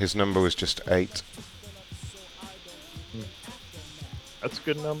 His number was just 8. That's a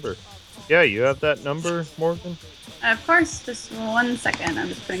good number. Yeah, you have that number, Morgan? Of course, just 1 second. I'm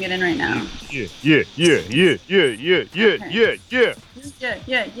just putting it in right now. Yeah. Yeah.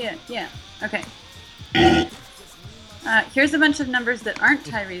 Okay. Here's a bunch of numbers that aren't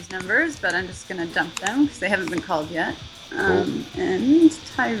Tyree's numbers, but I'm just gonna dump them because they haven't been called yet. And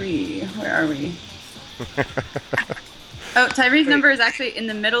Tyree, where are we? Oh, Tyree's number is actually in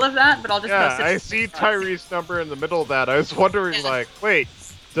the middle of that, but I'll just post it. I see Tyree's number in the middle of that. I was wondering, like, wait,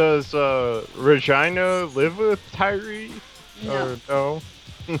 does Regina live with Tyree? No. Or no?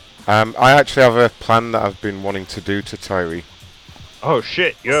 I actually have a plan that I've been wanting to do to Tyree. Oh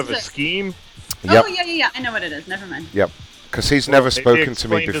shit, you have a What is it? scheme? Yep. Oh, yeah. I know what it is. Never mind. Yep. Because he's never Maybe spoken to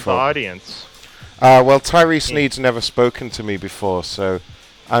me explain before. the audience. Well, Tyrese Need's never spoken to me before, so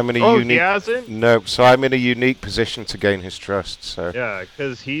I'm in a Oh, he unique. hasn't? No, so I'm in a unique position to gain his trust. So Yeah,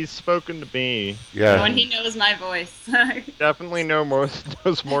 because he's spoken to me. yeah. When he knows my voice. Definitely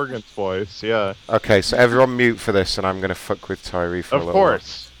knows Morgan's voice, yeah. Okay, so everyone mute for this, and I'm gonna fuck with Tyree for a Of little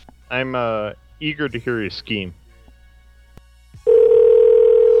course. I'm eager to hear your scheme.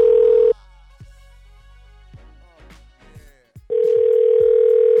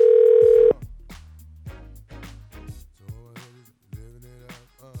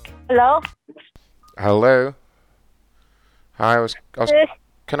 Hello? while. Hello. Hi, I was.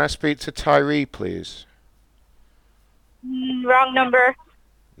 Can I speak to Tyree, please? Wrong number.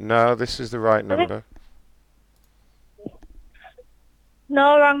 No, this is the right number.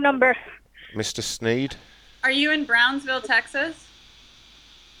 No, wrong number. Mr. Sneed. Are you in Brownsville, Texas?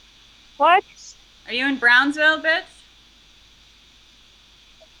 What? Are you in Brownsville, bitch?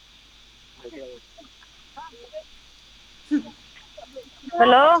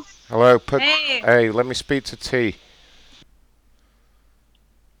 Hello? Hello, Hey. Hey, let me speak to T.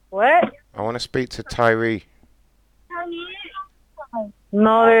 What? I want to speak to Tyree.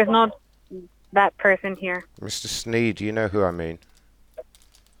 No, there's not that person here. Mr. Sneed, you know who I mean.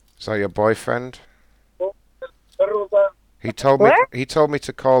 Is that your boyfriend? He told me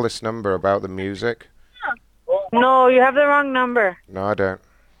to call this number about the music. No, you have the wrong number. No, I don't.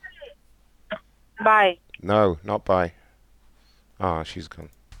 Bye. No, not by. Ah, she's gone.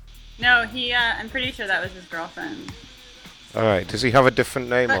 No, I'm pretty sure that was his girlfriend. Alright, does he have a different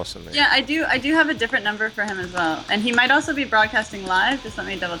name or something? Yeah, I do have a different number for him as well. And he might also be broadcasting live. Just let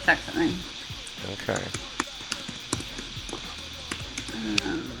me double check something. Okay.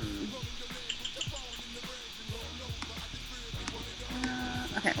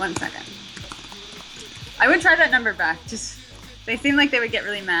 Okay, 1 second. I would try that number back. They seem like they would get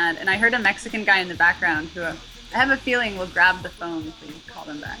really mad. And I heard a Mexican guy in the background who I have a feeling will grab the phone if we call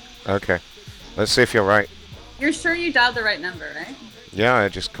them back. Okay. Let's see if you're right. You're sure you dialed the right number, right? Yeah, I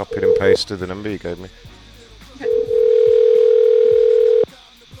just copied and pasted the number you gave me.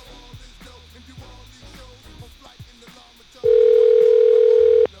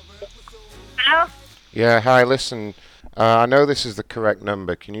 Hello? Yeah, hi, listen. I know this is the correct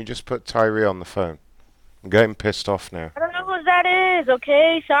number. Can you just put Tyree on the phone? I'm getting pissed off now. I don't know who that is,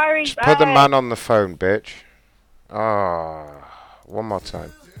 okay? Sorry, Just bye. put the man on the phone, bitch. Ah, one more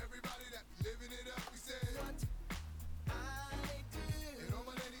time.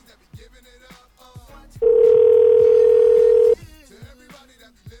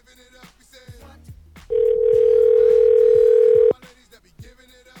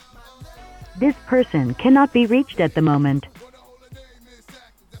 This person cannot be reached at the moment.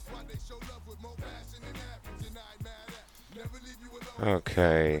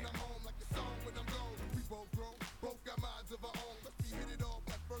 Okay.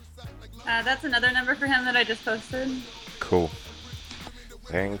 That's another number for him that I just posted. Cool.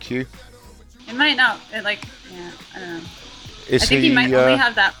 Thank you. It might not. I don't know. I Is think he might only uh,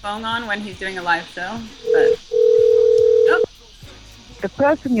 have that phone on when he's doing a live show. But The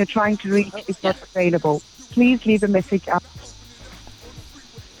person you're trying to reach is not available. Please leave a message up.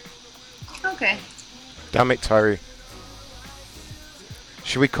 okay. Damn it, Tyree.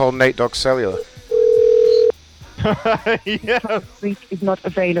 Should we call Nate Dogg Cellular? Yes. Reach is not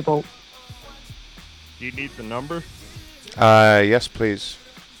available. Do you need the number? Yes, please.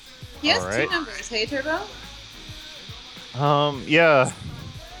 He has Alright. 2 numbers. Hey, Turbo. Yeah.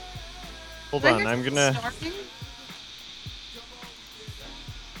 Hold Did I on, hear I'm someone gonna. snorting?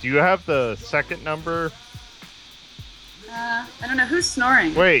 Do you have the second number? I don't know who's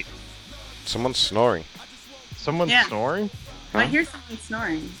snoring. Wait, Someone's snoring. someone's Yeah. snoring? I hear someone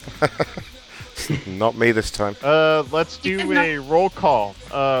snoring. Not me this time. Let's do said no. a roll call.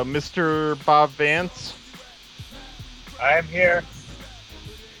 Mr. Bob Vance. I'm here.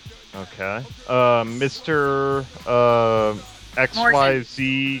 Okay. Mr.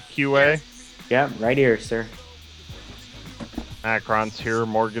 XYZQA. Yeah, right here, sir. Macron's here,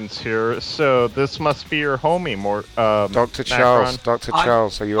 Morgan's here. So this must be your homie, Dr. Charles, Dr.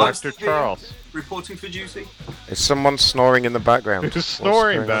 Charles, are you up? Dr. Charles. Reporting for duty. Is someone snoring in the background? Who's What's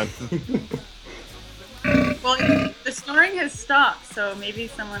snoring, going Ben? on? Well, the snoring has stopped, so maybe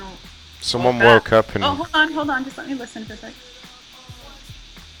someone. Someone woke up and... Oh, hold on. Just let me listen for a sec.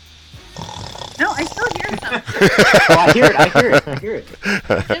 No, I still hear something. Oh, I hear it.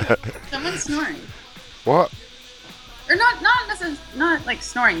 Someone's snoring. What? Or not necessarily, not like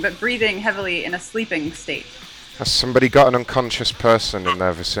snoring, but breathing heavily in a sleeping state. Has somebody got an unconscious person in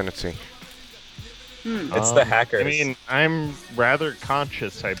their vicinity? It's the hackers. I mean, I'm rather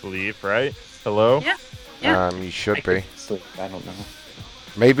conscious, I believe, right? Hello? Yeah. You should I be. could sleep, I don't know.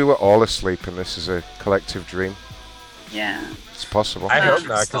 Maybe we're all asleep and this is a collective dream. Yeah. It's possible. I hope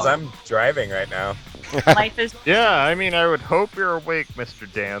not, because I'm driving right now. Life is. Yeah, I mean, I would hope you're awake,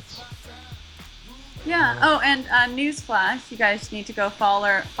 Mr. Dance. Yeah. Oh, and newsflash: you guys need to go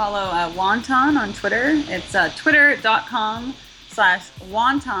follow Wonton on Twitter. It's twitter.com/wonton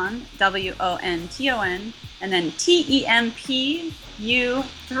WONTON, and then TEMPU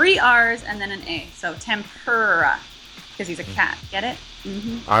 3 R's and then an A. So tempura, because he's a cat. Get it?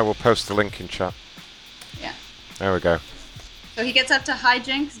 I will post the link in chat. Yeah. There we go. So he gets up to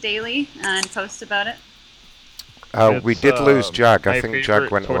hijinks daily and posts about it. We did lose Jag. I my think Jag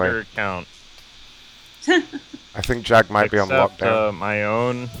favorite went Twitter away. account. I think Jag might be on Except, lockdown. my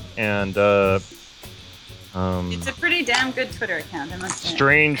own and It's a pretty damn good Twitter account, I must say.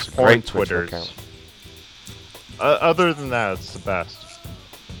 strange porn Great Twitter Twitters. account. Other than that, it's the best.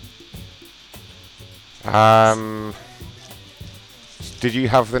 did you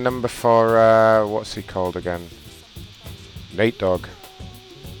have the number for what's he called again? Nate Dogg.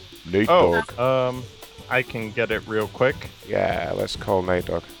 Nate Dogg. I can get it real quick. Yeah, let's call Nate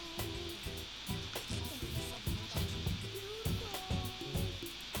Dogg.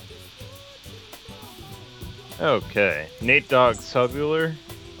 Okay, Nate Dogg Cellular.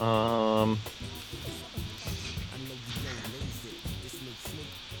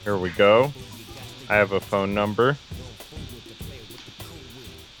 Here we go. I have a phone number.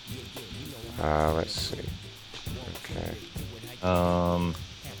 Let's see. Okay.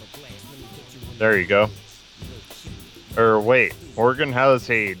 There you go. Or wait, Morgan has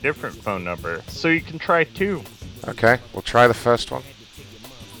a different phone number, so you can try 2. Okay, we'll try the first one.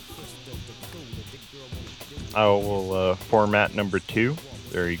 I will format number 2.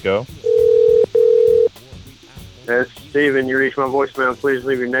 There you go. Yes, Steven, you reached my voicemail. Please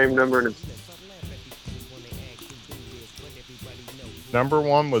leave your name, number, and... Number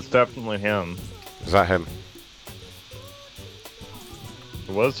 1 was definitely him. Is that him?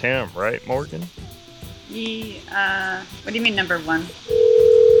 It was him, right, Morgan? What do you mean number 1?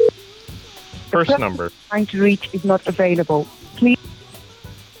 First number. Trying to reach is not available. Please.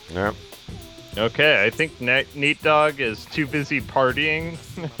 Yeah. Okay, I think Neat Dog is too busy partying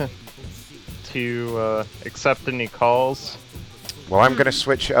to accept any calls. Well, I'm going to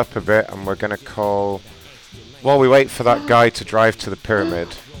switch it up a bit, and we're going to call... While we wait for that guy to drive to the pyramid,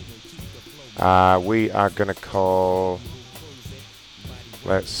 we are going to call...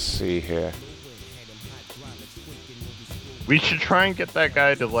 Let's see here. We should try and get that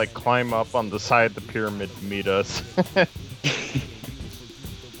guy to, like, climb up on the side of the pyramid to meet us.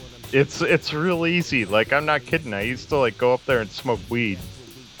 It's real easy. Like, I'm not kidding. I used to, like, go up there and smoke weed.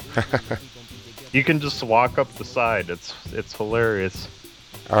 You can just walk up the side. It's hilarious.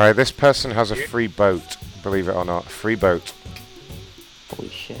 Alright, this person has a free boat, believe it or not. Free boat. Holy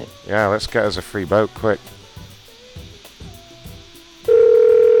shit. Yeah, let's get us a free boat, quick.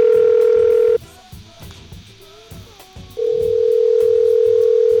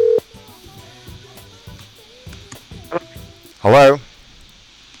 Hello?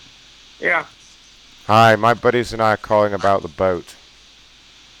 Yeah. Hi, my buddies and I are calling about the boat.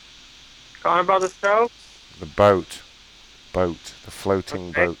 Calling about the stove? The boat. The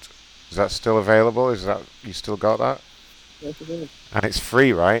floating boat. Is that still available? Is that... You still got that? Yes, it is. And it's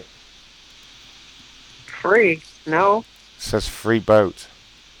free, right? Free? No. It says free boat.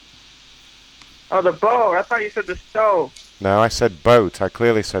 Oh, the boat. I thought you said the stove. No, I said boat. I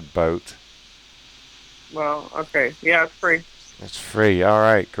clearly said boat. Well, okay. Yeah, it's free. It's free.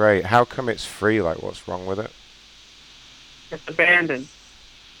 Alright, great. How come it's free? Like, what's wrong with it? It's abandoned.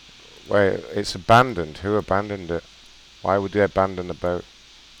 Wait, it's abandoned. Who abandoned it? Why would they abandon the boat?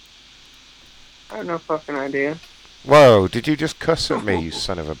 I have no fucking idea. Whoa, did you just cuss at me, you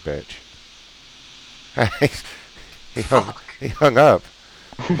son of a bitch? he hung up.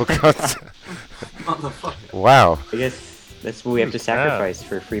 Wow. I guess that's what we have to sacrifice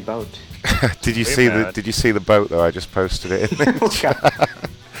for a free boat. Did you see the boat though? I just posted it in the chat.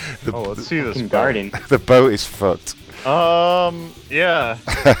 Let's see this garden. The boat is fucked. Yeah.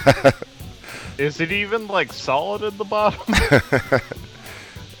 Is it even like solid at the bottom?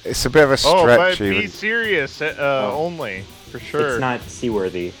 It's a bit of a stretch. Oh, but even. be serious only for sure. It's not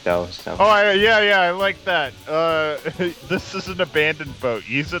seaworthy though. So. Oh, yeah, I like that. This is an abandoned boat.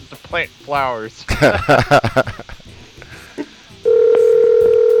 Use it to plant flowers.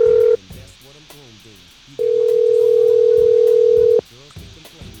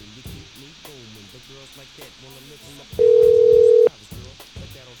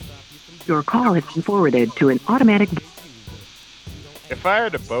 Your call has been forwarded to an automatic... If I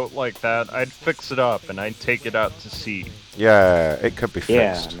had a boat like that, I'd fix it up and I'd take it out to sea. Yeah, it could be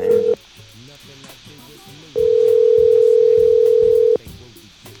fixed. Yeah, man.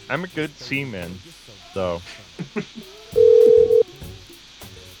 I'm a good seaman, so.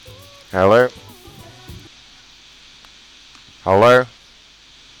 Hello? Hello?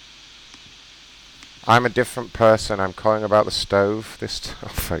 I'm a different person. I'm calling about the stove.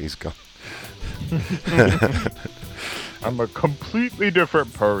 Oh, he's gone. I'm a completely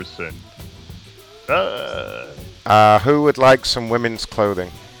different person. Who would like some women's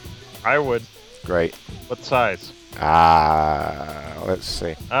clothing? I would. Great. What size? Let's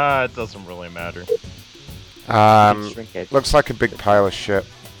see. It doesn't really matter. Looks like a big pile of shit.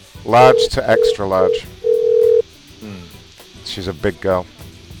 Large to extra large. She's a big girl.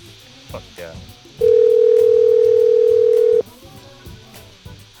 Fuck yeah.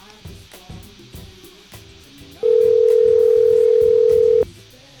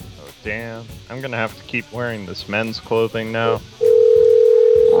 Damn, I'm gonna have to keep wearing this men's clothing now.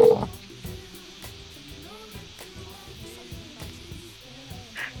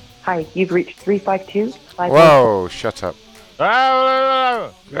 Hi, you've reached 352. Whoa, shut up.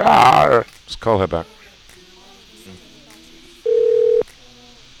 Let's call her back.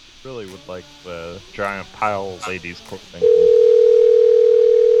 Really would like the giant pile of ladies' clothing.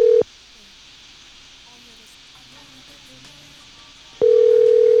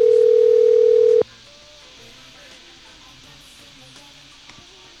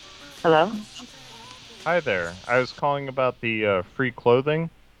 Hello? Hi there. I was calling about the free clothing.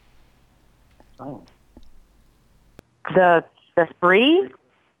 Oh. The free?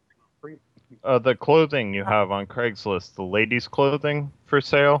 The clothing you have on Craigslist, the ladies' clothing for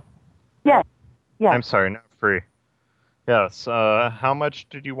sale? Yes. Yes. I'm sorry, not free. Yes. How much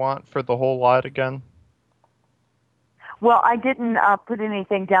did you want for the whole lot again? Well, I didn't put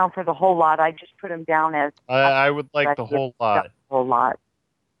anything down for the whole lot. I just put them down as... I would like the whole lot. The whole lot.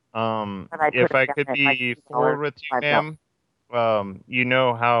 If I could be forward with you, ma'am, you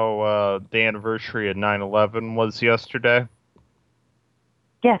know how the anniversary of 9/11 was yesterday?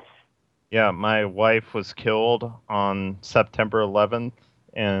 Yes. Yeah, my wife was killed on September 11th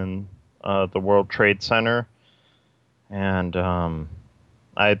in the World Trade Center, and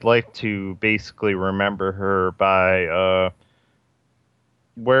I'd like to basically remember her by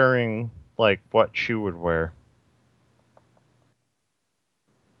wearing like what she would wear.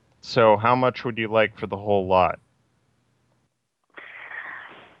 So how much would you like for the whole lot?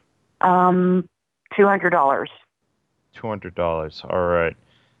 $200. $200. All right.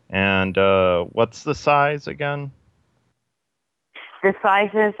 And what's the size again? The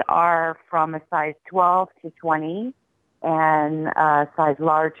sizes are from a size 12 to 20 and size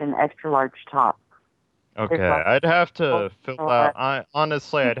large and extra large top. Okay, I'd have to fill out.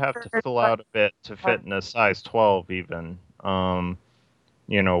 Honestly, I'd have to fill out a bit to fit in a size 12 even.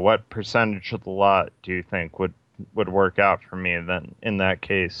 You know, what percentage of the lot do you think would work out for me then in that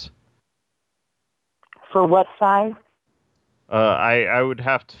case? For what size? I would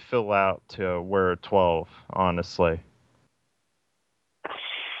have to fill out to wear a 12, honestly.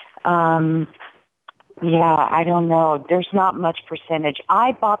 Yeah, I don't know. There's not much percentage.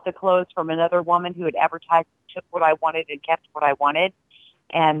 I bought the clothes from another woman who had advertised, took what I wanted and kept what I wanted.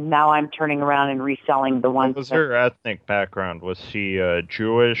 And now I'm turning around and reselling the ones. What was her ethnic background? Was she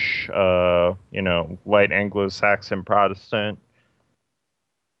Jewish, you know, white Anglo-Saxon Protestant?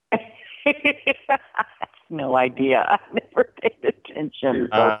 No idea. I never paid attention.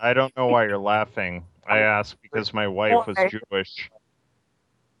 I don't know why you're laughing. I asked because my wife was Jewish.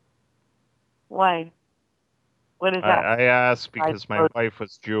 Why? What is that? I asked because my wife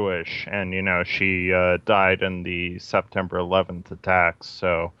was Jewish, and you know she died in the September 11th attacks.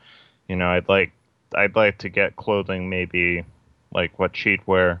 So, you know, I'd like to get clothing, maybe like what she'd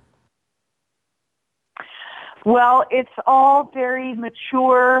wear. Well, it's all very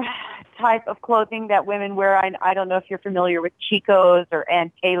mature type of clothing that women wear. I don't know if you're familiar with Chico's or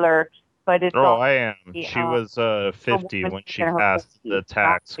Ann Taylor, but it's all... I am. She was 50 when she passed the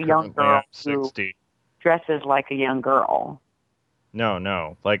attacks. Currently, I'm 60. Dresses like a young girl.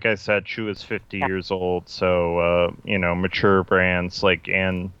 No. Like I said, she was 50 years old, so, you know, mature brands like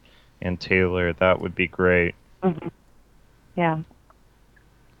Ann Taylor, that would be great. Mm-hmm. Yeah.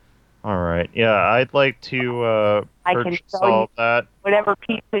 All right. Yeah, I'd like to purchase all that. Whatever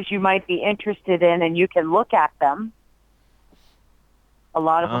pieces you might be interested in, and you can look at them. A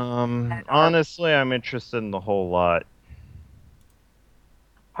lot of them. Honestly, I'm interested in the whole lot.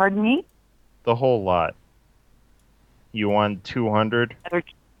 Pardon me? The whole lot. You want 200?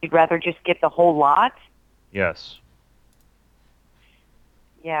 You'd rather just get the whole lot? Yes.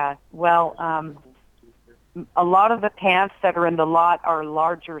 Yeah. Well, a lot of the pants that are in the lot are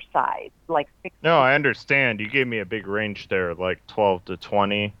larger size, like 6. No, I understand. You gave me a big range there, like 12 to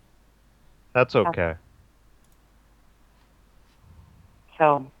 20. That's okay.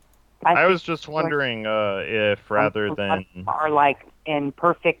 So, I was just wondering if rather than are like in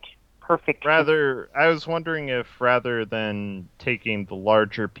perfect. I was wondering if rather than taking the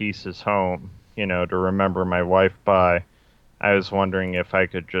larger pieces home, you know, to remember my wife by, I was wondering if I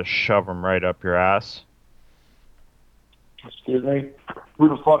could just shove them right up your ass. Excuse me? Who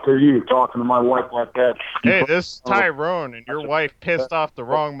the fuck are you talking to my wife like that? Hey, this is Tyrone, and your wife pissed off the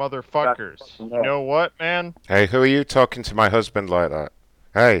wrong motherfuckers. You know what, man? Hey, who are you talking to my husband like that?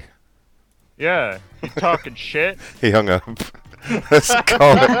 Hey. Yeah, you talking shit? He hung up. Let's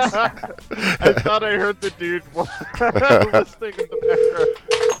call it. I thought I heard the dude listening in the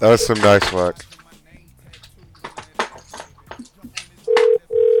background. That was some nice work.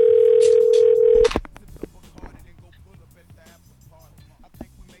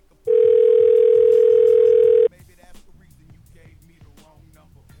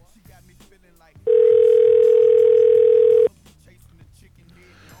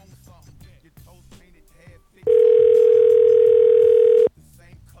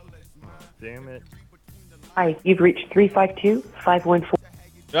 damn it. Hi, you've reached 352-514.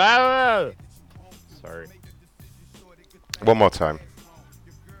 Ah! Sorry. One more time.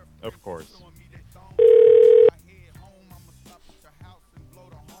 Of course.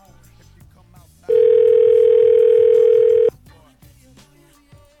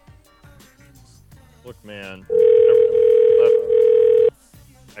 Look, man.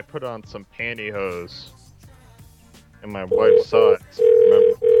 I put on some pantyhose. And my wife saw it. So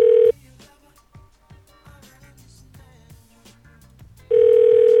remember.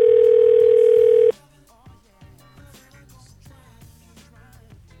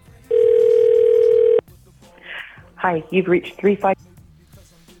 Hi, you've reached 35.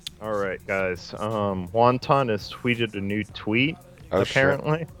 Alright, guys. Wonton has tweeted a new tweet, Oh,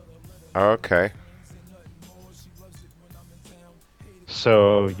 apparently. Shit. Okay.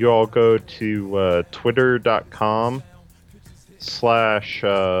 So, you all go to twitter.com/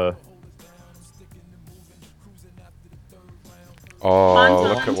 Oh,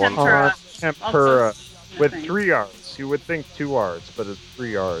 look at one. Tempura with 3 R's. You would think 2 R's, but it's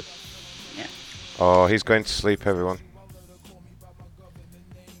 3 R's. Yeah. Oh, he's going to sleep, everyone.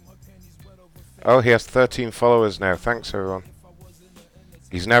 Oh, he has 13 followers now. Thanks, everyone.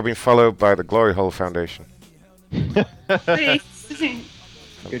 He's now been followed by the Glory Hole Foundation. Fantastic.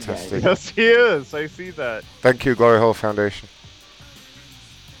 Yes, he is. I see that. Thank you, Glory Hole Foundation.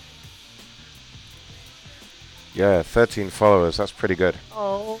 Yeah, 13 followers. That's pretty good.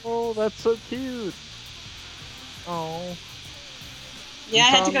 Oh, that's so cute. Oh. Yeah, I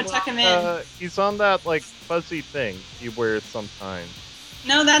had to go tuck him in. He's on that, like, fuzzy thing he wears sometimes.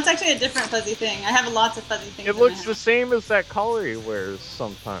 No, that's actually a different fuzzy thing. I have lots of fuzzy things. It looks the same as that collar he wears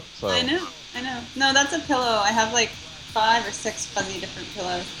sometimes. So. I know. No, that's a pillow. I have like 5 or 6 fuzzy different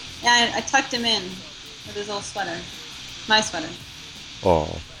pillows. Yeah, I tucked him in with his old sweater. My sweater.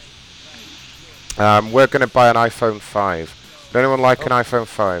 Oh. We're going to buy an iPhone 5. Would anyone like an iPhone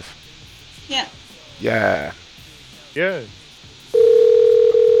 5? Yeah. Yeah. Yeah.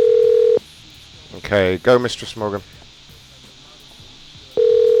 Okay, go, Mistress Morgan.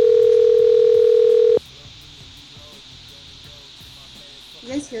 You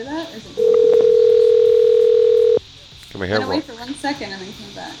guys hear that? Or is it... Can we hear Went away what? for 1 second and then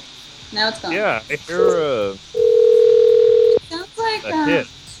came back. Now it's gone. Yeah, I hear Sounds like a hit.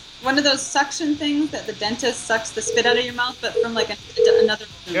 one of those suction things that the dentist sucks the spit out of your mouth, but from like another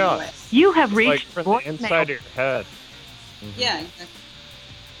room Yeah. away. You have Like reached from the inside of your head. Yeah, exactly.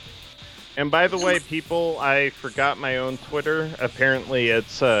 And by the way, people, I forgot my own Twitter. Apparently,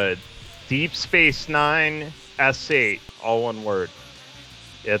 it's Deep Space Nine S8, all one word.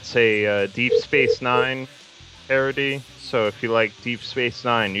 It's a Deep Space Nine parody. So if you like Deep Space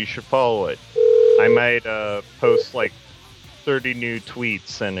Nine, you should follow it. I might post like 30 new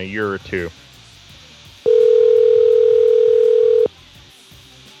tweets in a year or two.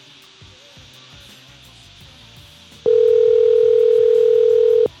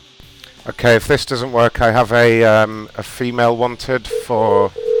 Okay, if this doesn't work, I have a female wanted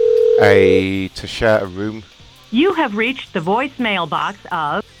for to share a room. You have reached the voicemail box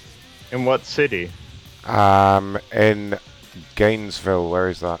of... In what city? In Gainesville. Where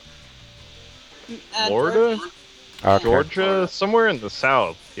is that? Florida? Okay. Georgia? Somewhere in the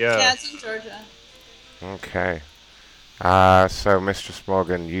south. Yeah. Yeah, it's in Georgia. Okay. So, Mistress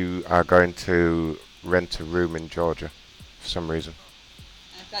Morgan, you are going to rent a room in Georgia for some reason.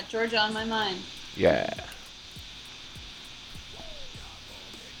 I've got Georgia on my mind. Yeah.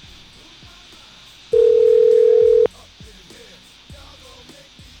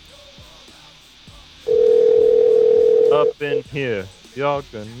 Up in here, y'all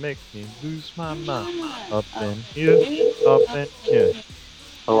gonna make me lose my mind. Up in here, up in here.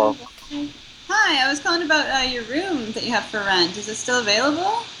 Hello. Hi, I was calling about your room that you have for rent. Is it still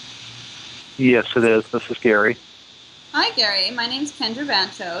available? Yes, it is. This is Gary. Hi, Gary. My name's Kendra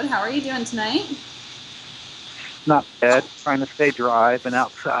Banchode. How are you doing tonight? Not bad. Trying to stay dry. Been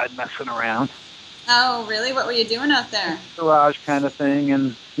outside messing around. Oh, really? What were you doing out there? Garage kind of thing,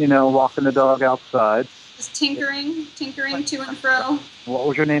 and walking the dog outside. Just tinkering to and fro. What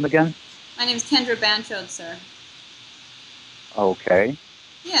was your name again? My name's Kendra Banchode, sir. Okay.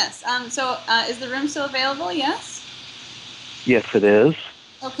 Yes. So, is the room still available? Yes. Yes, it is.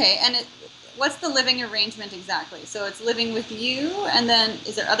 Okay. And what's the living arrangement exactly? So it's living with you, and then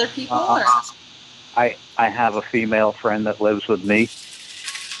is there other people? Or? I have a female friend that lives with me.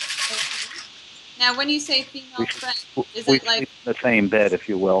 Now, when you say female friend, is we it like... sleep in the same bed, if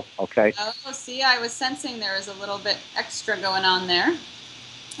you will, okay? Oh, see, I was sensing there was a little bit extra going on there.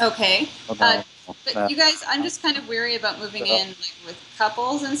 Okay. But you guys, I'm just kind of weary about moving in like with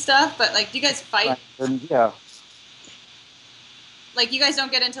couples and stuff. But like, do you guys fight? Yeah. Like, you guys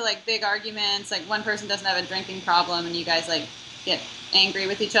don't get into like big arguments. Like, one person doesn't have a drinking problem, and you guys like get angry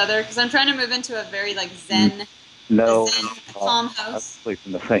with each other. Because I'm trying to move into a very like zen, No. calm I house. sleep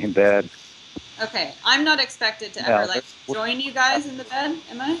in the same bed. Okay, I'm not expected to Yeah, ever like join you guys in the bed,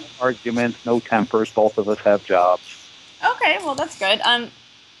 am I? Arguments, no tempers. Both of us have jobs. Okay, well that's good.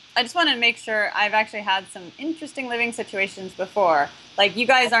 I just want to make sure I've actually had some interesting living situations before. Like, you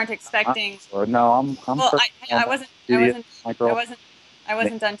guys aren't expecting. No, I'm. Well, I wasn't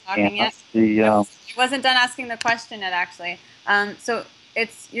done talking yet. I wasn't done asking the question yet, actually. So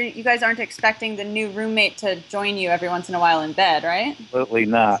it's you guys aren't expecting the new roommate to join you every once in a while in bed, right? Absolutely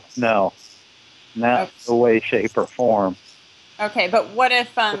not. No. Not the way, shape, or form. Okay, but what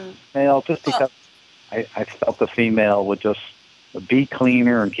if Male, just because I felt the female would just be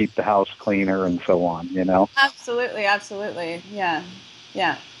cleaner and keep the house cleaner and so on, you know? Absolutely, absolutely. Yeah.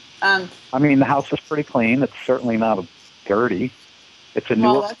 Yeah. I mean, the house is pretty clean. It's certainly not dirty. It's a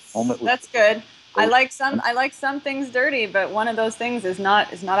new home. That's good. I like some things dirty, but one of those things is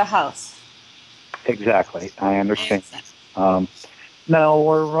not a house. Exactly. I understand. No,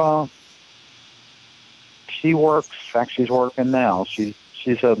 we're she works. In fact, she's working now. She's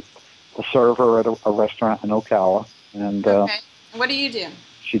a server at a restaurant in Ocala, and Okay. What do you do?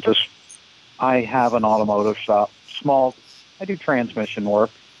 I have an automotive shop. Small. I do transmission work.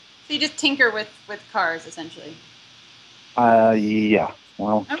 So you just tinker with cars, essentially. Yeah.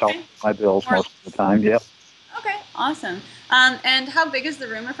 Well, Okay. my bills most of the time. Yep. Okay, awesome. And how big is the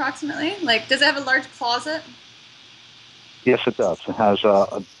room approximately? Like, does it have a large closet? Yes, it does. It has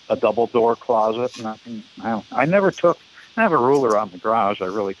a double door closet. And I have a ruler on the garage. I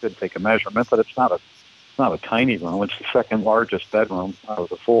really could take a measurement, but it's not a tiny room. It's the second largest bedroom out of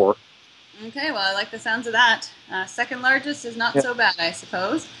the 4. Okay, well, I like the sounds of that. Second largest is not so bad, I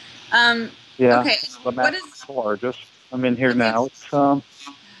suppose. Yeah. Okay. What is the largest? I'm in here now. It's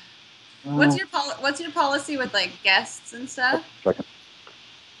what's your policy with like guests and stuff? Second.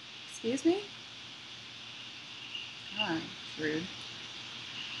 Excuse me? Oh, rude.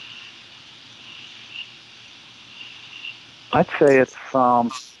 I'd say it's the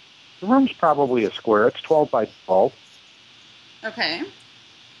room's probably a square. It's 12 by 12. Okay.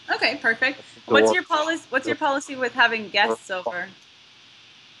 Okay, perfect. What's your policy with having guests over?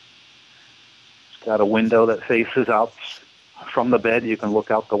 It's got a window that faces out from the bed. You can look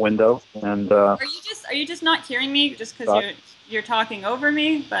out the window, and Are you just not hearing me just because you're talking over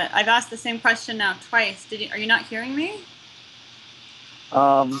me? But I've asked the same question now twice. Are you not hearing me?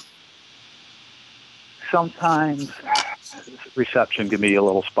 Sometimes reception can be a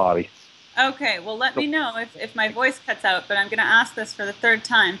little spotty. Okay, well let me know if my voice cuts out, but I'm going to ask this for the 3rd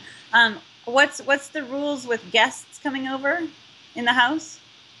time. What's the rules with guests coming over in the house?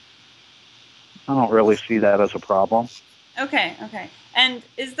 I don't really see that as a problem. Okay. And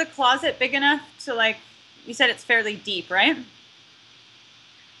is the closet big enough to, like, you said it's fairly deep, right?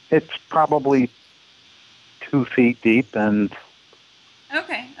 It's probably 2 feet deep and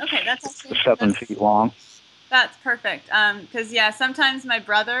Okay, that's actually 7 feet long. That's perfect. Because sometimes my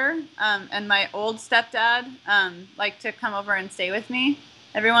brother and my old stepdad like to come over and stay with me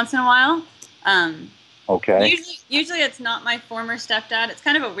every once in a while. Okay. Usually it's not my former stepdad. It's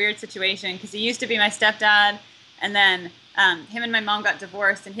kind of a weird situation because he used to be my stepdad, and then him and my mom got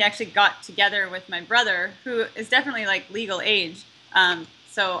divorced, and he actually got together with my brother, who is definitely like legal age.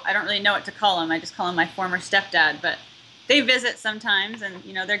 So I don't really know what to call him. I just call him my former stepdad. But they visit sometimes, and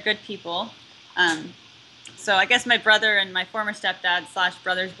they're good people. So I guess my brother and my former stepdad /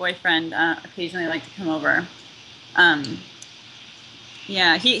 brother's boyfriend occasionally like to come over.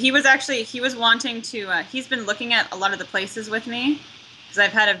 He was wanting to. He's been looking at a lot of the places with me because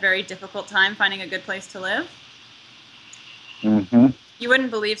I've had a very difficult time finding a good place to live. Mm-hmm. You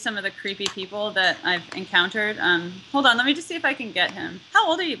wouldn't believe some of the creepy people that I've encountered. Hold on, let me just see if I can get him. How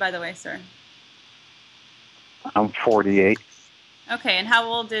old are you, by the way, sir? I'm 48. Okay, and how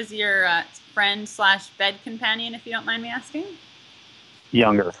old is your friend / bed companion, if you don't mind me asking?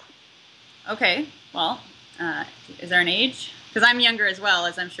 Younger. Okay, well, is there an age? Because I'm younger as well,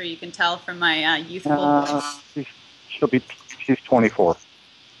 as I'm sure you can tell from my youthful voice. She's 24.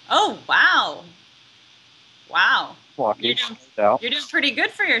 Oh, wow. Wow. Lucky. You're doing pretty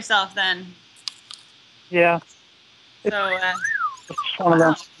good for yourself then. Yeah. So, it's one of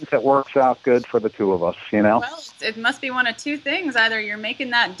those things that works out good for the two of us, Well, it must be one of two things. Either you're making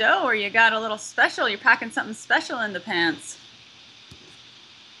that dough or you got a little special. You're packing something special in the pants.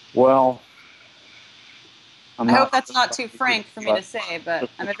 Well, I hope that's not too frank for me to say, but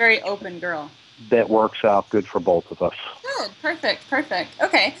I'm a very open girl. that works out good for both of us. Good. Perfect.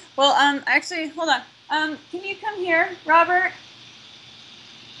 Okay. Well, actually, hold on. Can you come here, Robert?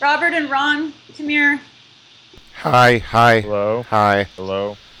 Robert and Ron, come here. Hi. Hello. Hi.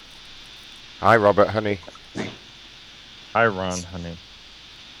 Hello. Hi, Robert, honey. Hi, Ron, honey.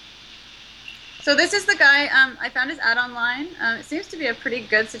 So this is the guy. I found his ad online. It seems to be a pretty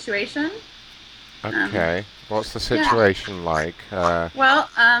good situation. Okay. What's the situation like? Well,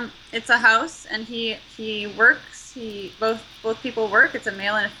 it's a house, and he works. Both people work. It's a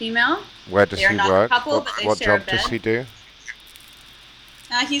male and a female. Where does They are he not work? a couple, but they What share job a bed. does he do?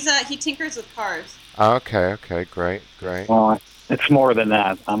 He tinkers with cars. Okay, great. Well, it's more than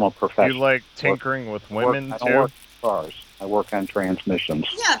that. I'm a professional. You like tinkering with women I too? don't work on cars. I work on transmissions.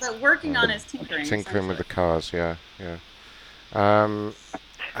 Yeah, but working on his tinkering. Tinkering with the cars, yeah.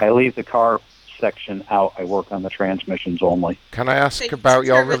 I leave the car section out. I work on the transmissions only. Can I ask about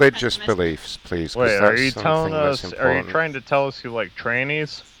your religious beliefs, please? 'Cause Wait, are that's you telling something that's us? Are you important. trying to tell us you like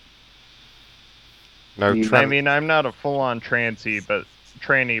trannies? No, I mean, I'm not a full-on trainee,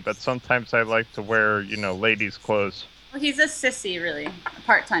 but sometimes I like to wear, ladies' clothes. Well, he's a sissy, really, a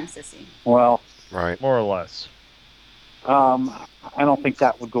part-time sissy. Well, right, more or less. I don't think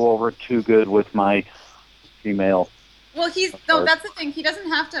that would go over too good with my female. Well, that's the thing. He doesn't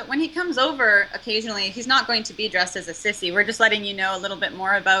have to. When he comes over occasionally, he's not going to be dressed as a sissy. We're just letting you know a little bit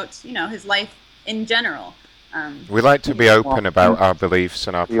more about, his life in general. We like to be open about our beliefs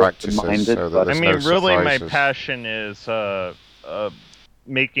and our practices, so that I there's mean, no really, my surprises. passion is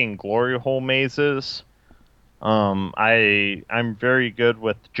making glory hole mazes. I'm very good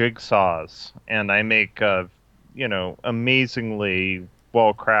with jigsaws, and I make amazingly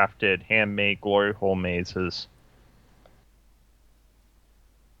well-crafted handmade glory hole mazes.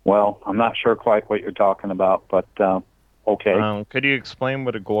 Well, I'm not sure quite what you're talking about, but okay. Could you explain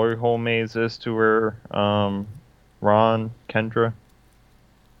what a glory hole maze is to her, Ron, Kendra?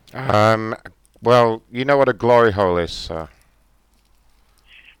 Well, you know what a glory hole is, sir?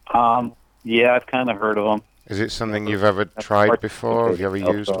 Yeah, I've kind of heard of them. Is it something you've ever tried before? Have you ever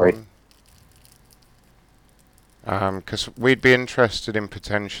used one? Because we'd be interested in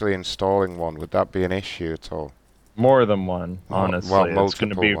potentially installing one. Would that be an issue at all? More than one, honestly. Well, it's going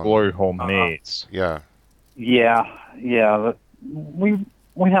to be a multiple glory hole maze. Yeah. Yeah. We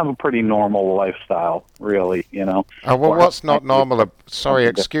have a pretty normal lifestyle, really. Oh, well, what's not normal? Sorry,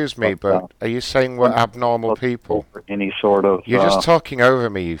 excuse me, but are you saying we're abnormal people? Any sort of. You're just talking over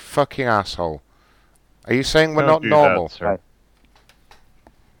me, you fucking asshole. Are you saying we're not Don't do normal? that, sir.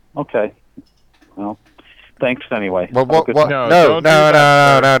 Okay. Well, thanks anyway. Well, Have a what? good- No, don't do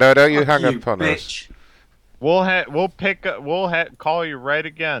that, sir. don't you Fuck hang you, up on us. We'll call you right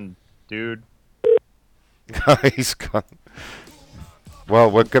again, dude. He's gone.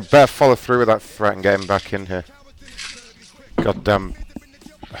 Well, we're better follow through with that threat and get him back in here. Goddamn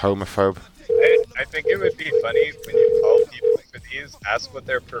homophobe. I think it would be funny when you call people for these, ask what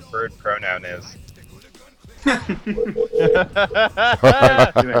their preferred pronoun is.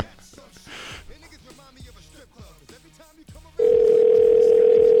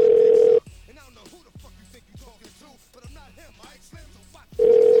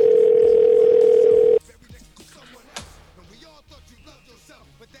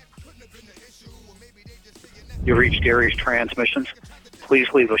 You reached Gary's Transmissions. Please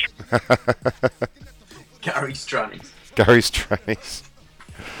leave us. Gary's Trannies. Gary's Trannies.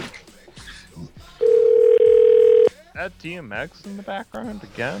 That DMX in the background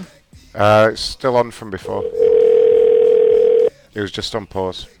again? It's still on from before. It was just on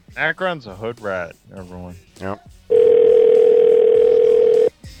pause. Akron's a hood rat, everyone. Yep.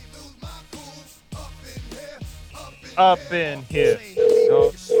 Up in here.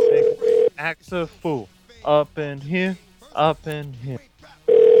 Don't act a fool. Up in here. Up in here.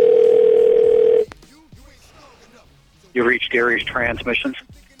 You reached Gary's Transmissions.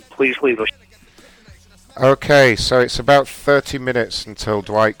 Please leave us. Okay, so it's about 30 minutes until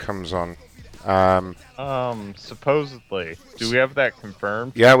Dwight comes on. Supposedly. Do we have that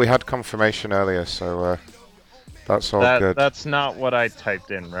confirmed? Yeah, we had confirmation earlier, so that's all good. That's not what I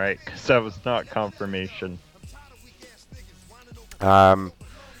typed in, right? Because that was not confirmation. No,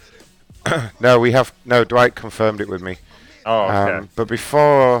 Dwight confirmed it with me. Oh, okay. But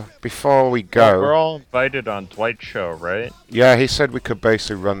before we go, Well, we're all invited on Dwight's show, right? Yeah, he said we could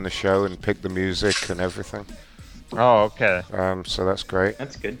basically run the show and pick the music and everything. Oh, okay. So that's great.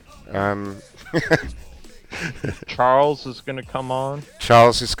 That's good. Charles is going to come on.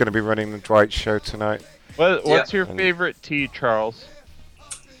 Charles is going to be running the Dwight show tonight. What's your favorite tea, Charles?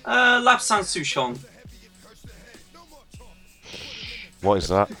 Lapsang Souchong. What is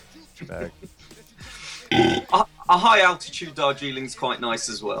that? A high altitude Darjeeling's quite nice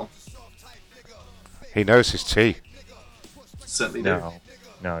as well. He knows his tea. Certainly do.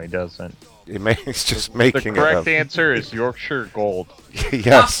 No, he doesn't. He's just making it up. The correct answer is Yorkshire Gold.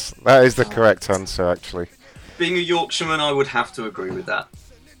 Yes, that is the correct answer, actually. Being a Yorkshireman, I would have to agree with that.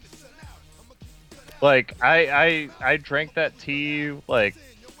 Like, I drank that tea, like,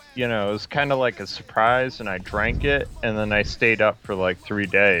 you know, it was kind of like a surprise, and I drank it, and then I stayed up for like 3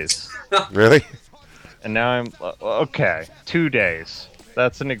 days. Really? And now I'm, okay, 2 days.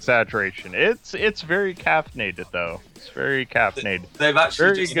 That's an exaggeration. It's very caffeinated, though. It's very caffeinated. They've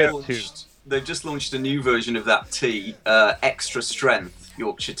actually very they've just launched a new version of that tea, extra strength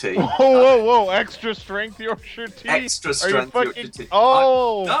Yorkshire tea. Whoa, extra strength Yorkshire tea? Extra strength Yorkshire tea.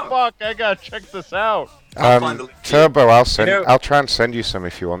 Oh, fuck, I gotta check this out. Turbo, I'll try and send you some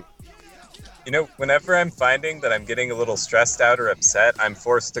if you want. You know, whenever I'm finding that I'm getting a little stressed out or upset, I'm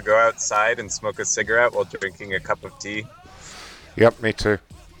forced to go outside and smoke a cigarette while drinking a cup of tea. Yep, me too.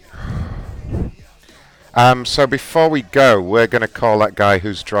 So before we go, we're going to call that guy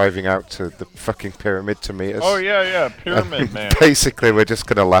who's driving out to the fucking pyramid to meet us. Oh, yeah, Pyramid Man. Basically, we're just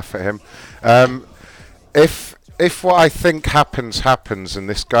going to laugh at him. If what I think happens, and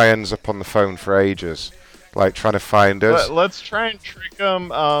this guy ends up on the phone for ages, like trying to find us... Let's try and trick him.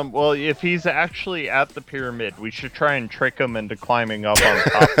 Well, if he's actually at the pyramid, we should try and trick him into climbing up on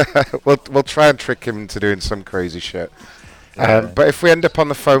top. We'll try and trick him into doing some crazy shit. But if we end up on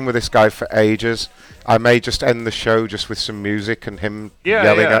the phone with this guy for ages, I may just end the show just with some music and him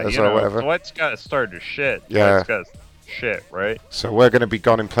yelling at us or whatever. Dwight's got to start his shit. Yeah. Dwight's got shit, right? So we're going to be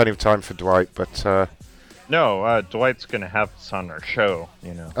gone in plenty of time for Dwight, but... No, Dwight's going to have us on our show,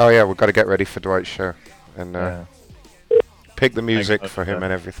 you know. Oh yeah, we've got to get ready for Dwight's show. And pick the music for him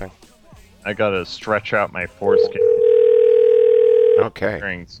and everything. I got to stretch out my foreskin.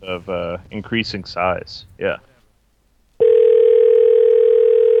 Okay. Of increasing size, yeah.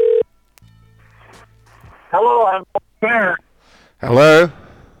 Hello, I'm there. Hello.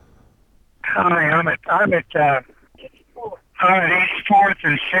 Hi, I'm at 84th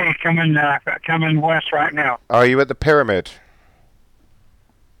and C coming west right now. Are you at the pyramid?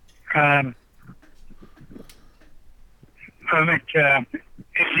 I'm at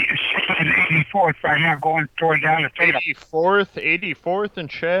 84th right now, going toward down to Tatum. 84th and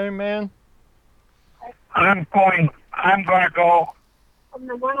Che, man. I'm going to go from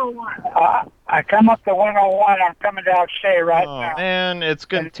the 101. I come up the 101. I'm coming down Shea right now. Man, it's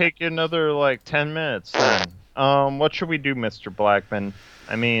gonna take you another like 10 minutes then. What should we do, Mr. Blackman?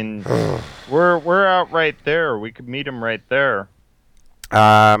 I mean, we're out right there. We could meet him right there.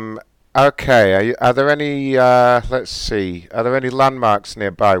 Okay. Are there any? Let's see. Are there any landmarks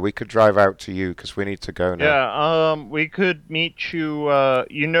nearby? We could drive out to you because we need to go now. Yeah. We could meet you.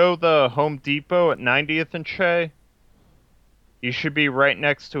 You know the Home Depot at 90th and Shea? You should be right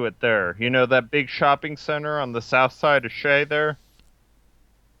next to it there. You know that big shopping center on the south side of Shea there?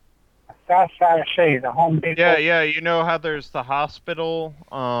 South side of Shea, the Home Depot. Yeah. You know how there's the hospital,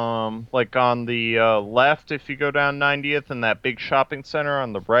 like on the left if you go down 90th, and that big shopping center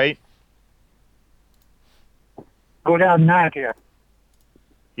on the right? Go down 90th.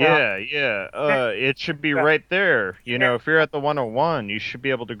 Yeah. It should be right there. You know, if you're at the 101, you should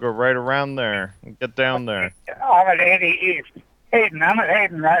be able to go right around there and get down there. I'm at 80 East. Hayden, I'm at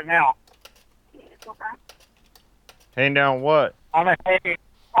Hayden right now. Hayden down what? I'm at Hayden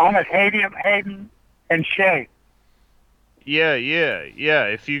and Shea. Yeah.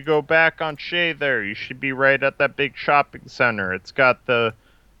 If you go back on Shea there, you should be right at that big shopping center. It's got the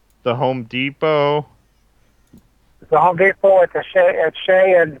Home Depot. The Home Depot at Shea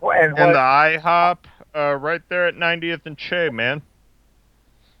and the IHOP right there at 90th and Shea, man.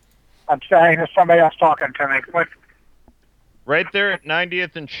 I'm saying there's somebody else talking to me. What? Right there at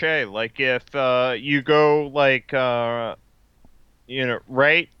 90th and Shea. Like if you go like right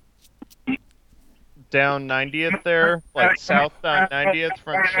down 90th there, like south down 90th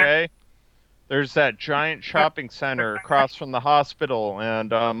from Shea, there's that giant shopping center across from the hospital and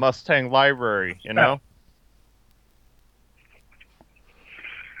Mustang Library, you know?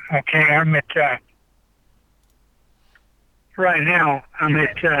 Okay, I'm at right now. I'm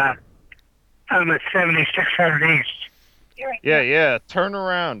at 7600 East. Yeah. Turn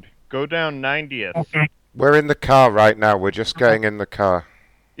around. Go down 90th. Okay. We're in the car right now. We're just getting in the car.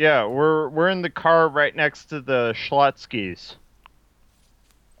 Yeah, we're in the car right next to the Schlotzskys.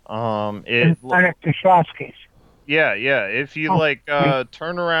 Right next to Schlotzskys. Yeah. If you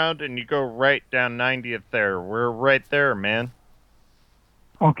turn around and you go right down 90th there, we're right there, man.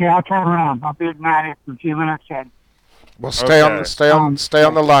 Okay, I'll turn around. I'll be at 90th in a few minutes then. Well, stay Okay. stay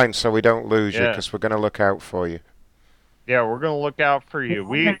on the line so we don't lose you, Yeah. because we're going to look out for you. Yeah, we're gonna look out for you.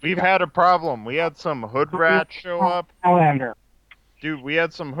 We've had a problem. We had some hood rats show up. Dude, we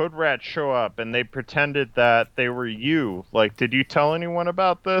had some hood rats show up, and they pretended that they were you. Like, did you tell anyone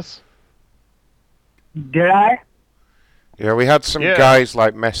about this? Did I? Yeah, we had some Yeah. guys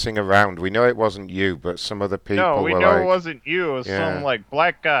like messing around. We know it wasn't you, but some other people No, we were know like, it wasn't you. It was Yeah. some like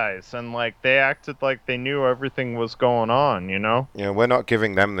black guys, and like they acted like they knew everything was going on. You know? Yeah, we're not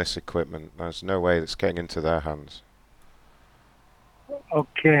giving them this equipment. There's no way that's getting into their hands.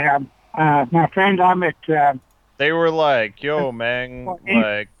 Okay, my friend, I'm at. They were like, "Yo, man,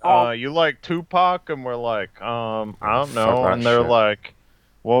 like, you like Tupac?" And we're like, I don't know. that And they're shit. like,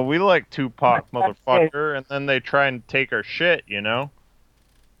 "Well, we like Tupac, motherfucker." And then they try and take our shit, you know?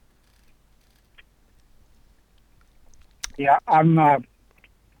 Yeah, I'm.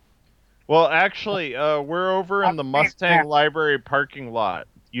 Well, actually, we're over in the Mustang Library parking lot.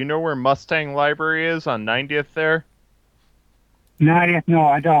 You know where Mustang Library is on 90th there? 90th? No,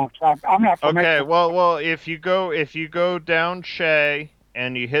 I don't. I'm not. Okay, well, if you go down Shea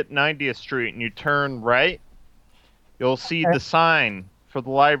and you hit 90th Street and you turn right, you'll see the sign for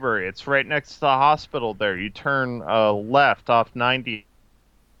the library. It's right next to the hospital there. You turn left off 90th.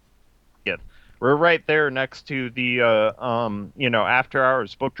 We're right there next to the after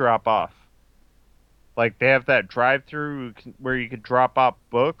hours book drop off. Like they have that drive-through where you could drop off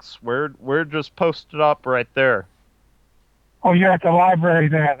books. We're just posted up right there. Oh, you're at the library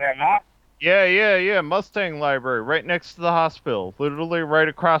there, then, huh? Yeah. Mustang Library, right next to the hospital. Literally right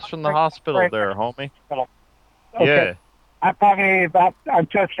across from the hospital there, homie. Okay. Yeah. I'm probably about. I'm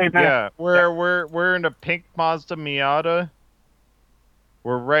just saying that. Yeah. We're in a pink Mazda Miata.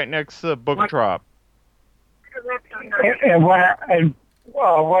 We're right next to the book drop. And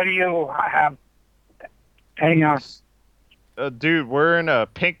what do you have? Hang on. Dude, we're in a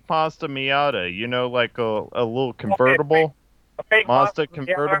pink Mazda Miata. You know, like a little convertible. A big Mazda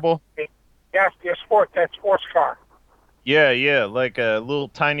convertible. Yes, that sports car. Yeah, like a little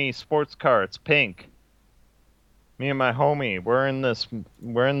tiny sports car. It's pink. Me and my homie, we're in this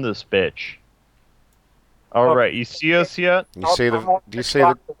bitch. All right, you see us yet? You see the? Do you see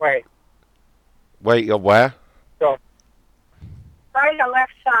the? Wait, you're where? So, right on the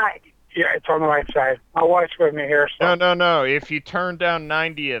left side. Yeah, it's on the right side. My wife's with me here. So. No. If you turn down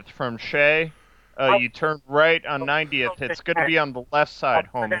 90th from Shea, you turn right on 90th. It's going to be on the left side,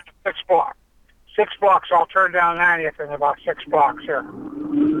 homie. 6 blocks. 6 blocks. I'll turn down 90th in about 6 blocks here.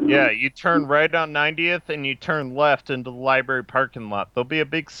 Yeah, you turn right on 90th and you turn left into the library parking lot. There'll be a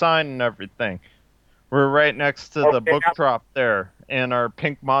big sign and everything. We're right next to the book drop there in our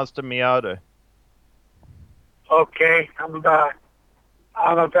pink Mazda Miata. Okay, I'm about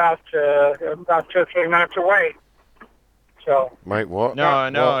 2 or 3 minutes away. So. Wait, what?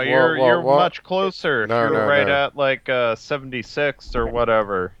 No, you're much closer. No, you're right no. at like 76 or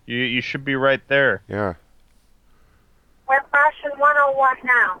whatever. You should be right there. Yeah. We're passing 101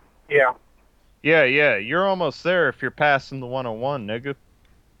 now. Yeah. Yeah. You're almost there if you're passing the 101, nigga.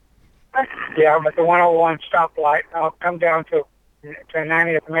 Yeah, I'm at the 101 stoplight. I'll come down to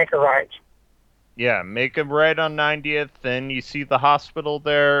 90th and make a right. Yeah, make a right on 90th, then you see the hospital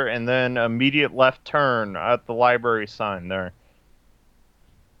there, and then immediate left turn at the library sign there.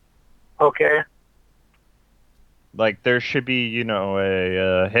 Okay. Like, there should be,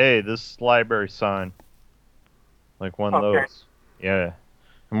 a, hey, this is library sign. Like one of those. Yeah.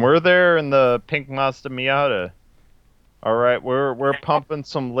 And we're there in the pink Mazda Miata. Alright, we're pumping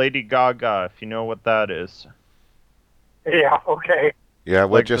some Lady Gaga, if you know what that is. Yeah, okay. Yeah,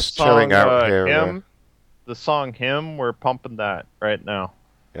 we're Like just the song, chilling out here. Him, the song Him, we're pumping that right now.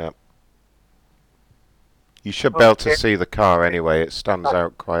 Yeah. You should be able to see the car anyway. It stands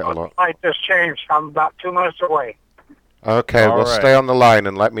out quite a lot. The light just changed. I'm about 2 minutes away. Okay, All well, right. stay on the line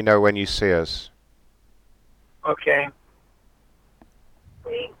and let me know when you see us. Okay.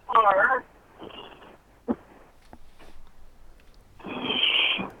 We are.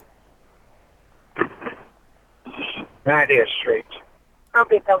 Ninetieth Street. I'll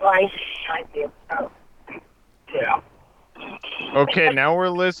be the right side here. Oh. Yeah. Okay, now we're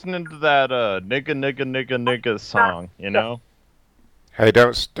listening to that nigga song, you know? Hey,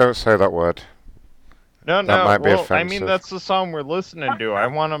 don't say that word. No, That might be well, I offensive. mean, that's the song we're listening to. I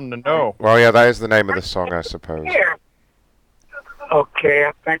want them to know. Well, yeah, that is the name of the song, I suppose. Here. Okay,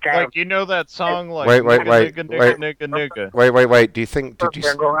 I think I. Like, you know that song, like, Wait. nigga. Wait. Do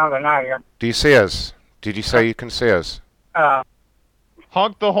you Go around the night here. do you see us? Did you say you can see us?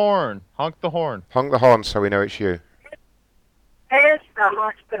 Honk the horn. Honk the horn. Honk the horn so we know it's you. There's the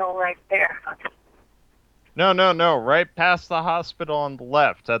hospital right there. No. Right past the hospital on the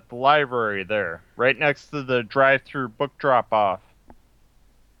left, at the library there. Right next to the drive-through book drop-off.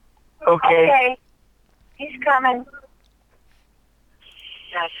 Okay. He's coming.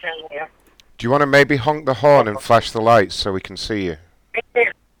 That's in there. Do you want to maybe honk the horn and flash the lights so we can see you? Right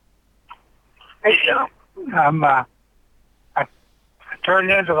there. Right there. I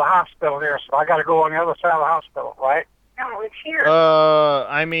turned into the hospital here, so I got to go on the other side of the hospital, right? No, it's here.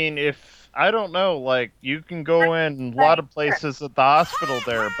 I mean, I don't know, like, you can go in a lot of places at the hospital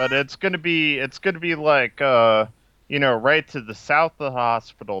there, but it's gonna be like, right to the south of the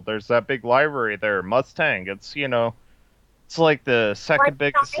hospital. There's that big library there, Mustang. It's, it's like the second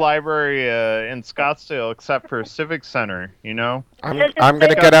biggest library in Scottsdale, except for Civic Center, I'm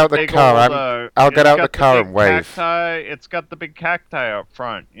gonna get out the car. I'll get out the car and wave. It's got the big cacti up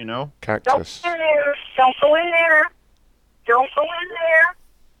front, Cactus. Don't go in there. Don't go in there.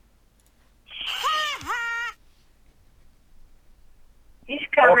 He's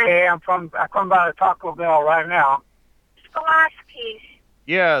coming. Okay, I come by the Taco Bell right now. Skolasky's.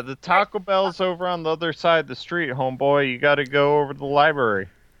 Yeah, the Taco Bell's over on the other side of the street, homeboy. You gotta go over to the library.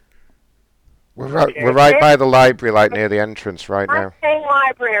 We're right by the library, like near the entrance right now. Mustang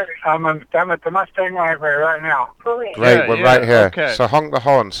Library. I'm at the Mustang Library right now. Great, we're right here. Okay. So honk the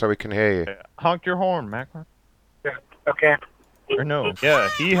horn so we can hear you. Honk your horn, Macron. Yeah, okay. Or no, yeah,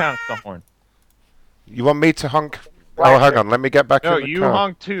 he honked the horn. You want me to honk? Oh, hang on, let me get back in the car. No, you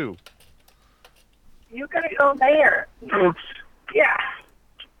honk too. You gotta go there. Oops. Yeah.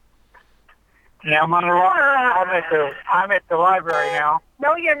 Yeah, I'm on the wrong. I'm at the library now.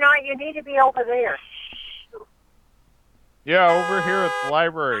 No, you're not. You need to be over there. Yeah, over here at the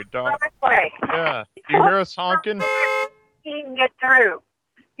library, dog. Way. Yeah. You hear us honking? You can get through.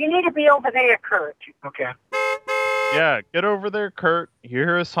 You need to be over there, Kurt. Okay. Yeah, get over there, Kurt. You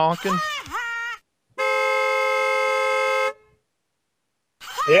hear us honking?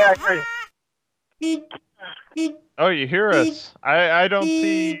 Yeah, I hear you. Oh, you hear us? I don't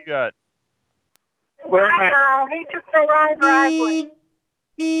see you yet. Where's that? He took the wrong driveway.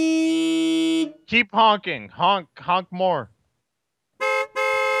 Keep honking. Honk more.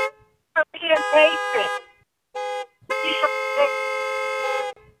 I can't taste it.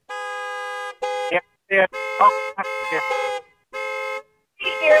 Yeah. Oh,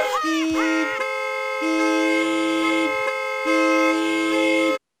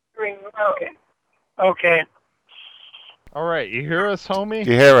 Okay. Okay. All right, you hear us, homie?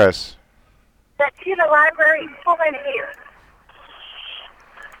 You hear us? See the library? Pull in here.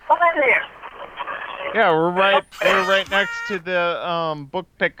 Pull in there. Yeah, we're right next to the book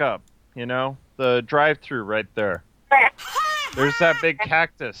pickup. The drive-through right there. There's that big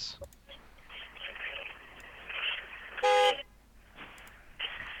cactus.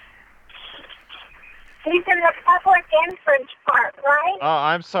 He's in the public entrance part, right? Oh,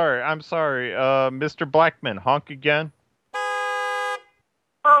 I'm sorry. Mr. Blackman, honk again.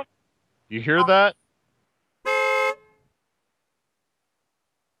 You hear that?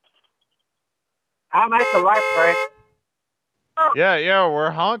 I'm at the library. Yeah,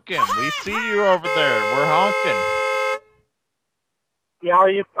 we're honking. We see you over there. We're honking. Yeah, are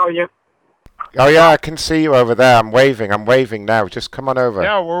you? Oh yeah, I can see you over there. I'm waving now. Just come on over.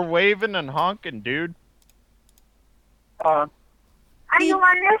 Yeah, we're waving and honking, dude. Are you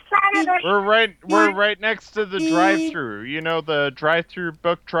on this side of the... We're right next to the drive-through. The drive-through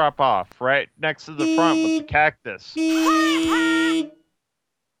book drop-off. Right next to the front with the cactus. Right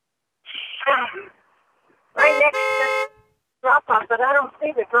next to the drop-off, but I don't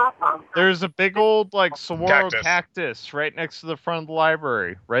see the drop-off. There's a big old, saguaro cactus right next to the front of the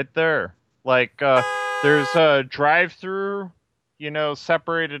library. Right there. There's a drive-through,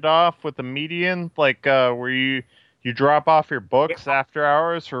 separated off with a median, where you drop off your books after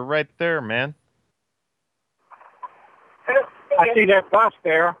hours. We're right there, man. I see that bus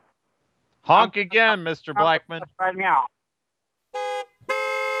there. Honk again, Mr. Blackman. Right now.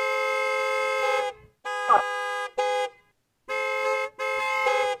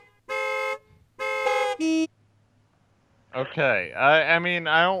 Okay. I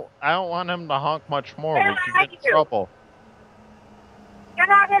don't want him to honk much more. We could get in trouble. You're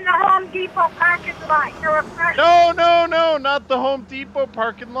not in the Home Depot parking lot. You're a fresh... No, not the Home Depot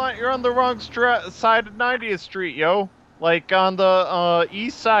parking lot. You're on the wrong side of 90th Street, yo. On the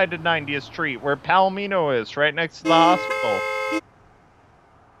east side of 90th Street, where Palomino is, right next to the hospital.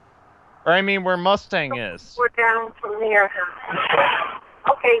 Or where Mustang is. We're down from there.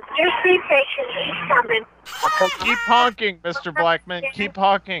 Okay, just be patient. He's coming. Keep honking, Mr. Blackman. Keep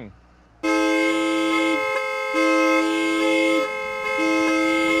honking.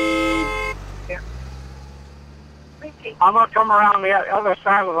 I'm gonna come around the other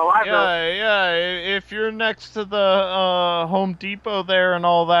side of the library. Yeah. If you're next to the Home Depot there and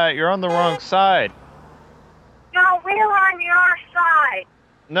all that, you're on the wrong side. No, we're on your side.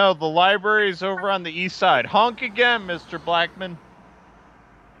 No, the library's over on the east side. Honk again, Mr. Blackman.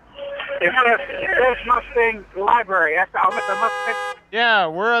 It's Mustang Library. I'm at the Mustang. Yeah,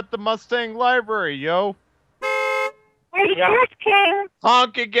 we're at the Mustang Library, yo. Wait, here's King.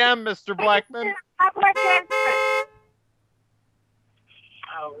 Honk again, Mr. Blackman. Public entrance.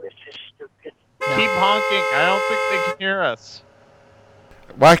 Oh, this is stupid. Keep honking. I don't think they can hear us.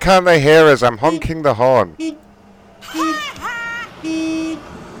 Why can't they hear us? I'm honking the horn.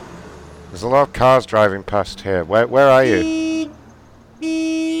 There's a lot of cars driving past here. Where are you?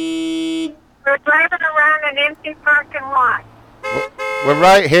 We're driving around an empty parking lot. We're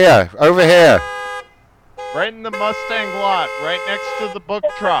right here. Over here. Right in the Mustang lot, right next to the book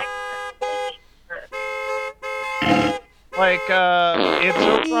truck. Like, it's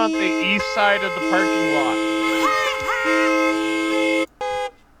over on the east side of the parking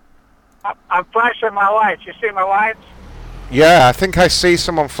lot. I'm flashing my lights. You see my lights? Yeah, I think I see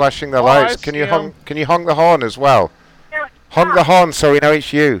someone flashing their lights. Can you honk the horn as well? Honk the horn so we know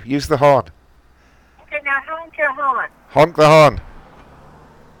it's you. Use the horn. Okay, now honk your horn. Honk the horn.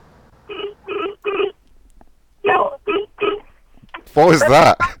 No. What was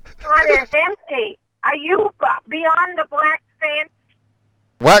that? The lot is empty. Are you beyond the black fence?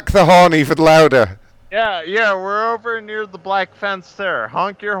 Whack the horn even louder. Yeah, we're over near the black fence there.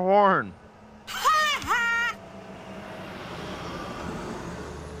 Honk your horn.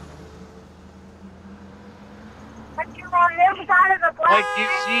 But you're on this side of the black Like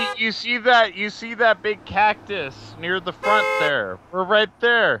fence. you see that big cactus near the front there. We're right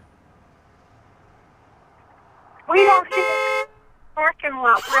there. We don't see the parking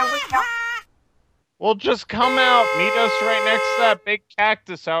lot where we go. Well, just come out. Meet us right next to that big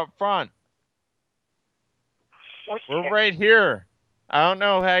cactus out front. We're right here. I don't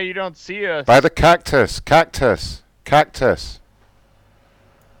know how you don't see us. By the cactus. Cactus.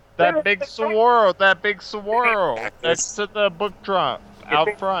 That big saguaro. Next to the book drop.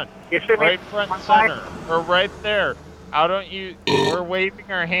 Out front. Right front and center. We're right there. We're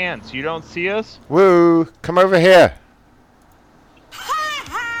waving our hands. You don't see us? Woo! Come over here.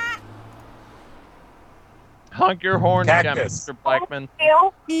 Honk your horn again, Cactus. Mr. Blackman.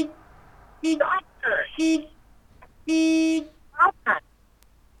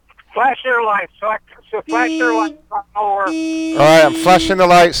 Flash your lights. So flash your lights. Alright, I'm flashing the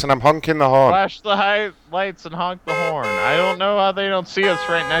lights and I'm honking the horn. Flash the lights and honk the horn. I don't know how they don't see us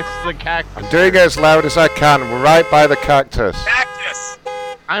right next to the cactus. I'm doing it as loud as I can. We're right by the cactus. Cactus!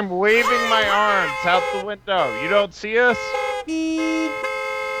 I'm waving my arms out the window. You don't see us?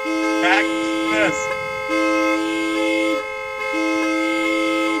 Cactus!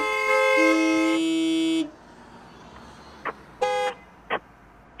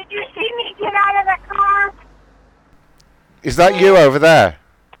 Did you see me get out of the car? Is that you over there?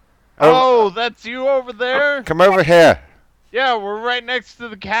 Oh, that's you over there? Come over here. Yeah, we're right next to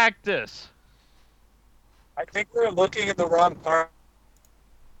the cactus. I think we're looking at the wrong part.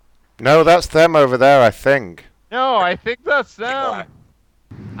 No, that's them over there, I think. No, I think that's them.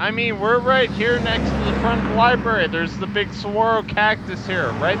 I mean, we're right here next to the front of the library. There's the big saguaro cactus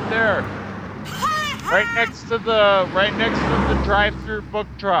here, right there. Right next to the drive-through book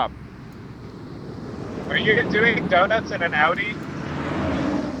drop. Are you doing donuts in an Audi?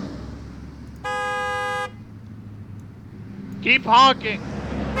 Keep honking.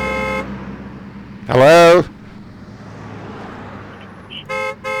 Hello?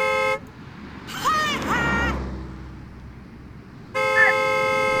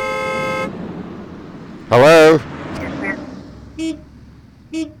 Hello?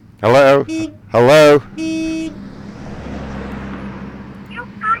 Hello? Hello? You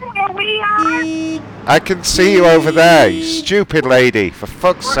come where we are? I can see you over there, you stupid lady, for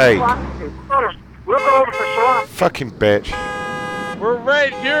fuck's sake. We'll go over to Salon. Fucking bitch. We're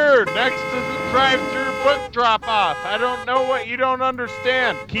right here next to the drive-through book drop-off. I don't know what you don't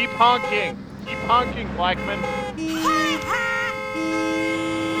understand. Keep honking. Keep honking, Blackman.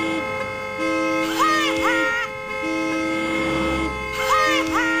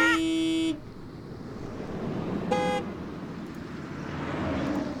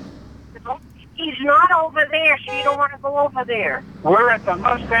 He's not over there, so you don't want to go over there. We're at the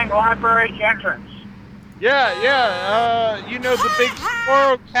Mustang Library entrance. Yeah, you know the big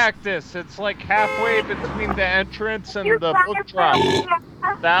saguaro cactus. It's like halfway between the entrance and the book drop.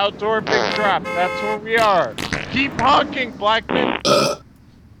 The outdoor big drop. That's where we are. Keep honking, Blackman.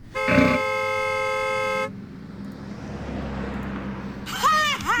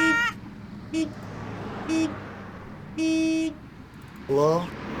 Hello?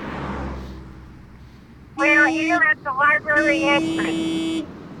 We're here at the library entrance.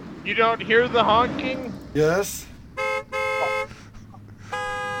 You don't hear the honking? Yes?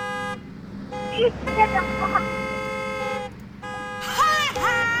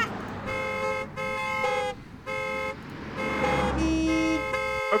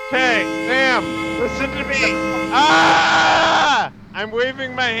 Okay, Sam, listen to me. Ah! I'm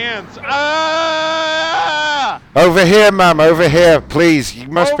waving my hands. Ah! Over here, ma'am, over here, please. You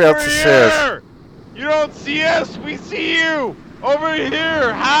must be able to see us. Here! You don't see us, we see you! Over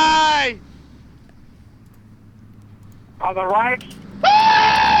here! Hi! On the right?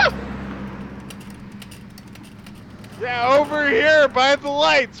 Ah! Yeah, over here, by the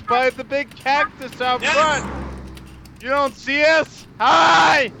lights, by the big cactus out front. You don't see us?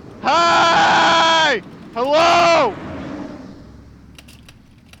 Hi! Hi! Hello!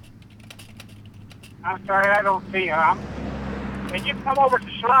 I'm sorry, I don't see you. Can you come over to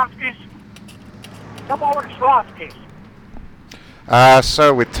Slavsky's? Come over to Slavsky's.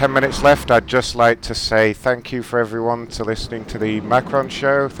 So with 10 minutes left, I'd just like to say thank you for everyone to listening to the Macron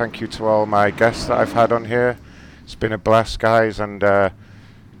Show. Thank you to all my guests that I've had on here. It's been a blast, guys, and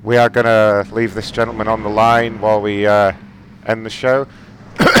we are going to leave this gentleman on the line while we end the show.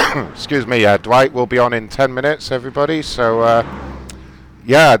 Excuse me, Dwight will be on in 10 minutes, everybody, so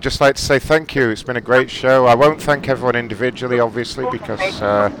yeah, I'd just like to say thank you. It's been a great show. I won't thank everyone individually, obviously, because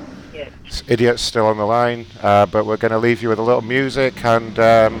this idiot's still on the line, but we're going to leave you with a little music and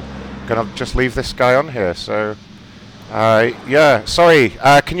going to just leave this guy on here, so yeah, sorry,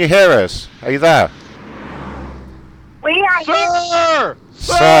 can you hear us? Are you there? We are Sir!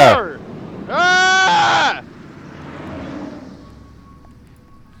 Sir! Ah!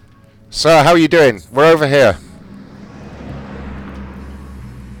 Sir, how are you doing? We're over here.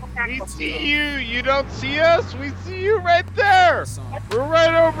 We see you! You don't see us? We see you right there! We're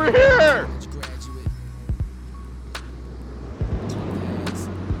right over here!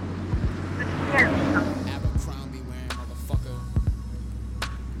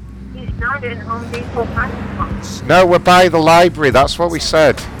 He's not in Home Depot parking lot. No, we're by the library. That's what we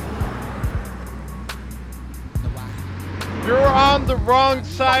said. You're on the wrong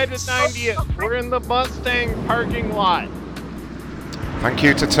side of 90th. We're in the Mustang parking lot. Thank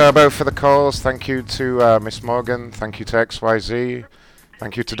you to Turbo for the calls. Thank you to Miss Morgan. Thank you to XYZ.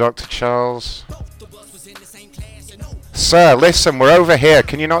 Thank you to Dr. Charles. Sir, listen, we're over here.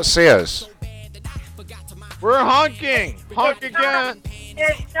 Can you not see us? We're honking! Honk again!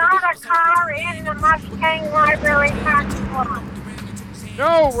 There's not a car in the Mustang Library parking lot.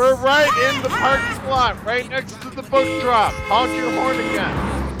 No, we're right in the parking lot, right next to the book drop. Honk your horn again.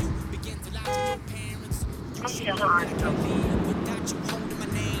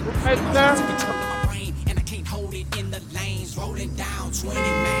 Right there.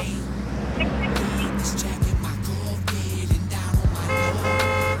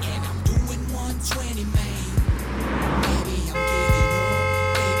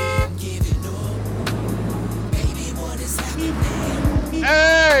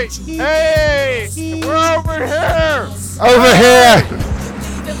 Hey! Hey! We're over here! Over here!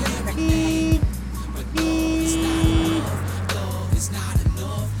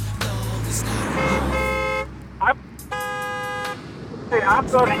 I'm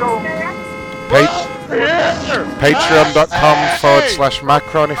going to go.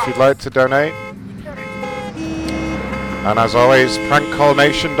 Patreon.com/Macron if you'd like to donate. And as always,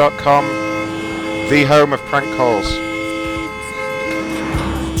 prankcallnation.com, the home of prank calls.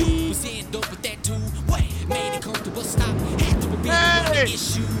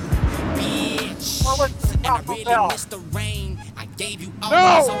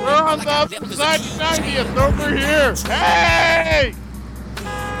 No, we're on the other side of 90th, over here. Hey!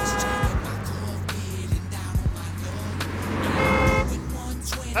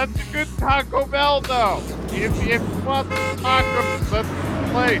 That's a good Taco Bell, though. If you want the tacos, that's the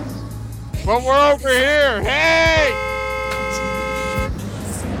place. But we're over here. Hey!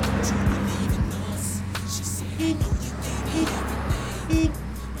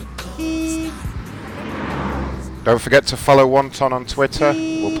 Don't forget to follow Wonton on Twitter.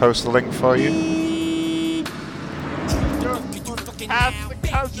 We'll post the link for you. Past the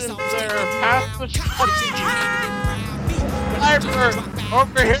cousins there. Past the library.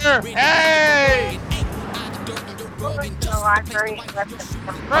 Over here. Hey! We're at the library.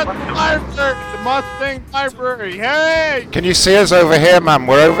 The Mustang Library. Hey! Can you see us over here, ma'am?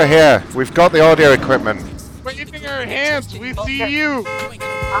 We're over here. We've got the audio equipment. Waving our hands. We see you.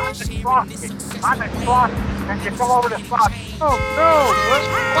 I'm at Slavsky. And you come over to Slavsky. Oh, no. Let's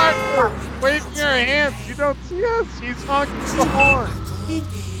hands. You don't see us. He's honking the horn.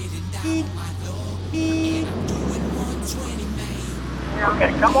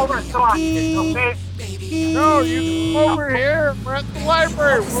 Okay, come over and talk, okay? No, you come over here. We're at the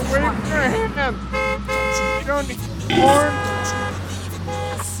library. We're waiting for your hands. You don't need the horn.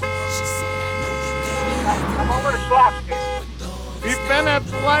 Come over to Slotski. We've been at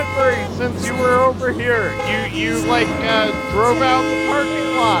the library since you were over here. You drove out the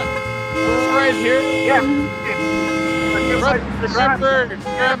parking lot. We're right here. Yeah. Remember,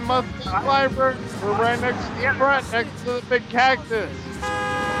 Grand Mustang Library. We're right next to the front, next to the big cactus.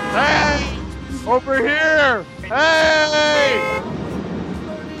 Hey! Over here! Hey!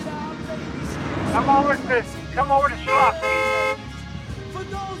 Come over to Slotski. Come over to Slotski.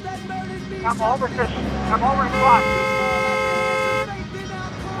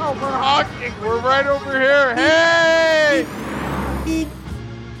 Oh, we're honking. We're right over here. Hey!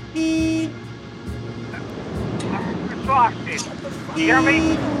 Slotski. You hear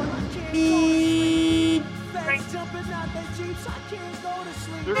me?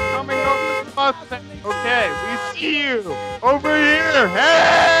 They're coming over the Mustang. Okay, we see you. Over here.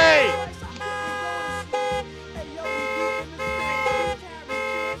 Hey!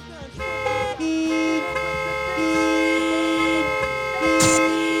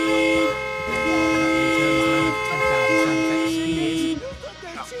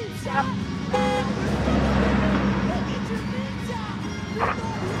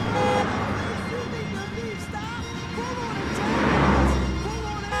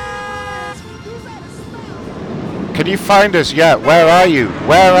 Can you find us yet? Where are you?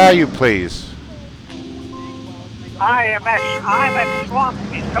 Where are you, please? I'm at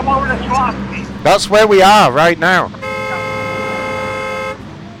Slotski. Come over to Slotski. That's where we are right now.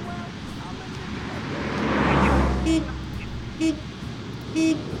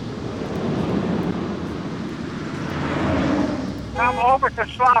 Come over to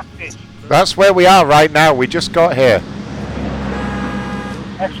Slotski. That's where we are right now. We just got here.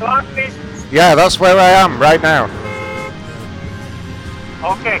 At Slotski? Yeah, that's where I am right now.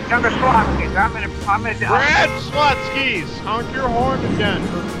 Okay, come to Slotski's. We're at Slotski's. Honk your horn again.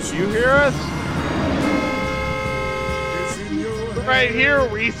 You hear us? We're right here.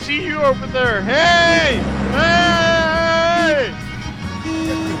 We see you over there. Hey! Hey!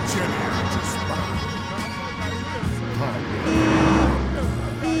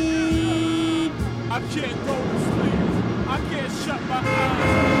 I can't go to sleep. I can't shut my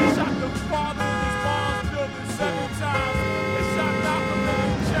eyes. Shot the father in his mom's building 7 times. They shot Malcolm in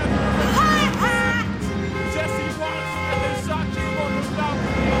the chest. Jesse Watson and they shot him on the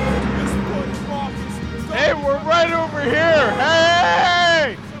balcony. Hey, we're right over here.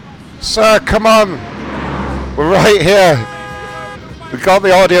 Hey! Sir, come on. We're right here. We got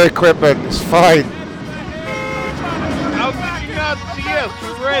the audio equipment. It's fine. How did you not see us?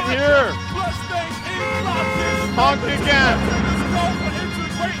 We're right here. Honk again.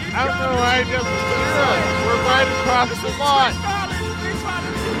 I don't know why he doesn't hear us. We're right across the lot.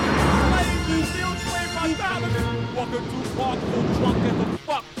 Walking through park, full drunk as a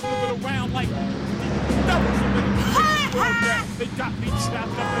fuck, moving around like devils. They got me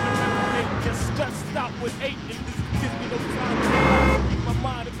trapped up in a memory, just stressed out with hate. It gives me no time to keep my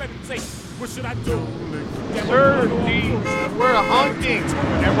mind and meditate. What should I do? Sir, we're honking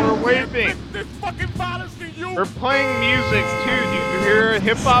and we're waving. This fucking violence for you. We're playing music too. Do you hear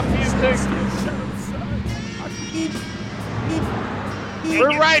hip-hop music?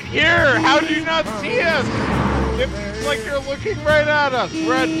 We're right here. How do you not see us? It's like you're looking right at us.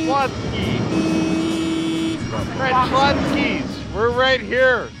 We're at Slotsky. We're at Slotsky's. We're right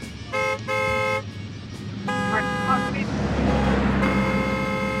here.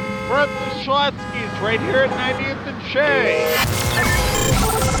 We're at the Slotsky's right here at 90th and Shea.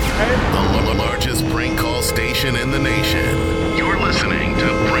 The largest prank call station in the nation. You're listening to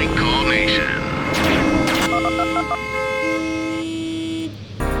Prank Call Nation.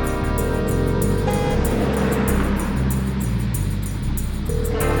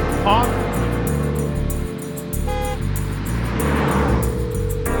 Honk.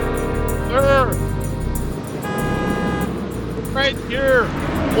 Sir. Right here.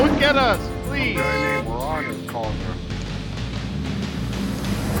 Look at us, please. The guy named Ron is calling you.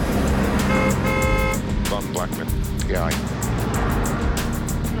 Von Blackman. Yeah.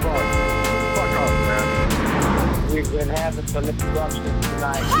 Fuck off, man. We've been having some interruptions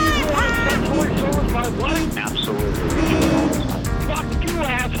tonight. Absolutely. Fuck you,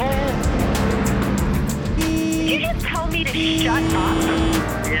 asshole! Did you just tell me to shut up?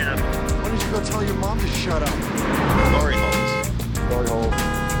 Yeah. Why don't you go tell your mom to shut up? Glory holes.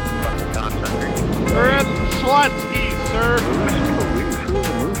 Fucking contractor.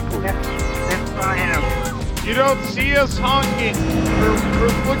 That's where I am. You don't see us honking.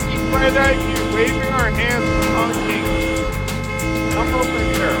 We're looking right at you, waving our hands and honking. Come over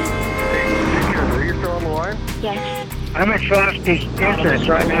here. Are you still on the line? Yes. I'm at Frosty entrance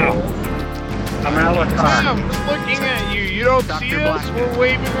right now. I'm out of the car. Yeah, we're looking at you. You don't see us? We're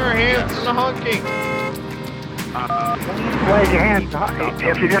waving our hands and honking. Wave your hands.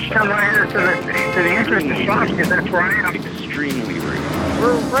 If you just come right here to the entrance to Frosty, that's where I am. Extremely rude.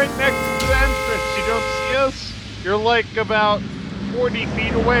 We're right next to the entrance. You don't see us? You're like about 40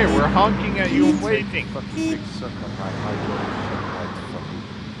 feet away. We're honking at you and waving.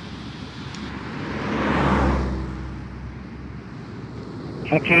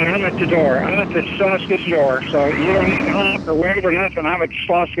 Okay, I'm at the door. I'm at the Slotsky's door, so you don't need to honk or wave or nothing. I'm at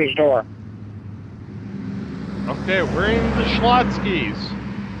Slotsky's door. Okay, we're in the Schlotzkys.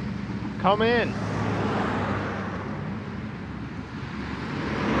 Come in.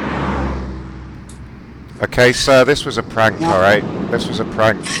 Okay, sir, this was a prank, alright? This was a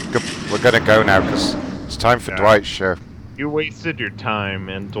prank. We're gonna go now, because it's time for Dwight's show. You wasted your time,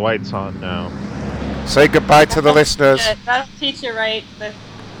 and Dwight's on now. Say goodbye to the listeners. That'll teach you right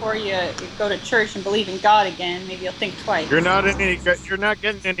before you go to church and believe in God again. Maybe you'll think twice. You're not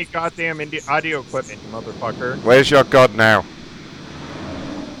getting any goddamn audio equipment, you motherfucker. Where's your god now?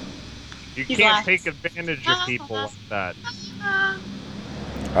 You He's can't lying. take advantage of people like that.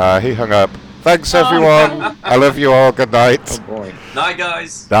 He hung up. Thanks, everyone. I love you all. Good night. Oh boy. Night,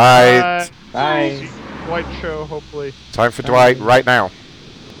 guys. Night. Bye. Dwight show, hopefully. Time for Dwight right now.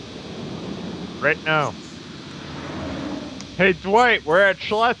 Right now. Hey, Dwight, we're at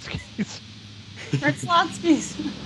Schlotzky's. We're at Slotsky's.